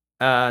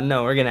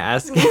 No, we're gonna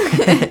ask.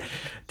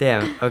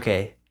 Damn.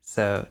 Okay,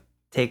 so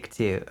take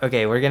 2.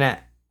 Okay, we're gonna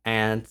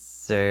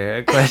answer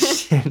a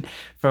question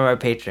from our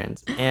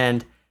patrons.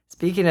 And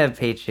speaking of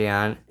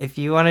Patreon, if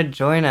you want to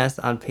join us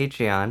on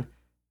Patreon,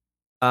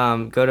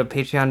 go to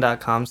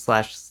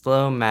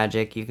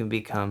patreon.com/slowmagic. You can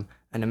become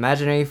an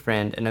imaginary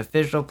friend, an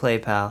official play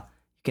pal.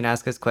 You can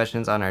ask us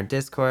questions on our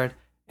Discord,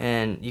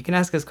 and you can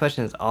ask us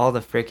questions all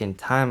the freaking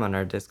time on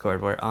our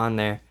Discord. We're on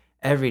there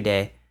every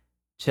day,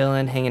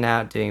 chilling, hanging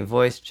out, doing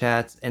voice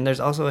chats, and there's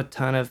also a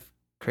ton of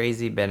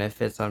crazy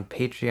benefits on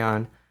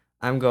Patreon.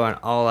 I'm going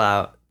all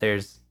out.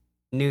 There's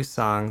new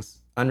songs,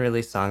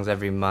 unreleased songs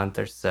every month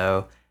or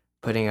so,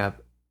 putting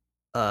up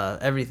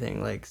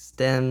everything like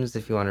stems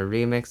if you want to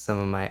remix some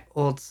of my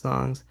old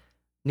songs,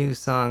 new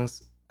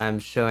songs. I'm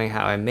showing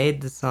how I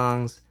made the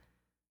songs.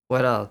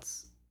 What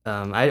else?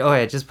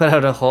 I just put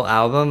out a whole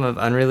album of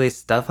unreleased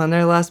stuff on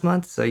there last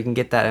month, so you can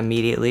get that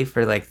immediately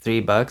for like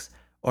 $3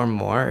 or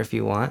more if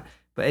you want.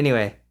 But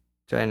anyway,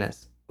 join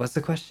us. What's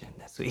the question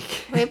this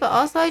week? Wait, but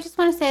also I just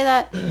want to say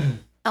that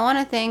I want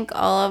to thank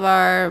all of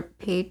our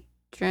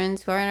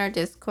patrons who are in our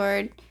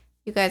Discord.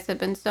 You guys have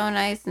been so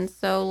nice and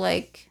so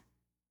like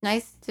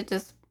nice to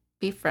just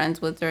be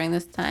friends with during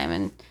this time,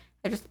 and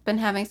I've just been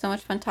having so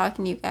much fun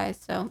talking to you guys,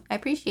 so I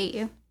appreciate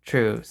you.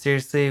 True.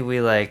 Seriously, we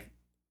like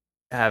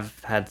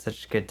have had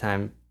such a good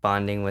time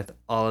bonding with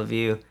all of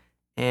you,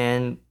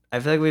 and I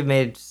feel like we've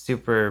made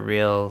super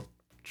real,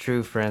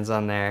 true friends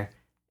on there,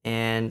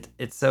 and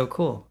it's so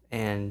cool,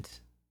 and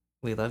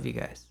we love you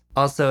guys.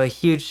 Also, a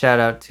huge shout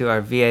out to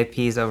our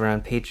VIPs over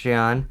on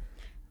Patreon: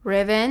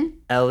 Riven,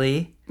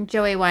 Ellie,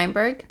 Joey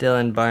Weinberg,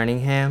 Dylan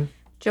Barningham,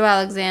 Joe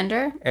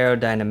Alexander,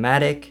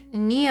 Aerodynamatic,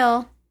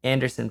 Neil,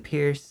 Anderson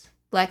Pierce,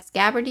 Lex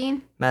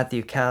Gabardine,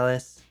 Matthew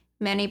Callis,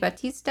 Manny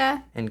Batista.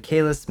 and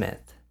Kayla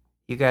Smith.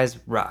 You guys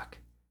rock.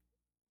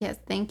 Yes,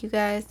 thank you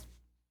guys.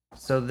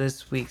 So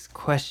this week's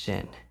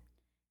question.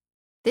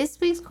 This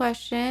week's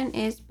question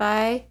is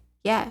by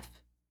Yef.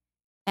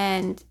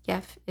 And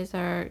Yef is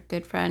our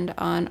good friend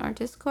on our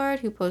Discord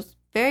who posts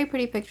very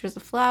pretty pictures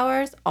of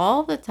flowers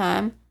all the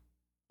time.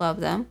 Love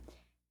them.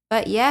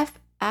 But Yef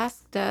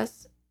asked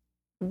us,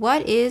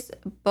 what is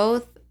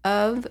both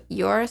of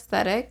your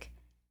aesthetic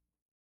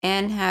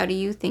and how do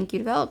you think you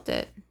developed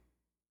it?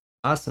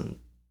 Awesome.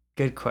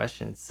 Good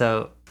question.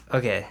 So,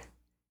 okay.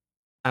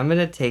 I'm going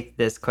to take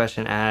this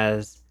question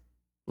as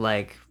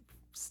like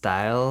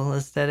style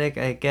aesthetic,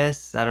 I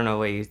guess. I don't know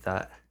what you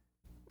thought.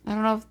 I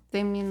don't know if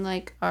they mean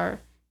like our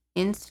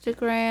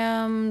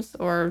Instagrams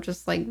or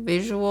just like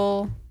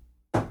visual.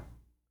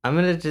 I'm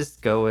going to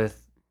just go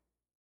with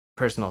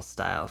personal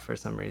style for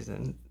some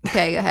reason.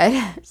 Okay, go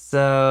ahead.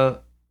 So,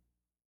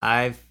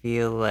 I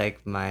feel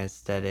like my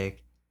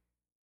aesthetic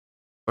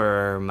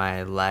for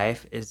my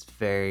life is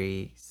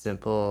very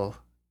simple,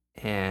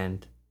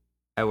 and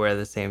I wear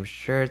the same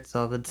shirts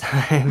all the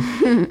time,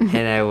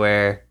 and I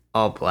wear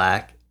all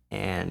black,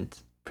 and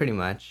pretty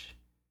much,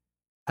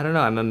 I don't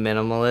know, I'm a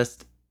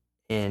minimalist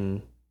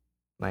in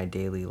my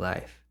daily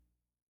life.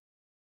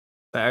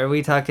 But are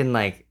we talking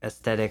like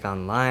aesthetic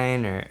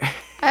online or?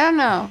 I don't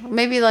know.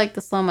 Maybe like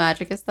the slow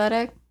magic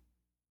aesthetic.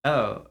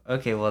 Oh,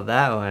 okay, well,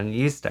 that one,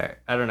 you start.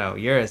 I don't know,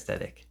 your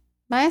aesthetic.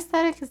 My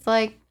aesthetic is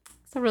like,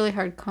 it's a really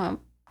hard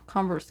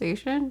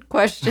conversation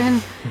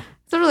question.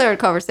 It's a really hard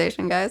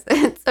conversation, guys.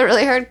 It's a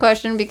really hard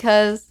question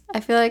because I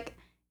feel like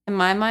in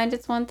my mind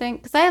it's one thing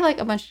because I have like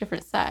a bunch of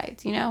different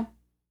sides, you know?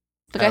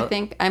 Like I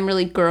think I'm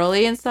really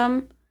girly in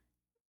some.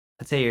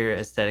 I'd say your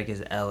aesthetic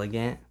is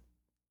elegant.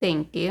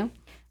 Thank you.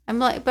 I'm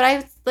like, but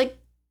I like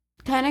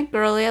kind of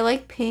girly. I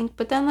like pink,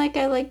 but then like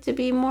I like to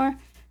be more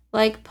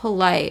like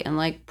polite and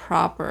like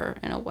proper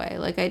in a way.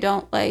 Like I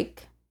don't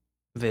like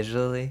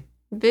Visually.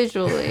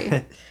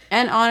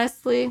 And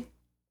honestly,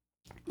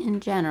 in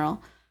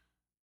general,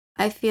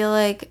 I feel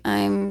like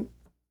I'm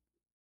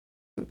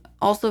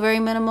also very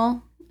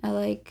minimal. I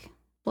like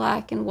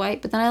black and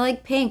white, but then I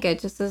like pink. It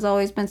just has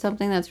always been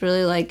something that's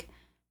really like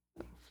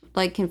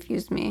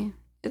confused me.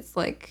 It's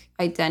like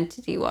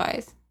identity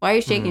wise. Why are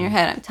you shaking your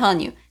head? I'm telling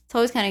you. It's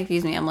always kind of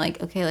confused me. I'm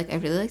like, okay, like I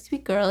really like to be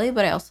girly,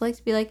 but I also like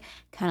to be like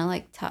kind of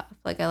like tough.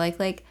 Like I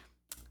like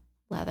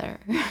leather.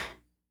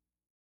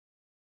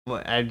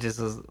 What I just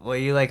was. Well,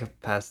 you like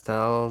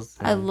pastels.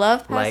 I and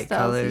love light pastels.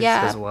 colors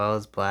Yeah. as well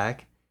as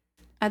black.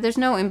 There's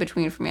no in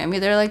between for me. I'm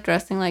either like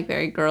dressing like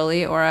very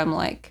girly or I'm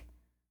like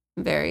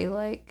very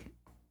like,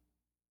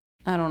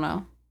 I don't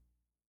know,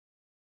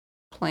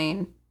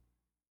 plain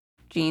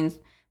jeans,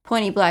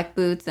 pointy black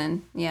boots,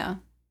 and yeah.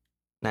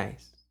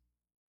 Nice.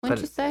 Wouldn't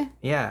But- you say?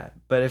 Yeah,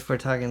 but if we're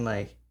talking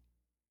like,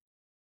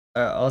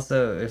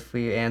 also if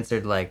we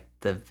answered like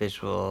the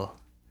visual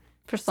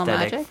For slow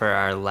aesthetic magic? for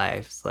our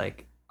lives,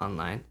 like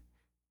online.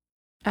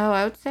 Oh,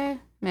 I would say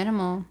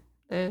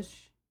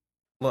minimal-ish.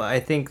 Well, I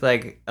think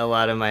like a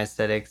lot of my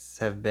aesthetics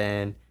have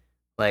been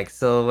like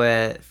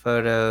silhouette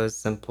photos,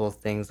 simple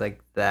things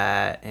like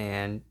that,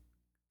 and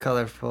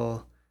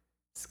colorful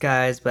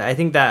skies. But I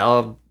think that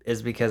all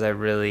is because I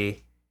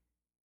really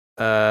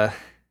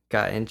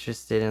got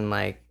interested in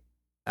like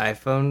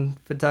iPhone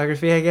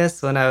photography, I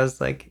guess, when I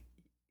was like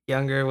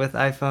younger with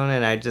iPhone,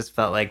 and I just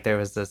felt like there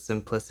was a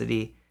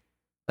simplicity.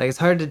 Like it's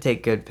hard to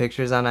take good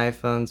pictures on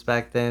iPhones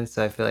back then,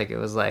 so I feel like it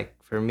was like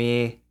for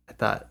me, I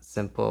thought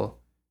simple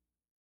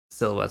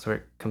silhouettes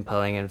were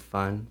compelling and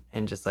fun,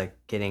 and just like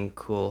getting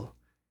cool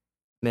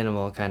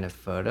minimal kind of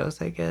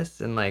photos, I guess.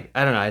 And like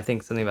I don't know, I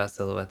think something about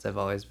silhouettes I've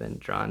always been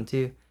drawn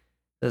to.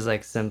 It's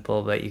like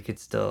simple, but you could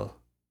still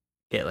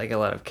get like a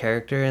lot of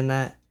character in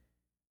that.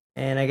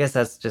 And I guess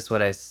that's just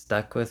what I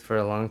stuck with for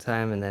a long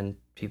time, and then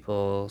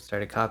people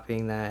started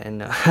copying that,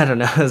 and I don't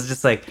know, it was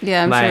just like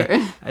Yeah, I'm my sure.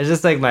 it's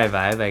just like my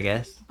vibe, I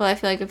guess. Well, I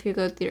feel like if you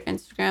go to your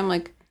Instagram,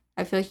 like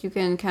I feel like you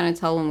can kind of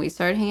tell when we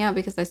started hanging out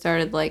because I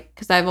started like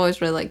because I've always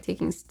really liked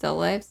taking still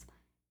lifes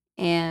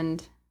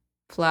and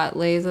flat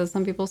lays, as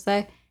some people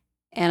say,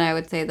 and I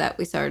would say that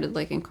we started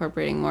like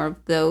incorporating more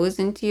of those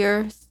into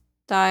your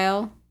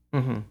style.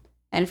 Mm-hmm.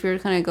 And if you were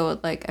kind of go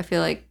with like, I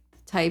feel like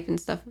the type and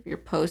stuff of your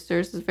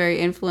posters is very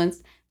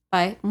influenced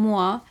by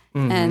moi,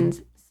 Mm-hmm.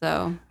 and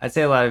so I'd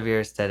say a lot of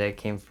your aesthetic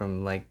came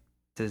from like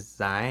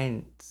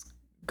design,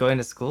 going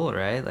to school,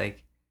 right?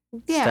 Like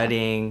yeah,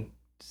 studying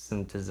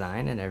some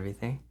design and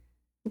everything.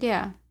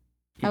 yeah,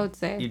 I would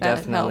say You that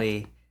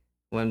definitely,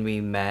 when we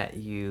met,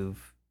 you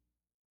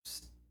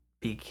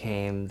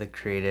became the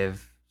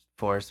creative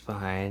force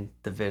behind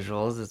the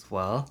visuals as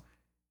well,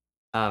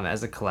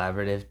 as a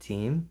collaborative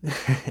team.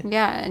 helped.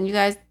 Yeah, and you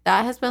guys,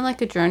 that has been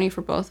like a journey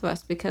for both of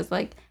us because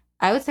like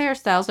I would say our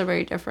styles are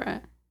very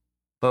different.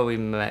 But we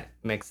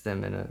mixed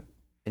them in an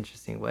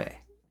interesting way.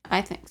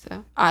 I think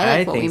so. I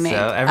like what we think made. so.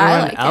 I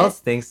Everyone like else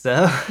thinks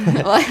so.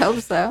 well, I hope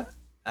so.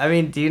 I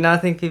mean, do you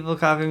not think people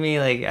copy me?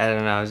 Like, I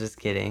don't know. I was just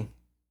kidding.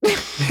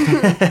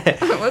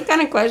 What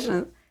kind of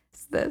question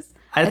is this?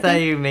 I thought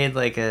think- you made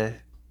like a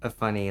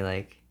funny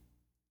like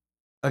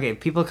Okay,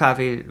 people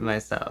copied my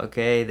style.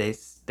 Okay, they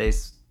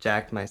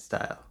jacked my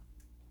style.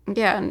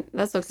 Yeah, and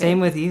that's okay. Same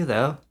with you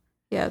though.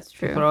 Yeah, it's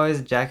true. People are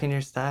always jacking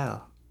your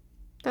style,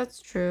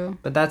 That's true.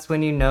 but that's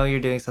when you know you're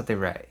doing something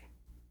right.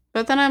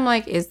 But then I'm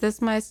like, is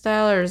this my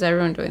style or is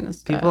everyone doing this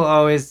style? People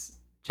always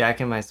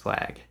jacking my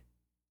swag.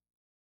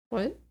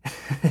 What?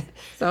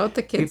 Is that what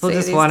the kids People say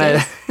just these want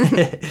days?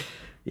 to.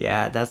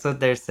 Yeah, that's what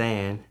they're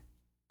saying.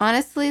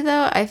 Honestly,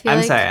 though, I feel I'm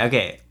like... sorry.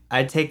 Okay,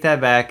 I take that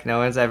back. No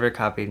one's ever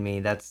copied me.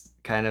 That's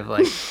kind of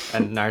like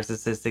a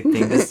narcissistic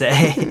thing to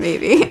say.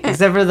 Maybe.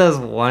 Except for those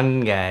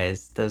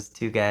those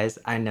two guys.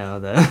 I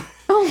know them.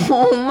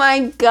 Oh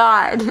my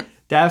god.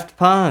 Daft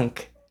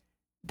Punk.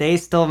 They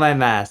stole my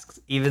masks,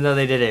 even though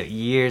they did it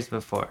years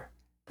before.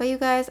 But you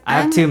guys,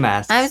 I have two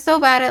masks. I'm so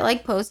bad at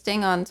like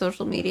posting on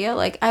social media.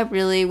 Like, I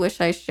really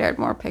wish I shared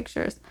more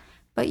pictures.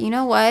 But you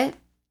know what?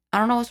 I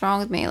don't know what's wrong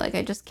with me. Like,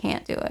 I just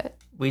can't do it.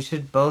 We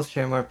should both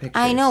share more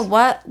pictures. I know.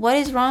 What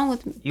is wrong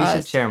with You us?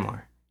 should share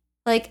more.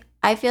 Like,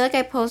 I feel like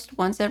I post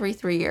once every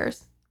 3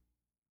 years.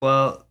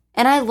 Well,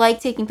 And I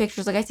like taking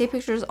pictures. Like, I take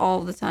pictures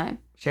all the time.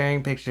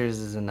 sharing pictures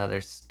is another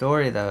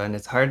story, though, and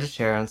it's hard to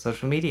share on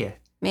social media.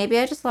 Maybe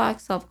I just lack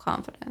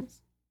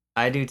self-confidence.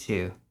 I do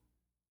too.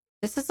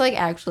 This is like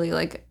actually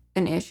like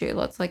an issue.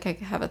 Let's like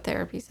have a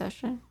therapy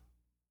session.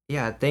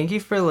 Yeah, thank you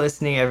for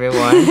listening,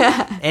 everyone.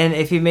 And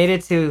if you made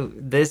it to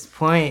this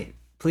point,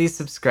 please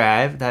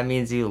subscribe. That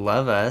means you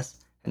love us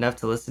enough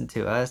to listen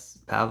to us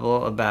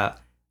babble about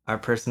our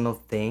personal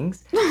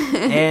things.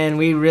 And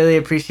we really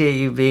appreciate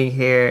you being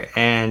here.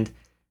 And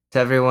to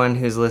everyone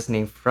who's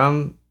listening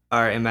from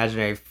our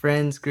imaginary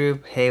friends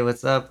group, hey,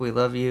 what's up? We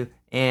love you.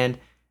 And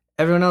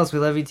everyone else, we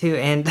love you too.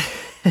 And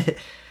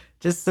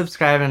just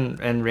subscribe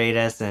and rate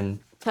us. And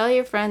Tell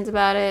your friends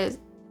about it.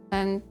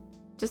 And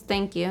just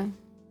thank you.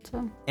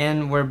 So.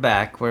 And we're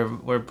back.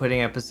 We're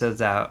putting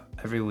episodes out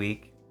every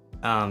week.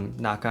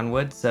 Knock on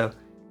wood. So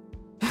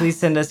please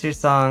send us your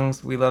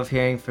songs. We love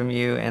hearing from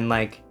you. And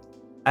like,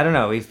 I don't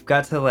know, we've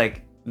got to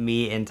like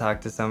meet and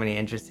talk to so many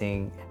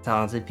interesting,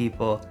 talented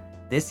people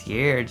this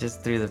year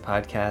just through the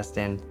podcast.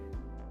 And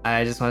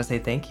I just want to say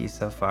thank you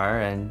so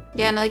far. And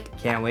yeah, and like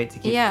can't wait to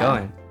keep yeah.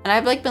 going. And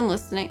I've like been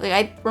listening. Like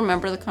I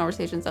remember the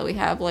conversations that we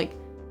have. Like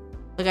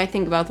I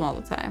think about them all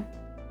the time.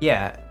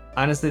 Yeah,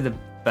 honestly, the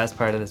best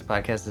part of this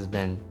podcast has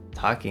been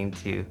talking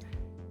to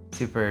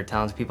super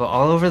talented people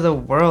all over the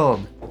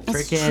world.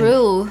 It's Freaking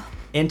true.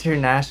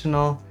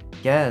 International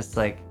guests.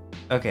 Like,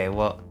 okay,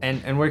 well,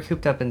 and we're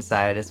cooped up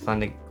inside. It's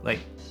fun to like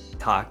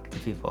talk to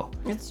people.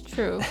 It's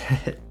true.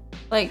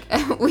 Like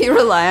we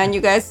rely on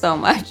you guys so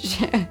much.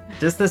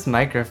 Just this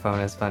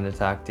microphone is fun to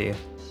talk to.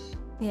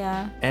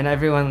 Yeah. And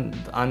everyone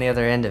on the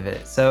other end of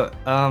it. So,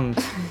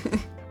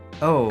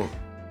 oh,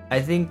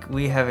 I think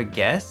we have a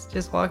guest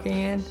just walking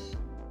in.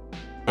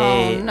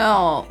 Hey, oh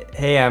no.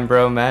 Hey, I'm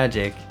Bro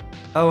Magic.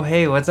 Oh,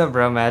 hey, what's up,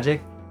 Bro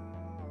Magic?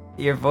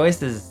 Your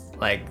voice is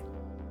like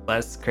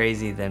less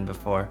crazy than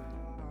before.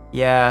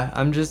 Yeah,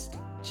 I'm just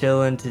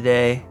chilling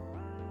today.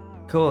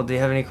 Cool. Do you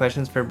have any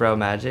questions for Bro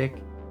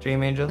Magic,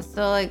 Dream Angel?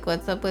 So like,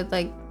 what's up with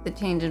like the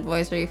change in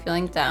voice? Are you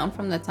feeling down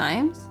from the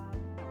times?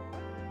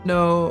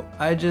 No,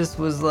 I just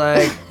was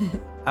like,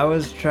 I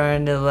was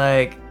trying to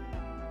like,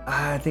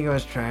 I think I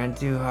was trying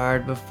too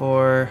hard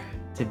before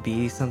to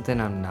be something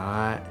I'm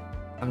not.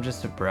 I'm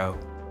just a bro.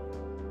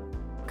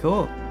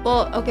 Cool.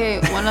 Well, okay,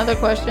 one other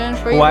question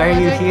for you. Why are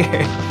you Magic.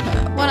 here?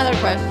 One other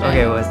question.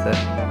 Okay, what's that?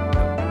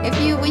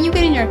 When you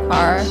get in your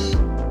car,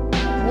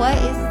 what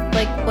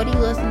do you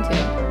listen to?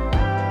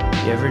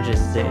 You ever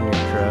just sit in your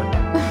truck?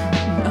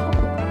 No.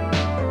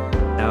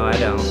 No, I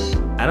don't.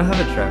 I don't have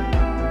a truck.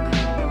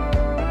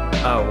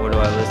 Oh, what do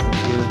I listen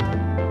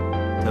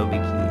to? Toby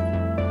Keith.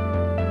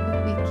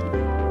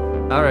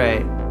 All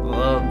right.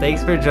 Well,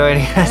 thanks for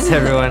joining us,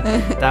 everyone.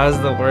 That was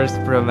the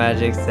worst Bro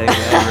Magic segment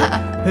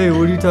ever. Hey,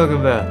 what are you talking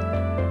about?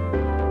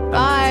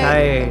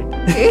 Bye. I'm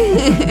tired.